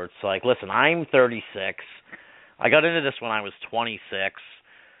so, where it's like, listen, I'm 36. I got into this when I was 26.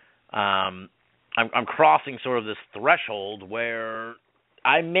 I'm crossing sort of this threshold where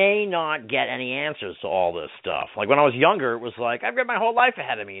I may not get any answers to all this stuff. Like when I was younger, it was like, I've got my whole life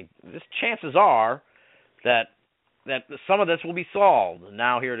ahead of me. Chances are that some of this will be solved. And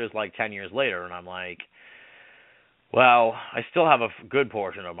now here it is like 10 years later, and I'm like, well, I still have a good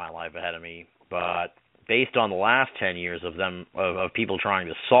portion of my life ahead of me, but based on the last 10 years of people trying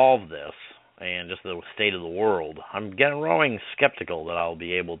to solve this and just the state of the world, I'm growing skeptical that I'll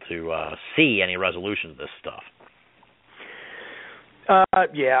be able to see any resolution to this stuff.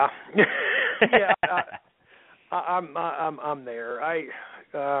 Yeah. I'm there.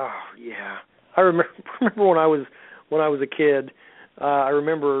 Yeah. I remember when I was a kid. I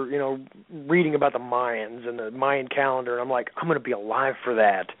remember, reading about the Mayans and the Mayan calendar, and I'm like, I'm going to be alive for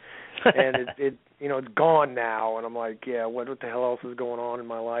that. And it's gone now, and I'm like, yeah, what the hell else is going on in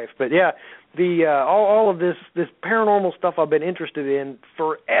my life? But yeah, the all of this paranormal stuff I've been interested in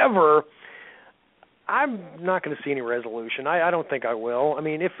forever. I'm not going to see any resolution. I don't think I will. I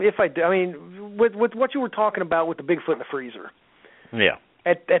mean, if I do, I mean, with what you were talking about with the Bigfoot in the freezer. Yeah.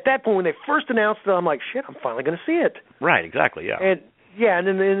 At that point when they first announced it, I'm like, shit, I'm finally going to see it. Right. Exactly. Yeah. And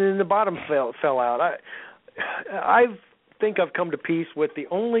then the bottom fell out. I think I've come to peace with the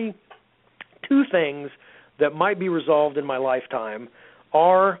only two things that might be resolved in my lifetime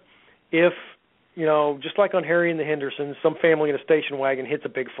are if, just like on Harry and the Hendersons, some family in a station wagon hits a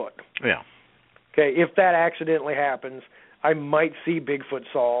Bigfoot. Yeah. Okay, if that accidentally happens, I might see Bigfoot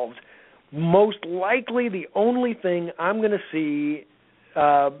solved. Most likely the only thing I'm going to see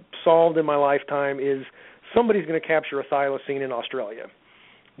solved in my lifetime is somebody's going to capture a thylacine in Australia.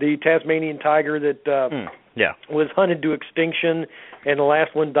 The Tasmanian tiger that was hunted to extinction, and the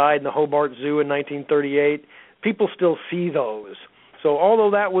last one died in the Hobart Zoo in 1938. People still see those. So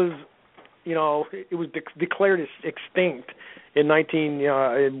although that was, it was declared extinct in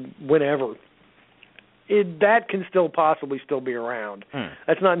whenever, that can still possibly be around.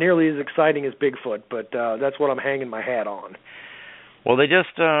 That's not nearly as exciting as Bigfoot, but that's what I'm hanging my hat on. Well, they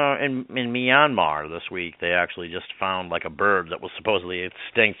just, in Myanmar this week, they actually just found like a bird that was supposedly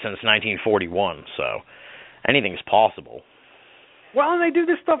extinct since 1941, so anything's possible. Well, and they do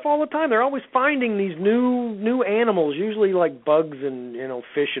this stuff all the time. They're always finding these new animals, usually like bugs and,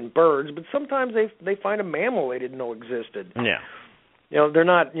 fish and birds, but sometimes they find a mammal they didn't know existed. Yeah. They're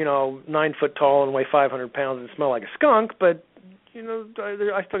not, 9 foot tall and weigh 500 pounds and smell like a skunk, but,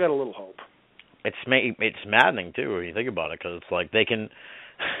 I still got a little hope. It's maddening, too, when you think about it, because it's like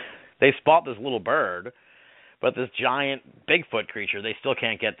they spot this little bird, but this giant Bigfoot creature they still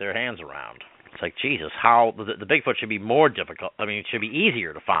can't get their hands around. It's like, Jesus, how the Bigfoot should be more difficult. I mean, it should be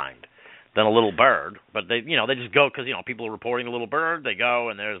easier to find than a little bird, but they just go because, people are reporting a little bird. They go,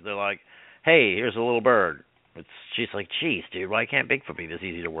 and they're like, hey, here's a little bird. She's like, geez, dude, why can't Bigfoot be this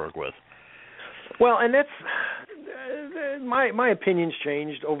easy to work with? Well, and that's my opinion's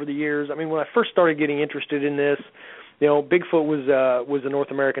changed over the years. I mean, when I first started getting interested in this, Bigfoot was a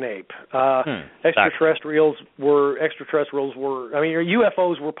North American ape. Extraterrestrials were. I mean,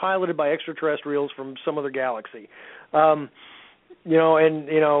 UFOs were piloted by extraterrestrials from some other galaxy. And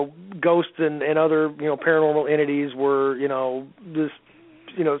ghosts and other paranormal entities were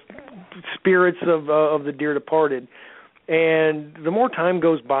spirits of the dear departed. And the more time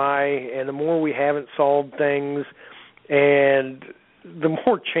goes by and the more we haven't solved things and the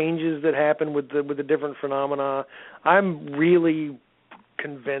more changes that happen with the different phenomena, I'm really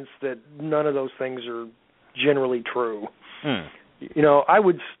convinced that none of those things are generally true. I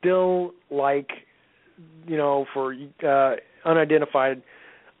would still like, for unidentified,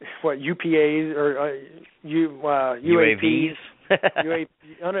 UPAs or UAVs?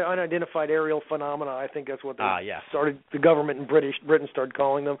 Unidentified aerial phenomena. I think that's what they started. The government in Britain started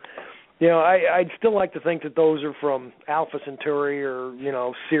calling them. I'd still like to think that those are from Alpha Centauri or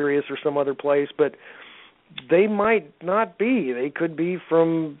Sirius or some other place, but they might not be. They could be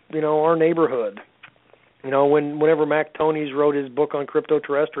from our neighborhood. Whenever Mac Tonnies wrote his book on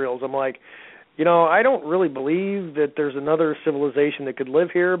cryptoterrestrials, I'm like, I don't really believe that there's another civilization that could live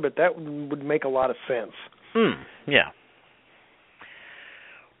here, but that would make a lot of sense. Yeah.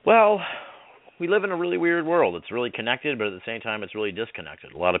 Well, we live in a really weird world. It's really connected, but at the same time, it's really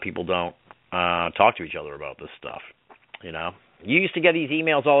disconnected. A lot of people don't talk to each other about this stuff, you know? You used to get these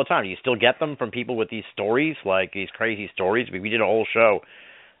emails all the time. Do you still get them from people with these stories, like these crazy stories? We did a whole show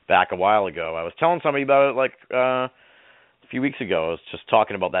back a while ago. I was telling somebody about it like a few weeks ago. I was just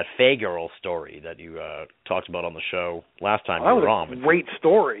talking about that Fay Girl story that you talked about on the show last time you were on. That was a great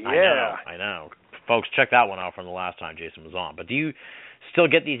story, yeah. I know. Folks, check that one out from the last time Jason was on. But do you still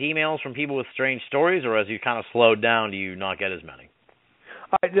get these emails from people with strange stories, or as you kind of slowed down, do you not get as many?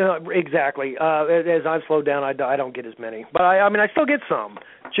 Exactly. As I've slowed down, I don't get as many, but I mean, I still get some.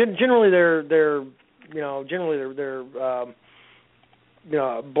 Generally, they're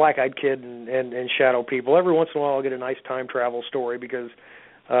black-eyed kid and shadow people. Every once in a while, I'll get a nice time travel story because,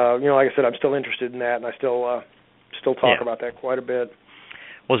 like I said, I'm still interested in that, and I still talk about that quite a bit.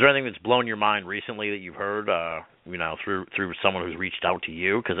 Was there anything that's blown your mind recently that you've heard, through someone who's reached out to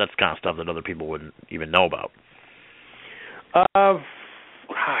you? Because that's kind of stuff that other people wouldn't even know about.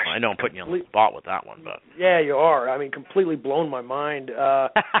 Gosh, I know I'm putting you on the spot with that one, but yeah, you are. I mean, completely blown my mind. Yeah,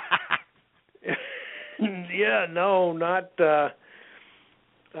 no, not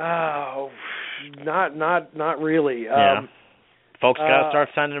really. Yeah. Folks gotta start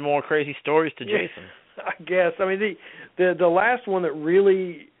sending more crazy stories to Jason. I guess. I mean, the last one that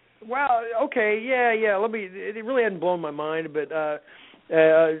really, yeah. It really hadn't blown my mind, but a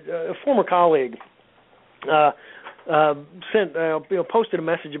former colleague posted a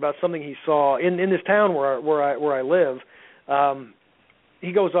message about something he saw in this town where I live.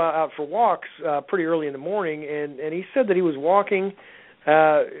 He goes out for walks pretty early in the morning, and he said that he was walking,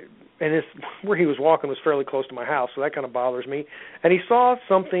 and where he was walking was fairly close to my house, so that kind of bothers me. And he saw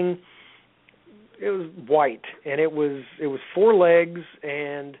something. It was white, and it was 4 legs,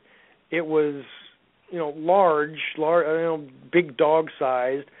 and it was large, big dog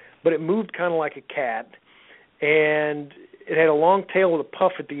sized, but it moved kind of like a cat. And it had a long tail with a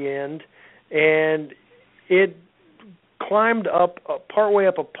puff at the end, and it climbed up partway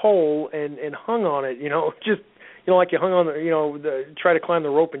up a pole and hung on it, like you hung on try to climb the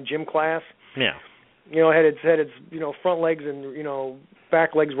rope in gym class. Yeah. It had its front legs and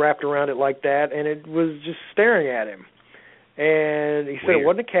back legs wrapped around it like that, and it was just staring at him. And he said it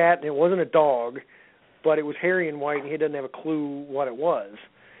wasn't a cat and it wasn't a dog, but it was hairy and white, and he didn't have a clue what it was.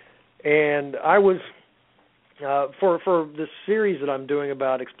 And I was for this series that I'm doing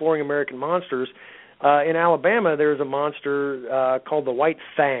about exploring American monsters, in Alabama there's a monster called the White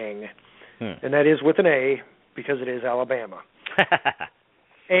Fang, and that is with an A because it is Alabama.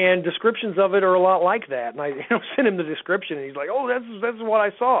 And descriptions of it are a lot like that. And I sent him the description, and he's like, "Oh, that's what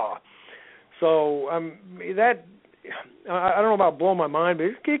I saw." So that I don't know about blowing my mind, but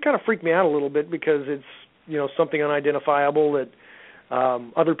it kind of freaked me out a little bit because it's something unidentifiable that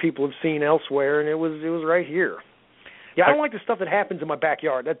other people have seen elsewhere, and it was right here. Yeah, I don't like the stuff that happens in my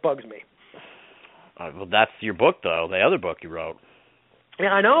backyard. That bugs me. Well, that's your book, though. The other book you wrote.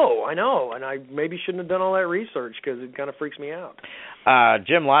 Yeah, I know, and I maybe shouldn't have done all that research because it kind of freaks me out.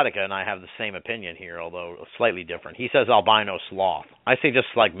 Jim Latica and I have the same opinion here, although slightly different. He says albino sloth. I say just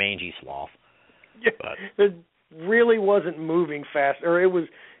like mangy sloth. Yeah, but it really wasn't moving fast, or it was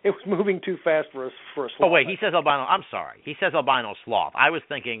moving too fast for a sloth. Oh wait, he says albino. I'm sorry, he says albino sloth. I was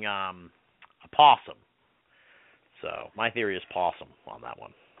thinking a possum. So my theory is possum on that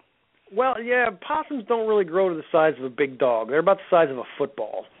one. Well, yeah, possums don't really grow to the size of a big dog. They're about the size of a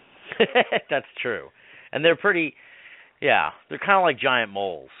football. That's true. And they're pretty, they're kind of like giant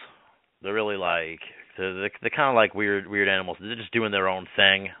moles. They're really like, they're kind of like weird animals. They're just doing their own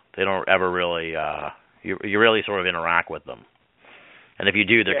thing. They don't ever really, you really sort of interact with them. And if you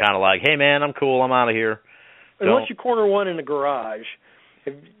do, they're kind of like, hey man, I'm cool, I'm out of here. Unless you corner one in a garage.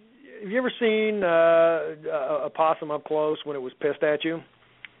 Have you ever seen a possum up close when it was pissed at you?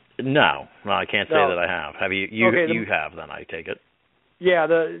 No, I can't say that I have. Have you? You have, then I take it. Yeah,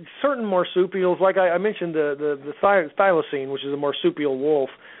 the certain marsupials, like I mentioned, the thylacine, which is a marsupial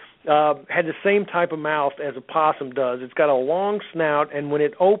wolf, had the same type of mouth as a possum does. It's got a long snout, and when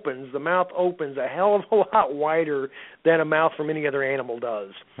it opens, the mouth opens a hell of a lot wider than a mouth from any other animal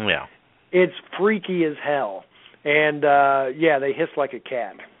does. Yeah. It's freaky as hell. And, they hiss like a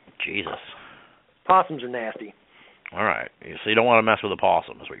cat. Jesus. Possums are nasty. All right. So you don't want to mess with a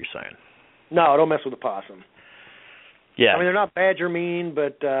possum, is what you're saying. No, don't mess with a possum. Yeah. I mean, they're not badger mean,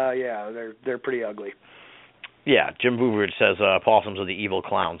 but, they're pretty ugly. Yeah, Jim Hoover says possums are the evil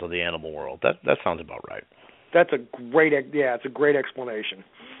clowns of the animal world. That sounds about right. It's a great explanation.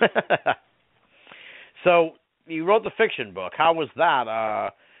 So you wrote the fiction book. How was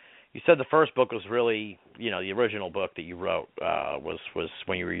that? You said the first book was really, the original book that you wrote was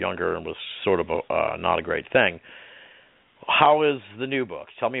when you were younger and was sort of not a great thing. How is the new book?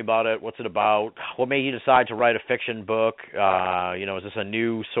 Tell me about it. What's it about? What made you decide to write a fiction book? Is this a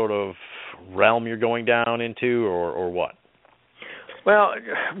new sort of realm you're going down into, or what? Well,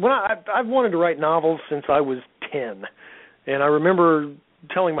 I've wanted to write novels since I was 10, and I remember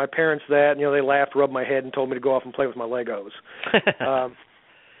telling my parents that. They laughed, rubbed my head, and told me to go off and play with my Legos.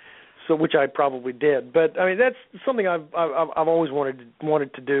 So, which I probably did. But I mean, that's something I've always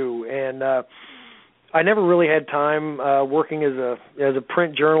wanted to do, and I never really had time working as a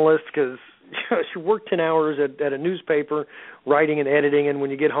print journalist, because you work 10 hours at a newspaper, writing and editing, and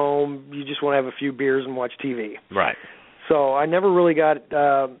when you get home, you just want to have a few beers and watch TV. Right. So I never really got.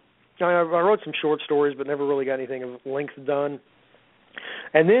 I wrote some short stories, but never really got anything of length done.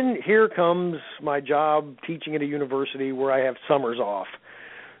 And then here comes my job teaching at a university where I have summers off.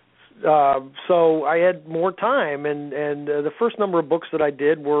 So I had more time, and the first number of books that I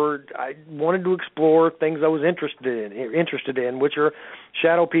did I wanted to explore things I was interested in, which are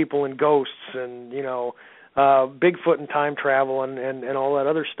shadow people and ghosts, and Bigfoot and time travel and all that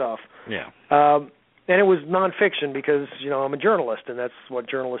other stuff. Yeah. And it was nonfiction because I'm a journalist, and that's what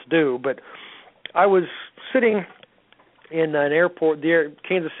journalists do. But I was sitting in an airport, the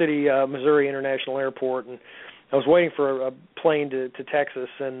Kansas City, Missouri International Airport, and I was waiting for a plane to Texas,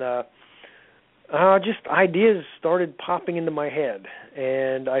 and just ideas started popping into my head,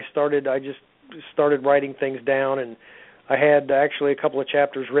 and I just started writing things down, and I had actually a couple of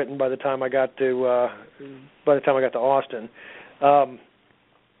chapters written by the time I got to Austin.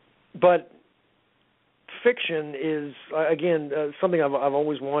 But fiction is something I've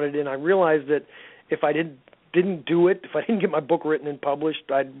always wanted, and I realized that if I didn't do it, if I didn't get my book written and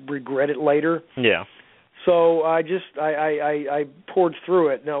published, I'd regret it later. Yeah. So I poured through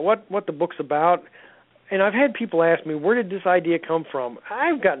it. Now, what the book's about, and I've had people ask me, where did this idea come from?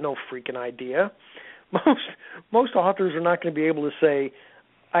 I've got no freaking idea. Most authors are not going to be able to say,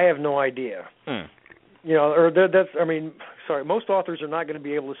 I have no idea. Most authors are not going to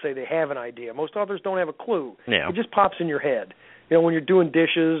be able to say they have an idea. Most authors don't have a clue. Yeah. It just pops in your head. When you're doing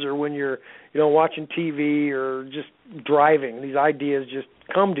dishes, or when you're, watching TV, or just driving, these ideas just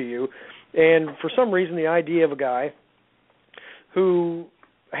come to you. And for some reason, the idea of a guy who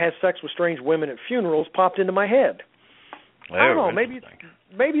has sex with strange women at funerals popped into my head. I don't know, maybe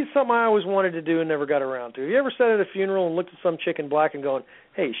it's something I always wanted to do and never got around to. Have you ever sat at a funeral and looked at some chick in black and going,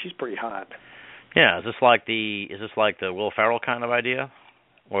 hey, she's pretty hot? Yeah, is this like the Will Ferrell kind of idea?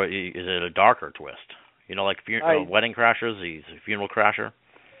 Or is it a darker twist? Like Wedding Crashers, he's a funeral crasher?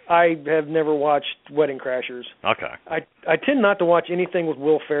 I have never watched Wedding Crashers. Okay. I tend not to watch anything with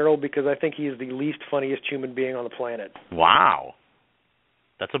Will Ferrell because I think he is the least funniest human being on the planet. Wow.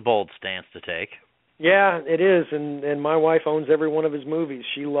 That's a bold stance to take. Yeah, it is, and my wife owns every one of his movies.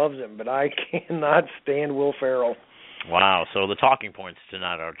 She loves him, but I cannot stand Will Ferrell. Wow, so the talking points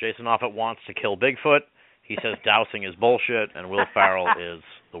tonight are Jason Offutt wants to kill Bigfoot, he says dowsing is bullshit, and Will Ferrell is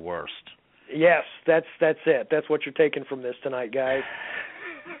the worst. Yes, that's it. That's what you're taking from this tonight, guys.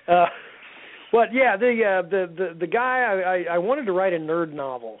 But yeah, the guy I wanted to write a nerd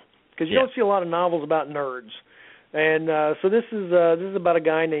novel because you don't see a lot of novels about nerds, and so this is about a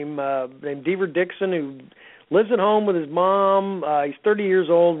guy named Deaver Dixon who lives at home with his mom. He's 30 years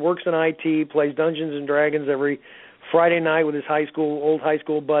old, works in IT, plays Dungeons and Dragons every Friday night with his old high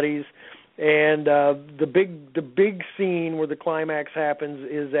school buddies. And the big scene where the climax happens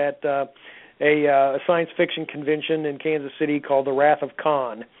is at a science fiction convention in Kansas City called The Wrath of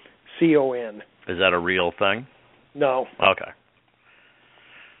Khan, C-O-N. Is that a real thing? No. Okay.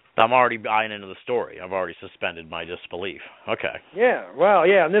 I'm already buying into the story. I've already suspended my disbelief. Okay. Yeah. Well,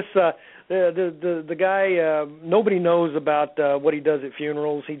 yeah. And this the guy nobody knows about what he does at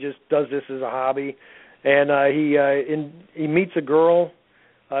funerals. He just does this as a hobby, and he meets a girl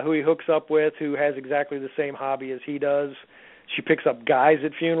who he hooks up with who has exactly the same hobby as he does. She picks up guys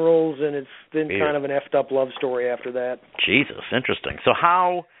at funerals, and it's then kind of an effed up love story after that. Jesus, interesting. So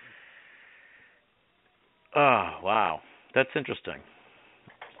how? Oh, wow, that's interesting.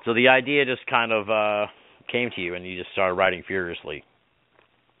 So the idea just kind of came to you, and you just started writing furiously.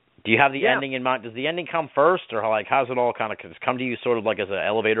 Do you have the ending in mind? Does the ending come first, or how's it all kind of come to you, sort of like as an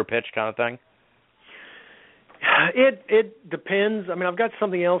elevator pitch kind of thing? It depends. I mean, I've got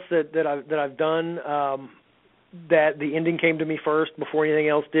something else that I've done that the ending came to me first before anything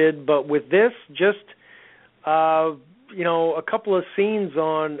else did. But with this, just a couple of scenes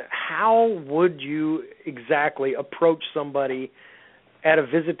on how would you exactly approach somebody at a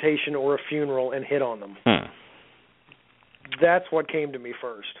visitation or a funeral and hit on them. That's what came to me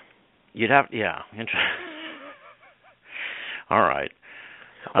first. You'd have, yeah. All right.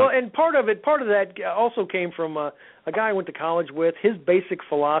 Well, and part of that also came from a guy I went to college with. His basic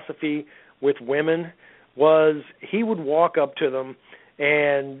philosophy with women was he would walk up to them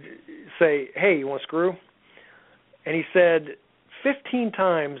and say, "Hey, you want to screw?" And he said, 15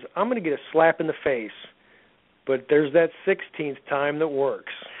 times, I'm going to get a slap in the face, but there's that 16th time that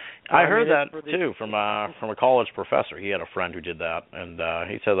works. I heard that, too, from a college professor. He had a friend who did that, and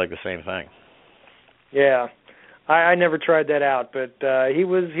he said, like, the same thing. Yeah. I never tried that out, but he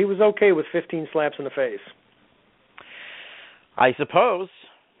was okay with 15 slaps in the face. I suppose,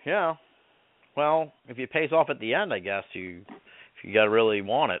 yeah. Well, if it pays off at the end, I guess if you got to really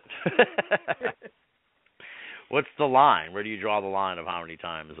want it. What's the line? Where do you draw the line of how many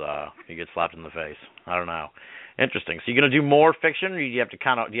times you get slapped in the face? I don't know. Interesting. So you're going to do more fiction, or do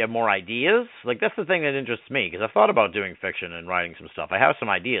you have more ideas? Like, that's the thing that interests me, because I've thought about doing fiction and writing some stuff. I have some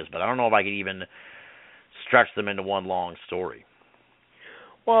ideas, but I don't know if I could even stretch them into one long story.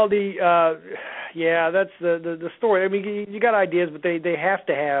 Well, that's the story. I mean, you got ideas, but they have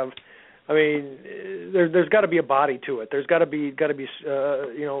to have. I mean, there's got to be a body to it. There's got to be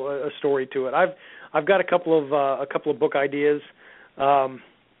a story to it. I've got a couple of book ideas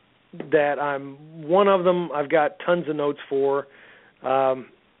that one of them I've got tons of notes for.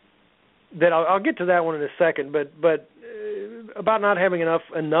 That I'll get to that one in a second, but about not having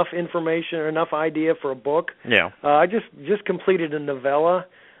enough information or enough idea for a book. Yeah. I just completed a novella.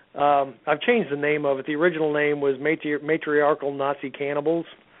 I've changed the name of it. The original name was Matriarchal Nazi Cannibals,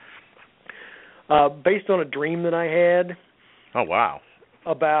 based on a dream that I had. Oh, wow.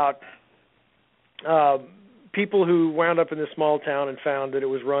 About people who wound up in this small town and found that it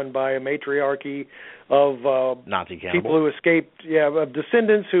was run by a matriarchy of Nazi cannibals. People who escaped, of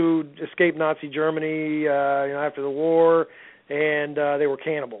descendants who escaped Nazi Germany, after the war, and they were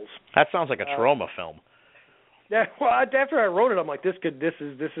cannibals. That sounds like a trauma film. Yeah, well, after I wrote it, I'm like, this could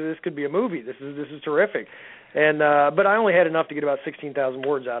be a movie. This is terrific, and but I only had enough to get about 16,000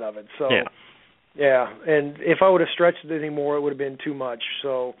 words out of it. So, yeah, and if I would have stretched it anymore, it would have been too much.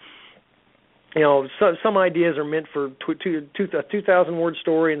 So, some ideas are meant for 2,000 word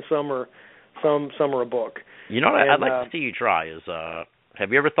story, and some are a book. You know what I'd like to see you try is,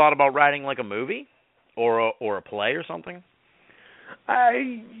 have you ever thought about writing like a movie or a play or something?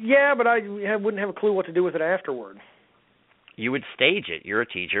 Yeah, but I wouldn't have a clue what to do with it afterward. You would stage it. You're a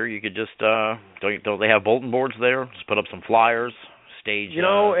teacher. You could just don't they have bulletin boards there? Just put up some flyers, stage.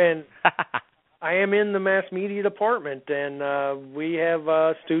 And I am in the mass media department, and we have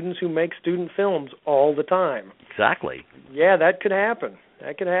students who make student films all the time. Exactly. Yeah, that could happen.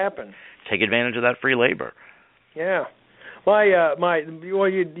 Take advantage of that free labor. Yeah.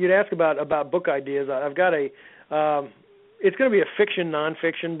 You'd ask about book ideas. I've got it's going to be a fiction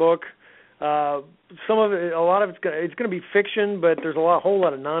nonfiction book. A lot of it's going to be fiction, but there's a whole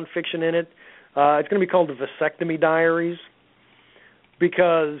lot of nonfiction in it. It's going to be called the Vasectomy Diaries,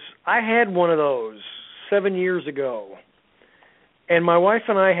 because I had one of those 7 years ago, and my wife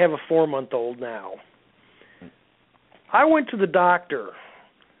and I have a 4-month-old now. I went to the doctor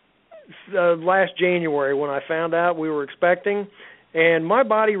last January when I found out we were expecting, and my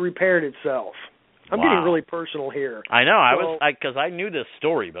body repaired itself. I'm getting really personal here. I know. Because I knew this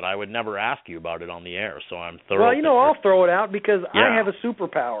story, but I would never ask you about it on the air, so I'm thoroughly. Well, I'll throw it out because I have a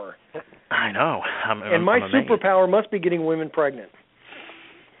superpower. I know. And my superpower must be getting women pregnant.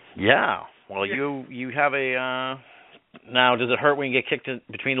 Yeah. Well, you have a. Now, does it hurt when you get kicked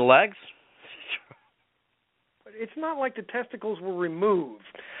between the legs? It's not like the testicles were removed.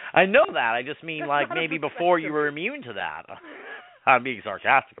 I know that. I just mean like maybe before you were immune to that. I'm being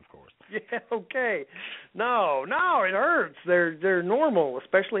sarcastic, of course. Yeah, okay. No, it hurts. They're normal,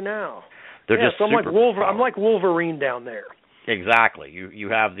 especially now. They're just so I'm like Wolverine down there. Exactly. You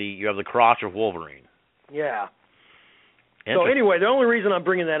have the crotch of Wolverine. Yeah. So anyway, the only reason I'm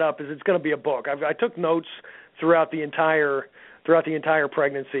bringing that up is it's going to be a book. I took notes throughout the entire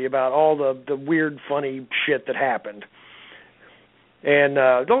pregnancy about all the weird, funny shit that happened. And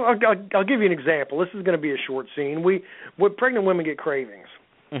I'll give you an example. This is going to be a short scene. Pregnant women get cravings.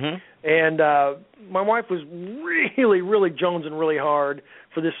 Mm-hmm. And my wife was really, really jonesing really hard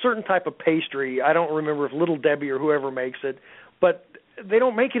for this certain type of pastry. I don't remember if Little Debbie or whoever makes it, but they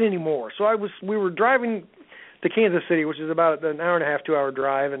don't make it anymore. So we were driving to Kansas City, which is about an hour and a half, 2-hour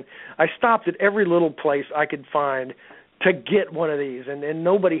drive, and I stopped at every little place I could find to get one of these, and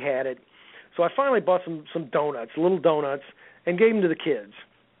nobody had it. So I finally bought some donuts, little donuts, and gave them to the kids.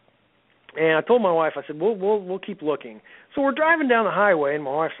 And I told my wife, I said, we'll keep looking. So we're driving down the highway, and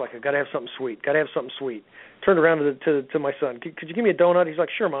my wife's like, I've got to have something sweet. Got to have something sweet. Turned around to my son. Could you give me a donut? He's like,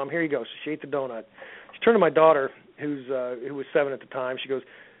 sure, Mom. Here you go. So she ate the donut. She turned to my daughter, who was 7 at the time. She goes,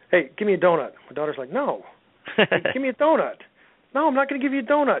 hey, give me a donut. My daughter's like, no. Hey, give me a donut. No, I'm not going to give you a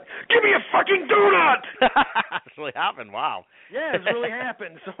donut. Give me a fucking donut! That's really happened. Wow. Yeah, it's really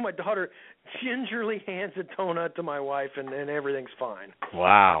happened. So my daughter gingerly hands a donut to my wife, and everything's fine.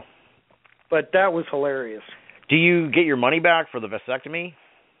 Wow. But that was hilarious. Do you get your money back for the vasectomy?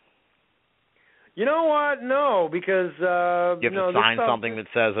 You know what? No, because you have to sign something that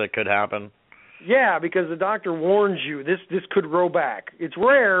says it could happen. Yeah, because the doctor warns you this could grow back. It's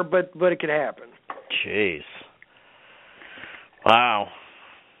rare, but it could happen. Jeez. Wow.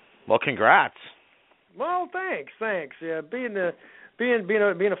 Well, congrats. Well, thanks. Yeah, being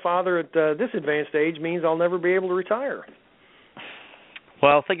a father at this advanced age means I'll never be able to retire.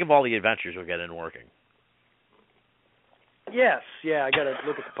 Well, think of all the adventures you'll get in working. Yes, yeah, I got to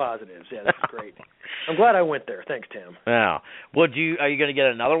look at the positives. Yeah, that's great. I'm glad I went there. Thanks, Tim. Yeah. Well, are you going to get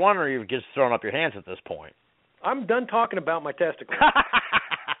another one, or are you just throwing up your hands at this point? I'm done talking about my testicles.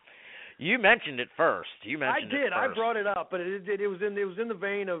 You mentioned it first. I did. I brought it up, but it was in the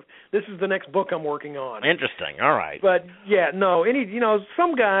vein of this is the next book I'm working on. Interesting. All right. But yeah, no.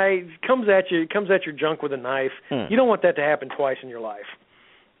 Some guy comes at your junk with a knife. You don't want that to happen twice in your life.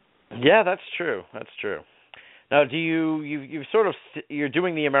 Yeah, that's true. Now, do you're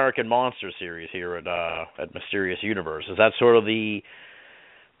doing the American Monster series here at Mysterious Universe? Is that sort of the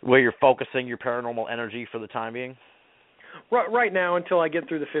where you're focusing your paranormal energy for the time being? Right now, until I get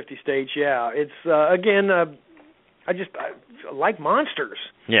through the 50 states, yeah. It's I like monsters.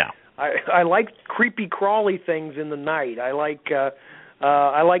 Yeah. I like creepy, crawly things in the night. I like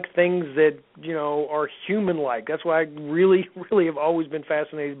things that are human-like. That's why I really, really have always been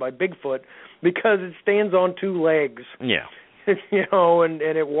fascinated by Bigfoot, because it stands on 2 legs. Yeah. And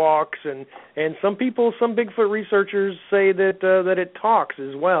it walks, and some Bigfoot researchers say that it talks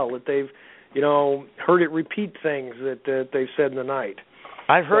as well, that they've heard it repeat things that they've said in the night.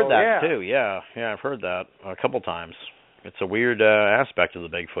 I've heard that too. Yeah, I've heard that a couple times. It's a weird aspect of the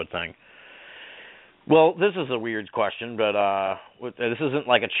Bigfoot thing. Well, this is a weird question, but this isn't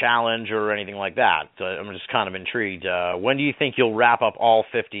like a challenge or anything like that. I'm just kind of intrigued. When do you think you'll wrap up all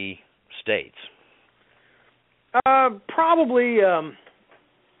 50 states? Probably.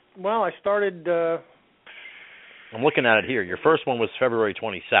 I started. I'm looking at it here. Your first one was February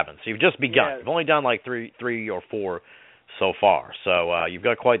 27th, so you've just begun. Yeah. You've only done like three or four so far, so you've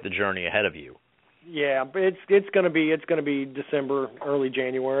got quite the journey ahead of you. Yeah, but it's going to be December, early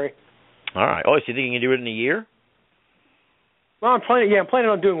January. All right. Oh, so you think you can do it in a year? Well, I'm planning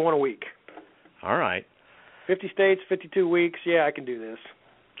on doing one a week. All right. 50 states, 52 weeks. Yeah, I can do this.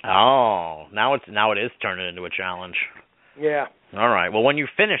 Oh, now it is turning into a challenge. Yeah. All right. Well, when you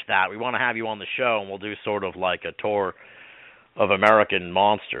finish that, we want to have you on the show, and we'll do sort of like a tour of American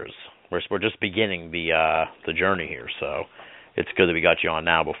monsters. We're just beginning the journey here, so it's good that we got you on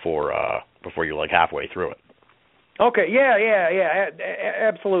now before you're like halfway through it. Okay. Yeah.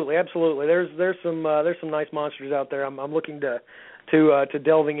 Absolutely. There's some nice monsters out there. I'm looking to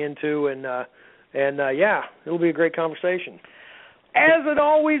delving into, and yeah, it'll be a great conversation, as it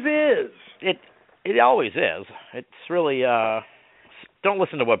always is. It always is. It's really don't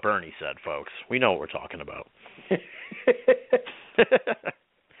listen to what Bernie said, folks. We know what we're talking about.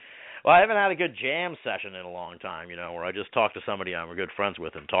 Well, I haven't had a good jam session in a long time, where I just talk to somebody I'm good friends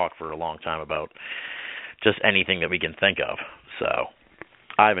with and talk for a long time about just anything that we can think of. So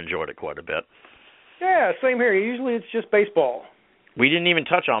I've enjoyed it quite a bit. Yeah, same here. Usually it's just baseball. We didn't even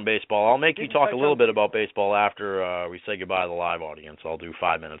touch on baseball. I'll make you talk a little bit about baseball after we say goodbye to the live audience. I'll do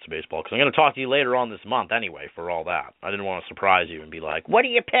 5 minutes of baseball because I'm going to talk to you later on this month anyway for all that. I didn't want to surprise you and be like, what are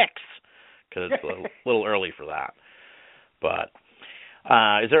your picks? Because it's a little early for that. But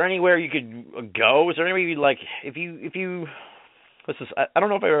is there anywhere you could go? Is there anywhere you'd like, if you I don't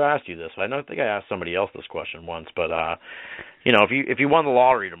know if I ever asked you this. I don't think I asked somebody else this question once, but if you won the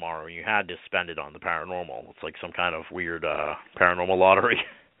lottery tomorrow and you had to spend it on the paranormal, it's like some kind of weird paranormal lottery.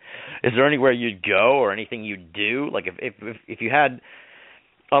 Is there anywhere you'd go or anything you'd do? Like if you had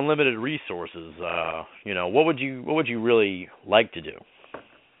unlimited resources, what would you really like to do?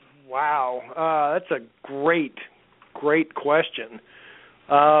 Wow, that's a great question.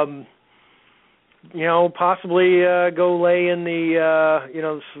 Possibly go lay in the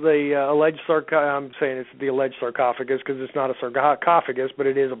alleged I'm saying it's the alleged sarcophagus because it's not a sarcophagus, but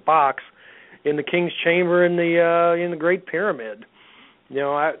it is a box in the King's Chamber in the Great Pyramid.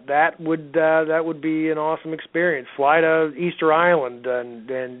 that would be an awesome experience. Fly to Easter Island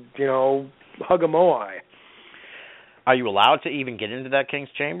and hug a moai. Are you allowed to even get into that King's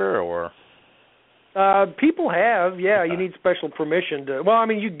Chamber, or? People have, yeah. Okay. You need special permission to. Well, I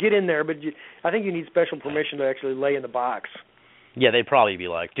mean, you get in there, but I think you need special permission to actually lay in the box. Yeah, they'd probably be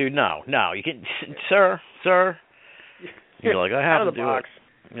like, dude, no, you can, sir. You're like, I have Out to of the do box.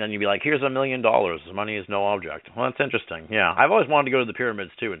 it. And you'd be like, here's $1 million. Money is no object. Well, that's interesting. Yeah, I've always wanted to go to the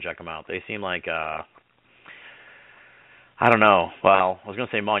pyramids too and check them out. They seem like, I don't know. Well, I was going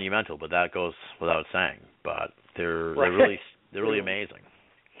to say monumental, but that goes without saying. But they're really amazing.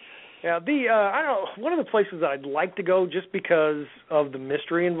 Yeah, I don't know. One of the places that I'd like to go just because of the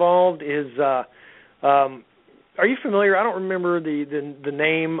mystery involved is. Are you familiar? I don't remember the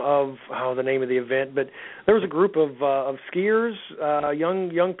name of the name of the event, but there was a group of skiers,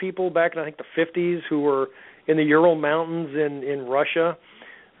 young people back in I think the 50s who were in the Ural Mountains in Russia,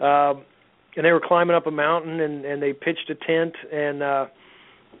 and they were climbing up a mountain and they pitched a tent and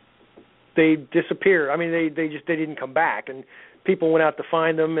they disappeared. I mean, they didn't come back, and people went out to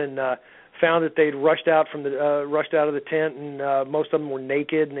find them and found that they'd rushed out of the tent, and most of them were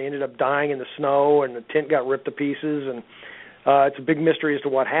naked, and they ended up dying in the snow, and the tent got ripped to pieces, and it's a big mystery as to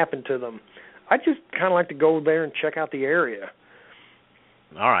what happened to them. I'd just kind of like to go there and check out the area.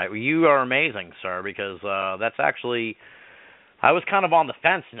 All right, well, you are amazing, sir, because that's actually, I was kind of on the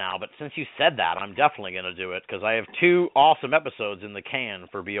fence now, but since you said that, I'm definitely going to do it, because I have 2 awesome episodes in the can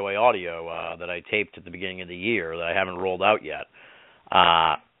for BOA Audio that I taped at the beginning of the year that I haven't rolled out yet.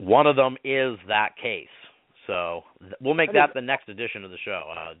 One of them is that case. So we'll make that the next edition of the show,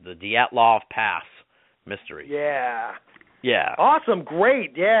 the Dyatlov Pass mystery. Yeah. Yeah. Awesome.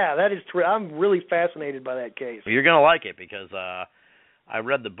 Great. Yeah, that is true. I'm really fascinated by that case. Well, you're going to like it because I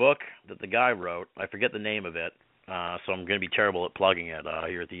read the book that the guy wrote. I forget the name of it, so I'm going to be terrible at plugging it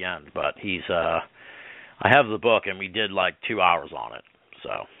here at the end. But he's I have the book, and we did like 2 hours on it.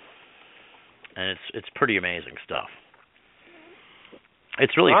 So, and it's pretty amazing stuff.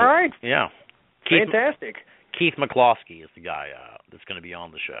 It's really all cool. right. Yeah. Fantastic. Keith McCloskey is the guy that's going to be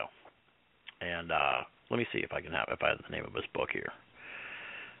on the show. And let me see if I have the name of his book here.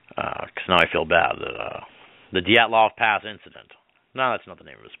 Because now I feel bad that the Dyatlov Pass incident. No, that's not the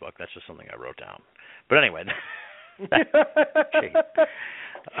name of his book. That's just something I wrote down. But anyway.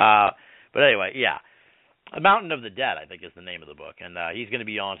 But anyway, yeah. A Mountain of the Dead, I think, is the name of the book. And he's going to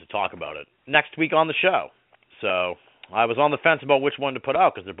be on to talk about it next week on the show. So I was on the fence about which one to put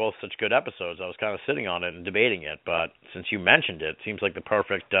out because they're both such good episodes. I was kind of sitting on it and debating it, but since you mentioned it, it seems like the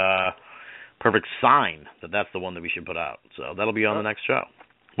perfect sign that that's the one that we should put out. So that'll be on the next show.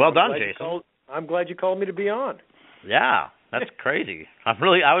 Well done, Jason. I'm glad you called me to be on. Yeah, that's crazy. I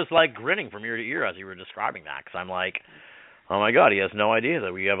was like grinning from ear to ear as you were describing that because I'm like, oh my God, he has no idea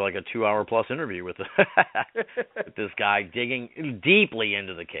that we have like a 2-hour plus interview with with this guy digging deeply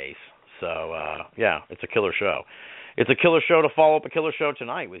into the case. So yeah, it's a killer show. It's a killer show to follow up a killer show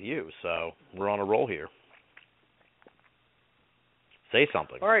tonight with you, so we're on a roll here. Say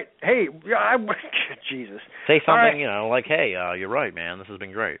something. All right. Hey, Jesus. Say something, right. Like, hey, you're right, man. This has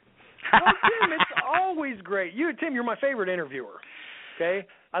been great. Oh, Tim, it's always great. Tim, you're my favorite interviewer, okay?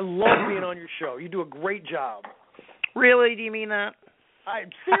 I love being on your show. You do a great job. Really? Do you mean that? I'm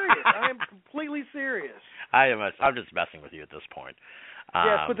serious. I am completely serious. I'm just messing with you at this point.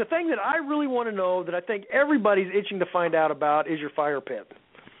 Yes, but the thing that I really want to know that I think everybody's itching to find out about is your fire pit.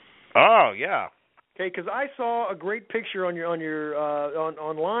 Oh, yeah. Okay, because I saw a great picture on your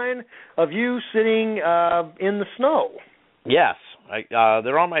online of you sitting in the snow. Yes,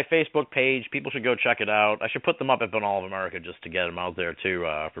 they're on my Facebook page. People should go check it out. I should put them up at Banal of America just to get them out there too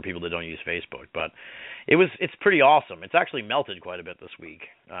for people that don't use Facebook. But it's pretty awesome. It's actually melted quite a bit this week,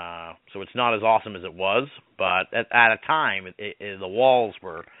 so it's not as awesome as it was. But at a time, the walls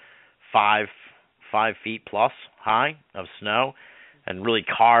were 5 feet plus high of snow and really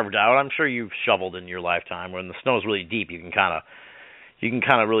carved out. I'm sure you've shoveled in your lifetime. When the snow is really deep, you can kind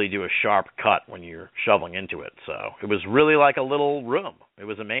of really do a sharp cut when you're shoveling into it. So it was really like a little room. It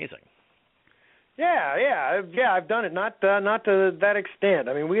was amazing. Yeah. I've done it. Not to that extent.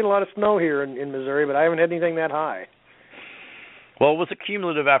 I mean, we get a lot of snow here in Missouri, but I haven't had anything that high. Well, it was a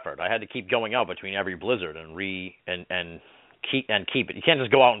cumulative effort. I had to keep going out between every blizzard and keep it. You can't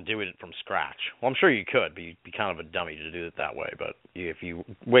just go out and do it from scratch. Well, I'm sure you could, but you'd be kind of a dummy to do it that way. But if you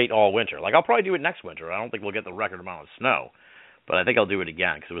wait all winter, like I'll probably do it next winter. I don't think we'll get the record amount of snow. But I think I'll do it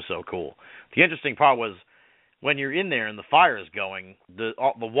again because it was so cool. The interesting part was when you're in there and the fire is going, the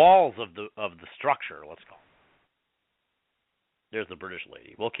walls of the structure, let's go. There's the British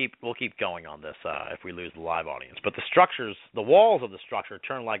lady. We'll keep going on this if we lose the live audience. But the walls of the structure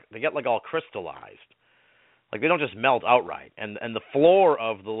they get like all crystallized. Like they don't just melt outright. And the floor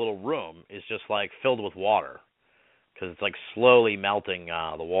of the little room is just like filled with water because it's like slowly melting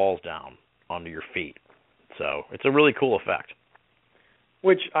the walls down onto your feet. So it's a really cool effect.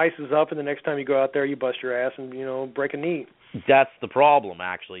 Which ices up, and the next time you go out there, you bust your ass and break a knee. That's the problem,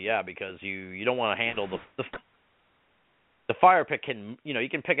 actually. Yeah, because you don't want to handle the fire pit can you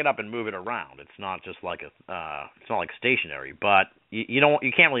can pick it up and move it around. It's not just like it's not like stationary, but you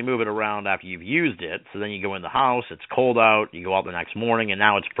can't really move it around after you've used it. So then you go in the house, it's cold out, you go out the next morning, and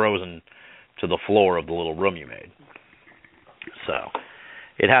now it's frozen to the floor of the little room you made. So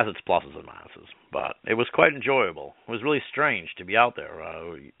it has its pluses and minuses, but it was quite enjoyable. It was really strange to be out there.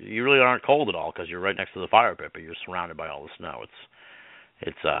 You really aren't cold at all because you're right next to the fire pit, but you're surrounded by all the snow.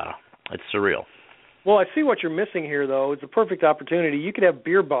 It's surreal. Well, I see what you're missing here, though. It's a perfect opportunity. You could have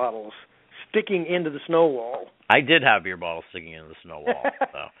beer bottles sticking into the snow wall. I did have beer bottles sticking into the snow wall.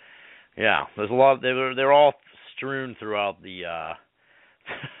 So, yeah, there's a lot. They're all strewn throughout the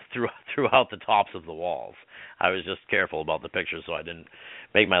throughout the tops of the walls. I was just careful about the pictures so I didn't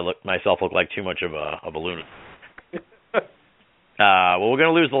make myself look like too much of a lunatic. Well, we're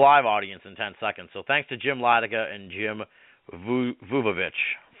going to lose the live audience in 10 seconds. So thanks to Jim Latica and Jim Vujovic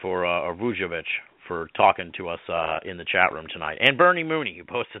for talking to us in the chat room tonight. And Bernie Mooney, who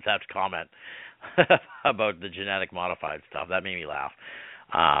posted that comment about the genetic modified stuff. That made me laugh.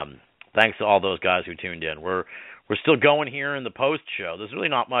 Thanks to all those guys who tuned in. We're still going here in the post show. There's really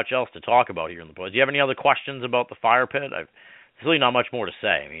not much else to talk about here in the post. Do you have any other questions about the fire pit? There's really not much more to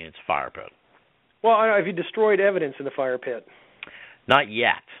say. I mean, it's a fire pit. Well, have you destroyed evidence in the fire pit? Not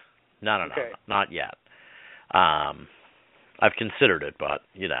yet. No, Okay. not yet. I've considered it, but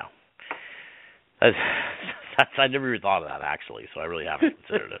I never even thought of that actually, so I really haven't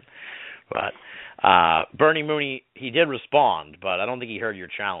considered it. But Bernie Mooney, he did respond, but I don't think he heard your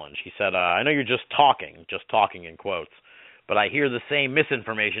challenge. He said, I know you're just talking in quotes, but I hear the same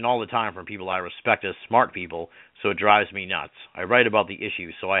misinformation all the time from people I respect as smart people, so it drives me nuts. I write about the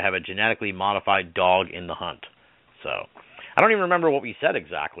issue, so I have a genetically modified dog in the hunt. So I don't even remember what we said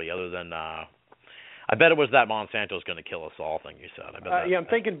exactly, other than I bet it was that Monsanto's going to kill us all thing you said. Yeah, I'm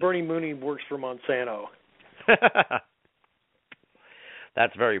thinking Bernie Mooney works for Monsanto.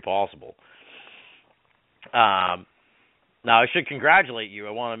 That's very possible. Now, I should congratulate you.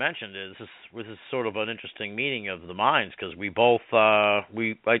 I want to mention this is sort of an interesting meeting of the minds because we both I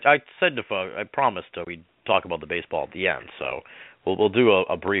said to folks, I promised we'd talk about the baseball at the end. So we'll do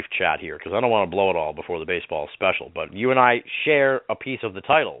a brief chat here because I don't want to blow it all before the baseball special. But you and I share a piece of the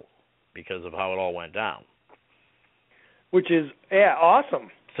title because of how it all went down. Which is awesome.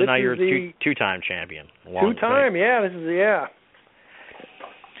 So now you're a two-time champion. Two-time, yeah. This is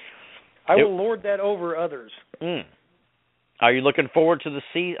I will lord that over others. Are you looking forward to the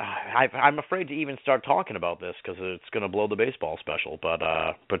season? I'm afraid to even start talking about this because it's going to blow the baseball special.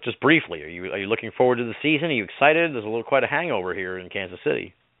 But just briefly, are you looking forward to the season? Are you excited? There's quite a hangover here in Kansas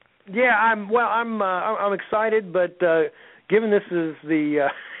City. Yeah, I'm excited, but given this is the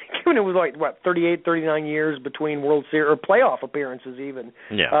given it was 38, 39 years between World Series or playoff appearances even.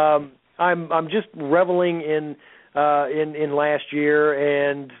 Yeah. I'm just reveling in last year,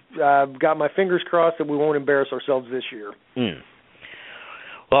 and I've got my fingers crossed that we won't embarrass ourselves this year.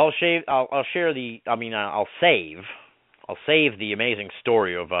 Well, I'll save the amazing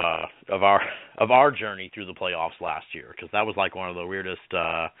story of our journey through the playoffs last year because that was like one of the weirdest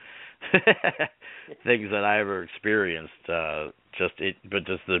things that I ever experienced. But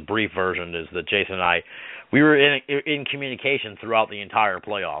just the brief version is that Jason and I, we were in communication throughout the entire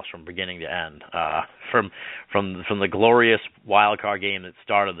playoffs from beginning to end, from the glorious wild card game that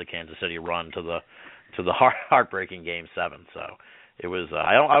started the Kansas City run to the heartbreaking Game 7. So it was.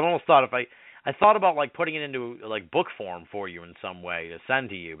 I almost thought I thought about putting it into book form for you in some way to send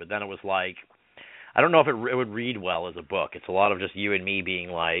to you, but then it was I don't know if it would read well as a book. It's a lot of just you and me being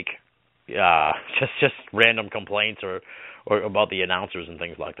just random complaints or about the announcers and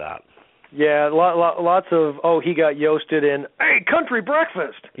things like that. Yeah, lots of he got yoasted and hey, country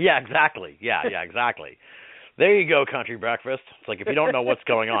breakfast. Yeah, exactly. Yeah, exactly. There you go, country breakfast. It's like if you don't know what's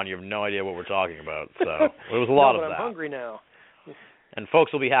going on, you have no idea what we're talking about. So there was a lot of that. I'm hungry now. And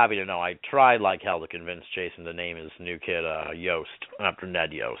folks will be happy to know I tried like hell to convince Jason to name his new kid Yost after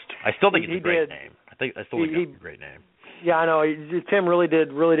Ned Yost. I still think it's a great name. I still think it's a great name. Yeah, I know. Tim really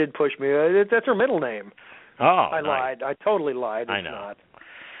did push me. That's her middle name. Oh, I lied. I totally lied. It's I know.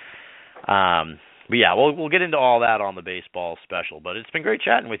 Not. But yeah, we'll get into all that on the baseball special. But it's been great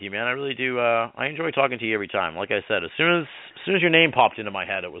chatting with you, man. I really do. I enjoy talking to you every time. Like I said, as soon as your name popped into my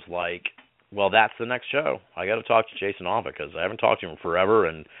head, it was like, well, that's the next show. I got to talk to Jason Offutt because I haven't talked to him forever,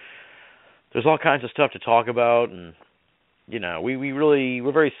 and there's all kinds of stuff to talk about. And you know,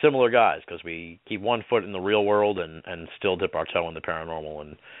 we're very similar guys because we keep one foot in the real world and still dip our toe in the paranormal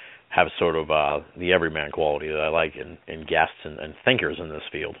and have sort of the everyman quality that I like in guests and thinkers in this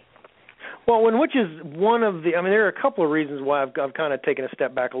field. Well, which is one of the, I mean, there are a couple of reasons why I've kind of taken a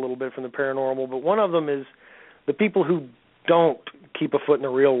step back a little bit from the paranormal, but one of them is the people who don't keep a foot in the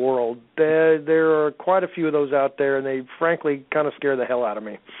real world. There are quite a few of those out there, and they frankly kind of scare the hell out of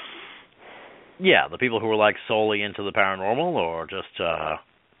me. Yeah, the people who are like solely into the paranormal, or just yeah,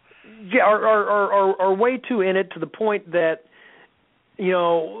 are way too in it to the point that, you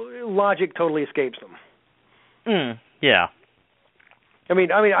know, logic totally escapes them. Yeah. I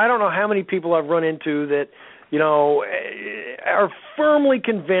mean, I don't know how many people I've run into that, you know, are firmly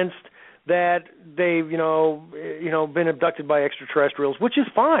convinced that they've, you know, been abducted by extraterrestrials, which is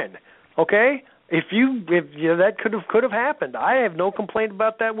fine. Okay? If you know, that could have happened. I have no complaint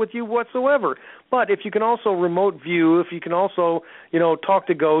about that with you whatsoever. But if you can also remote view, if you can also, you know, talk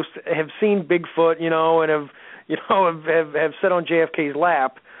to ghosts, have seen Bigfoot, you know, and have sat on JFK's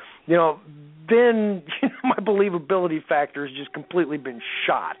lap, you know, then my believability factor has just completely been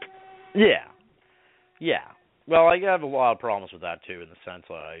shot. Yeah. Well, I have a lot of problems with that too, in the sense,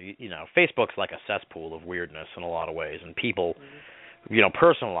 you know, Facebook's like a cesspool of weirdness in a lot of ways, and people, you know,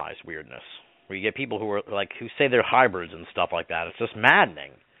 personalize weirdness. Where you get people who say they're hybrids and stuff like that. It's just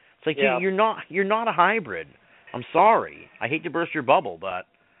maddening. It's like you're not a hybrid. I'm sorry. I hate to burst your bubble, but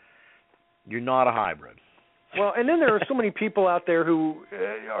you're not a hybrid. Well, and then there are so many people out there who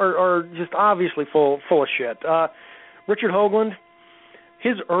are just obviously full of shit. Richard Hoagland,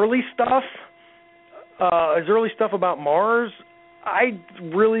 his early stuff about Mars, I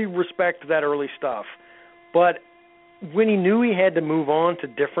really respect that early stuff. But when he knew he had to move on to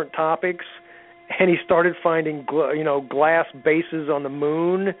different topics, and he started finding glass bases on the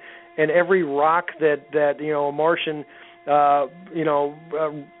moon, and every rock that you know, a Martian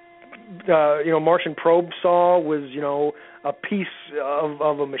Martian probe saw was, you know, a piece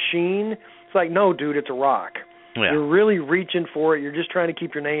of a machine. It's like, no, dude, it's a rock. Yeah. You're really reaching for it. You're just trying to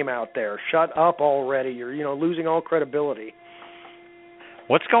keep your name out there. Shut up already. You're, you know, losing all credibility.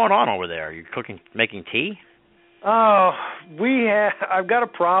 What's going on over there? Are you making tea? Oh, I've got a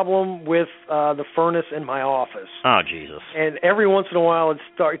problem with the furnace in my office. Oh, Jesus! And every once in a while it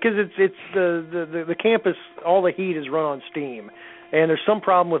starts, because it's the campus. All the heat is run on steam, and there's some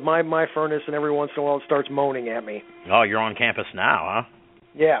problem with my furnace, and every once in a while it starts moaning at me. Oh, you're on campus now, huh?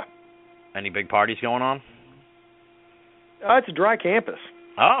 Yeah. Any big parties going on? It's a dry campus.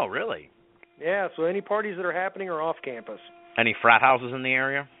 Oh, really? Yeah. So any parties that are happening are off campus. Any frat houses in the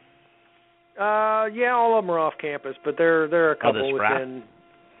area? Yeah, all of them are off campus, but there are a couple within.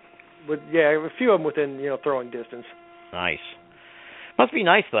 A few of them within, you know, throwing distance. Nice. Must be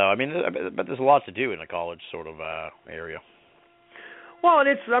nice though. I mean, but there's a lot to do in a college sort of area. Well, and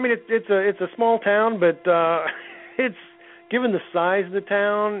it's a small town, but it's, given the size of the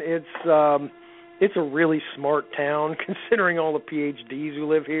town, it's a really smart town considering all the PhDs who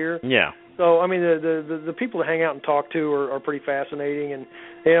live here. Yeah. So, I mean, the people to hang out and talk to are pretty fascinating, and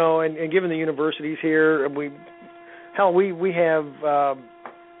you know, and given the universities here, we have.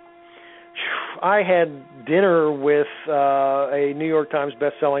 I had dinner with a New York Times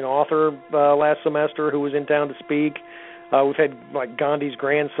best-selling author last semester who was in town to speak. We've had, like, Gandhi's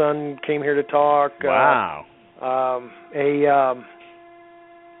grandson came here to talk. Wow.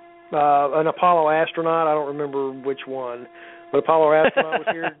 An Apollo astronaut. I don't remember which one. But Apollo astronaut was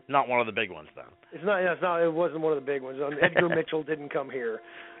here. Not one of the big ones, then. It's not. It wasn't one of the big ones. Edgar Mitchell didn't come here,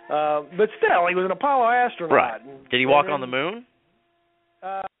 but still, he was an Apollo astronaut. Right. Did he walk on the moon?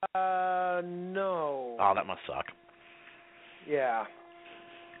 No. Oh, that must suck. Yeah,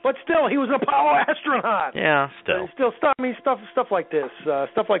 but still, he was an Apollo astronaut. Yeah, still. Stuff. I mean, stuff like this.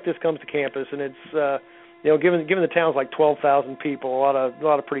 Stuff like this comes to campus, and it's you know, given the town's like 12,000 people, a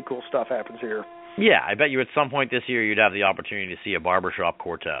lot of pretty cool stuff happens here. Yeah, I bet you at some point this year you'd have the opportunity to see a barbershop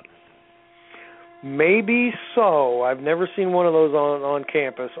quartet. Maybe so. I've never seen one of those on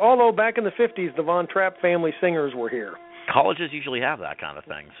campus. Although back in the 50s, the Von Trapp family singers were here. Colleges usually have that kind of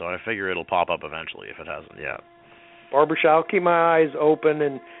thing, so I figure it'll pop up eventually if it hasn't yet. Barbershop. I'll keep my eyes open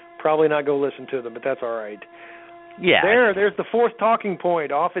and probably not go listen to them, but that's all right. Yeah. There's the fourth talking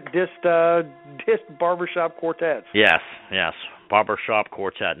point. Offutt dissed barbershop quartets. Yes. Barbershop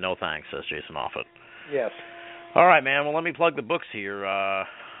quartet, no thanks, says Jason Offutt. Yes. All right, man. Well, let me plug the books here.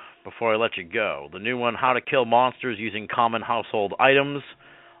 before I let you go. The new one, How to Kill Monsters Using Common Household Items.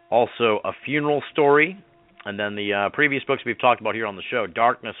 Also, A Funeral Story. And then the previous books we've talked about here on the show,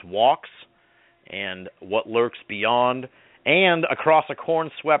 Darkness Walks and What Lurks Beyond, and Across a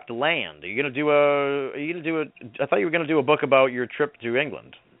Corn-Swept Land. I thought you were going to do a book about your trip to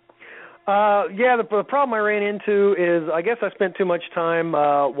England. Yeah, the problem I ran into is I guess I spent too much time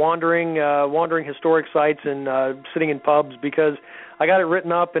wandering historic sites and sitting in pubs because I got it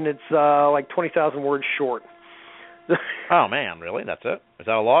written up and it's like 20,000 words short. Oh, man, really? That's it? Is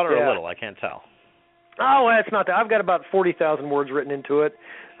that a lot or Yeah. a little? I can't tell. Oh, well, that's not that. I've got about 40,000 words written into it.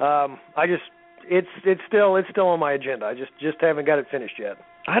 It's still on my agenda. I just haven't got it finished yet.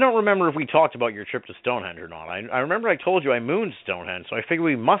 I don't remember if we talked about your trip to Stonehenge or not. I remember I told you I mooned Stonehenge, so I figure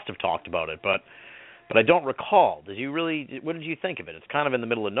we must have talked about it, but I don't recall. What did you think of it? It's kind of in the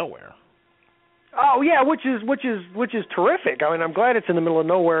middle of nowhere. Oh yeah, which is terrific. I mean, I'm glad it's in the middle of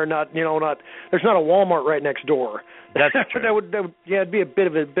nowhere. Not there's not a Walmart right next door. That's true. that would it'd be a bit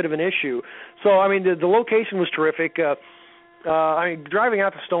of an issue. So I mean, the location was terrific. I mean, driving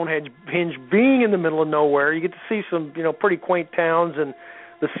out to Stonehenge, being in the middle of nowhere, you get to see some pretty quaint towns, and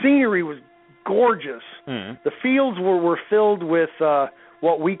the scenery was gorgeous. Mm. The fields were filled with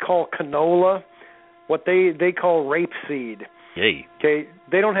what we call canola, what they call rapeseed. Yay. Okay,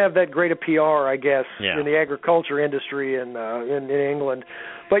 they don't have that great a PR, I guess, Yeah. in the agriculture industry in England.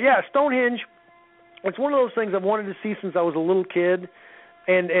 But yeah, Stonehenge, it's one of those things I've wanted to see since I was a little kid.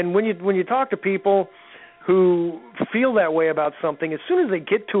 And when you talk to people who feel that way about something, as soon as they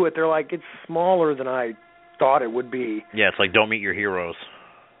get to it, they're like, it's smaller than I thought it would be. Yeah, it's like don't meet your heroes.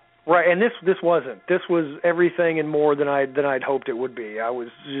 Right, and this wasn't. This was everything and more than I'd hoped it would be. I was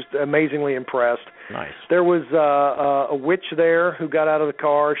just amazingly impressed. Nice. There was a witch there who got out of the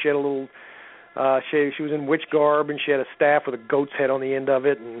car. She had a little. She was in witch garb, and she had a staff with a goat's head on the end of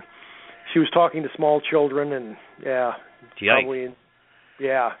it, and she was talking to small children, and yeah, Yikes. probably,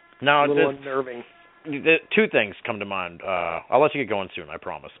 yeah, Now, a little unnerving. Two things come to mind. I'll let you get going soon, I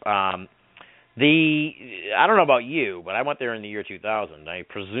promise. I don't know about you, but I went there in the year 2000. I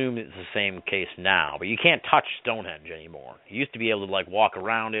presume it's the same case now, but you can't touch Stonehenge anymore. You used to be able to walk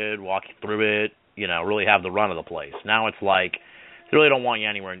around it, walk through it, really have the run of the place. Now it's like they really don't want you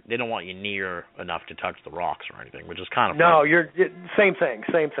anywhere. They don't want you near enough to touch the rocks or anything, which is kind of No, funny. same thing.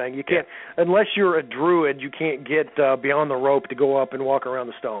 You can't unless you're a druid. You can't get beyond the rope to go up and walk around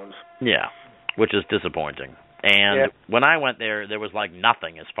the stones. Yeah, which is disappointing. And when I went there was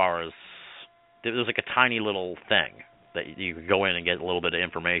nothing as far as there was a tiny little thing that you could go in and get a little bit of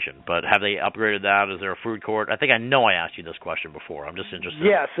information. But have they upgraded that? Is there a food court? I think I know I asked you this question before. I'm just interested.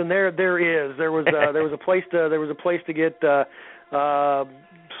 Yes, and there is. There was a place to get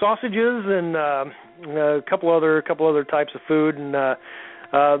sausages and a couple other types of food, and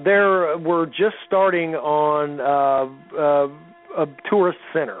there we're just starting on a tourist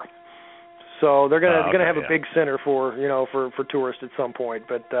center. So they're gonna have a big center for tourists at some point,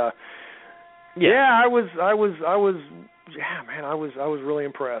 but. I was really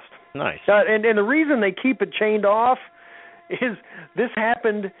impressed. Nice. And the reason they keep it chained off is this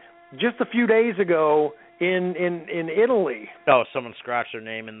happened just a few days ago in Italy. Oh, someone scratched their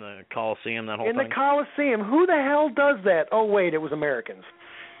name in the Colosseum, that whole thing? In the Colosseum. Who the hell does that? Oh, wait, it was Americans.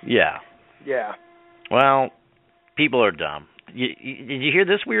 Yeah. Yeah. Well, people are dumb. Did you hear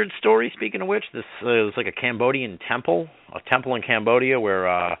this weird story, speaking of which? This was like a Cambodian temple, in Cambodia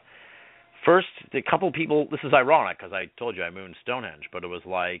where... First, a couple people, this is ironic because I told you I mooned Stonehenge, but it was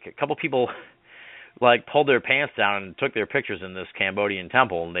like a couple people pulled their pants down and took their pictures in this Cambodian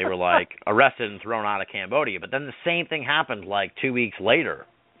temple, and they were arrested and thrown out of Cambodia. But then the same thing happened 2 weeks later.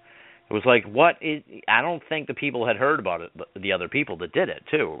 It was I don't think the people had heard about it, the other people that did it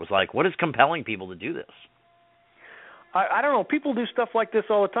too. It was what is compelling people to do this? I don't know. People do stuff like this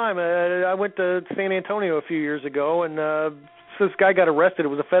all the time. I went to San Antonio a few years ago, and this guy got arrested. It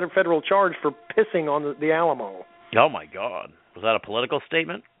was a federal charge for pissing on the Alamo. Oh, my God. Was that a political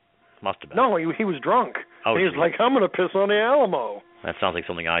statement? Must have been. No, he was drunk. Oh, he was like, I'm going to piss on the Alamo. That sounds like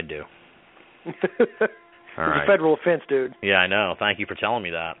something I'd do. It's a federal offense, dude. Yeah, I know. Thank you for telling me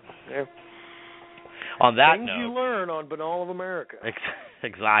that. Yeah. On that Things note, you learn on Banal of America.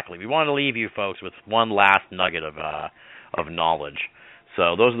 Exactly. We want to leave you folks with one last nugget of knowledge.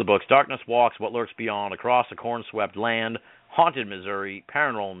 So those are the books: Darkness Walks, What Lurks Beyond, Across a Corn-Swept Land, Haunted Missouri,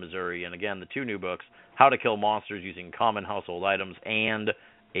 Paranormal Missouri, and again the two new books: How to Kill Monsters Using Common Household Items and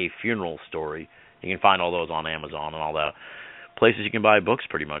A Funeral Story. You can find all those on Amazon and all the places you can buy books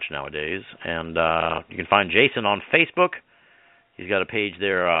pretty much nowadays. And you can find Jason on Facebook. He's got a page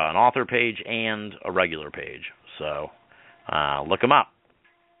there, an author page and a regular page. So look him up.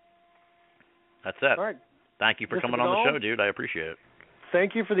 That's it. All right. Thank you for Mr. coming on the Binnall, show, dude. I appreciate it.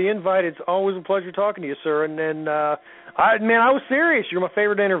 Thank you for the invite. It's always a pleasure talking to you, sir. And then, I was serious. You're my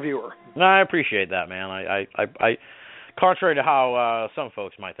favorite interviewer. No, I appreciate that, man. I contrary to how some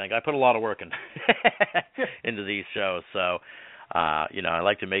folks might think, I put a lot of work into these shows. So, I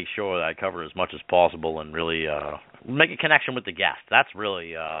like to make sure that I cover as much as possible and really make a connection with the guest. That's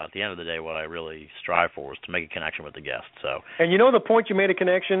really, at the end of the day, what I really strive for, is to make a connection with the guest. So. And the point you made a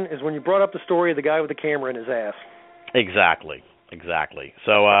connection is when you brought up the story of the guy with the camera in his ass. Exactly.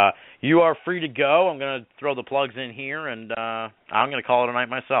 So you are free to go. I'm going to throw the plugs in here, and I'm going to call it a night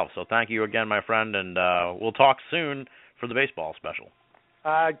myself. So thank you again, my friend, and we'll talk soon for the baseball special.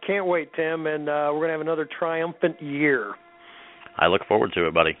 I can't wait, Tim, and we're going to have another triumphant year. I look forward to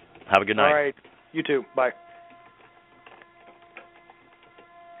it, buddy. Have a good night. All right. You too. Bye.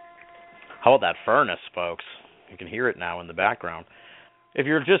 How about that furnace, folks? You can hear it now in the background. If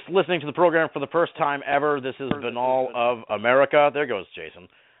you're just listening to the program for the first time ever, this is Binnall of America. There goes Jason.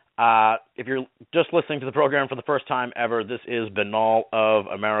 If you're just listening to the program for the first time ever, this is Binnall of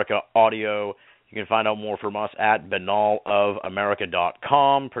America Audio. You can find out more from us at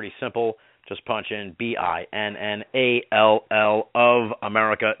binnallofamerica.com. Pretty simple. Just punch in BINNALL of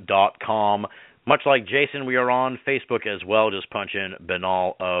America.com. Much like Jason, we are on Facebook as well. Just punch in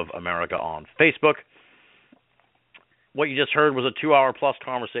Binnall of America on Facebook. What you just heard was a 2-hour-plus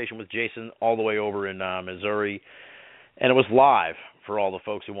conversation with Jason all the way over in Missouri, and it was live for all the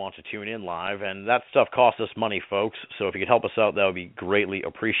folks who want to tune in live, and that stuff costs us money, folks, so if you could help us out, that would be greatly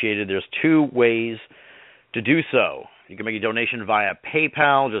appreciated. There's 2 ways to do so. You can make a donation via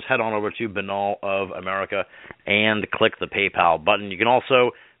PayPal. Just head on over to Binnall of America and click the PayPal button. You can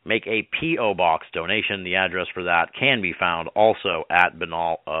also make a P.O. Box donation. The address for that can be found also at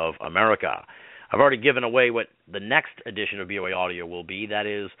Binnall of America. I've already given away what the next edition of BOA Audio will be. That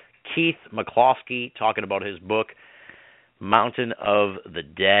is Keith McCloskey talking about his book, Mountain of the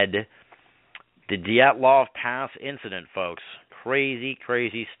Dead. The Dyatlov Pass incident, folks. Crazy,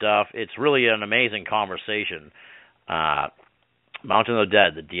 crazy stuff. It's really an amazing conversation. Mountain of the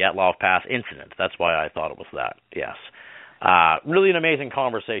Dead, the Dyatlov Pass incident. That's why I thought it was that, yes. Really an amazing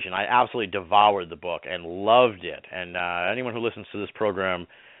conversation. I absolutely devoured the book and loved it. And anyone who listens to this program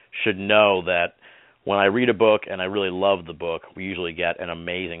should know that when I read a book and I really love the book, we usually get an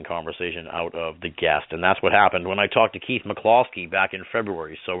amazing conversation out of the guest. And that's what happened when I talked to Keith McCloskey back in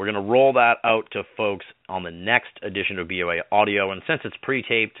February. So we're going to roll that out to folks on the next edition of BOA Audio. And since it's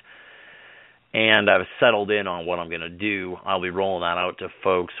pre-taped and I've settled in on what I'm going to do, I'll be rolling that out to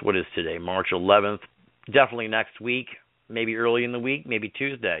folks. What is today, March 11th? Definitely next week, maybe early in the week, maybe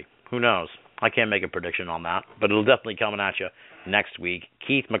Tuesday. Who knows? I can't make a prediction on that, but it'll definitely coming at you next week.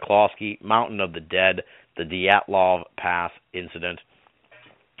 Keith McCloskey, Mountain of the Dead, the Dyatlov Pass incident.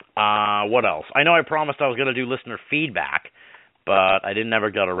 What else? I know I promised I was going to do listener feedback, but I never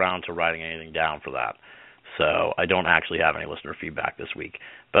got around to writing anything down for that. So I don't actually have any listener feedback this week.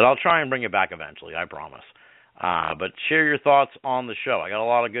 But I'll try and bring it back eventually, I promise. But share your thoughts on the show. I got a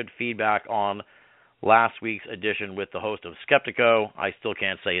lot of good feedback on last week's edition with the host of Skeptico. I still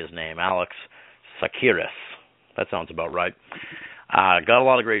can't say his name, Alex Sakiris. That sounds about right. Got a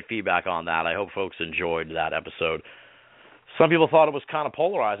lot of great feedback on that. I hope folks enjoyed that episode. Some people thought it was kind of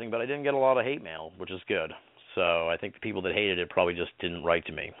polarizing, but I didn't get a lot of hate mail, which is good. So I think the people that hated it probably just didn't write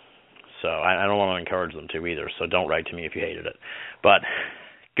to me. So I don't want to encourage them to either, so don't write to me if you hated it. But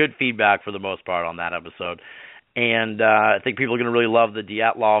good feedback for the most part on that episode. And I think people are going to really love the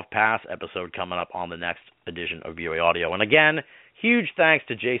Dyatlov Pass episode coming up on the next edition of BOA Audio. And again, huge thanks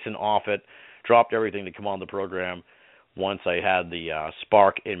to Jason Offutt. Dropped everything to come on the program once I had the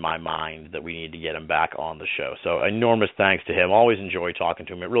spark in my mind that we needed to get him back on the show. So enormous thanks to him. Always enjoy talking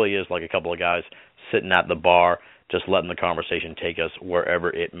to him. It really is like a couple of guys sitting at the bar, just letting the conversation take us wherever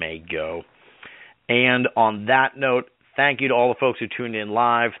it may go. And on that note, thank you to all the folks who tuned in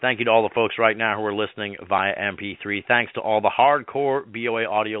live. Thank you to all the folks right now who are listening via MP3. Thanks to all the hardcore BOA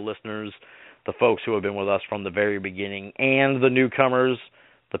Audio listeners, the folks who have been with us from the very beginning, and the newcomers,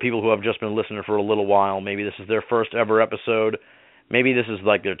 the people who have just been listening for a little while. Maybe this is their first ever episode. Maybe this is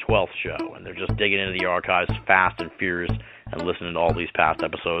like their 12th show, and they're just digging into the archives fast and furious and listening to all these past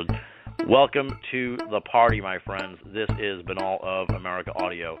episodes. Welcome to the party, my friends. This is Binnall of America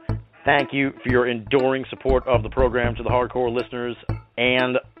Audio. Thank you for your enduring support of the program to the hardcore listeners,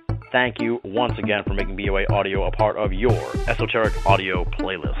 and thank you once again for making BOA Audio a part of your esoteric audio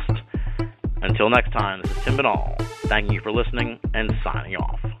playlist. Until next time, this is Tim Binnall, thanking you for listening and signing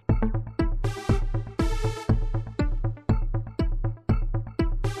off.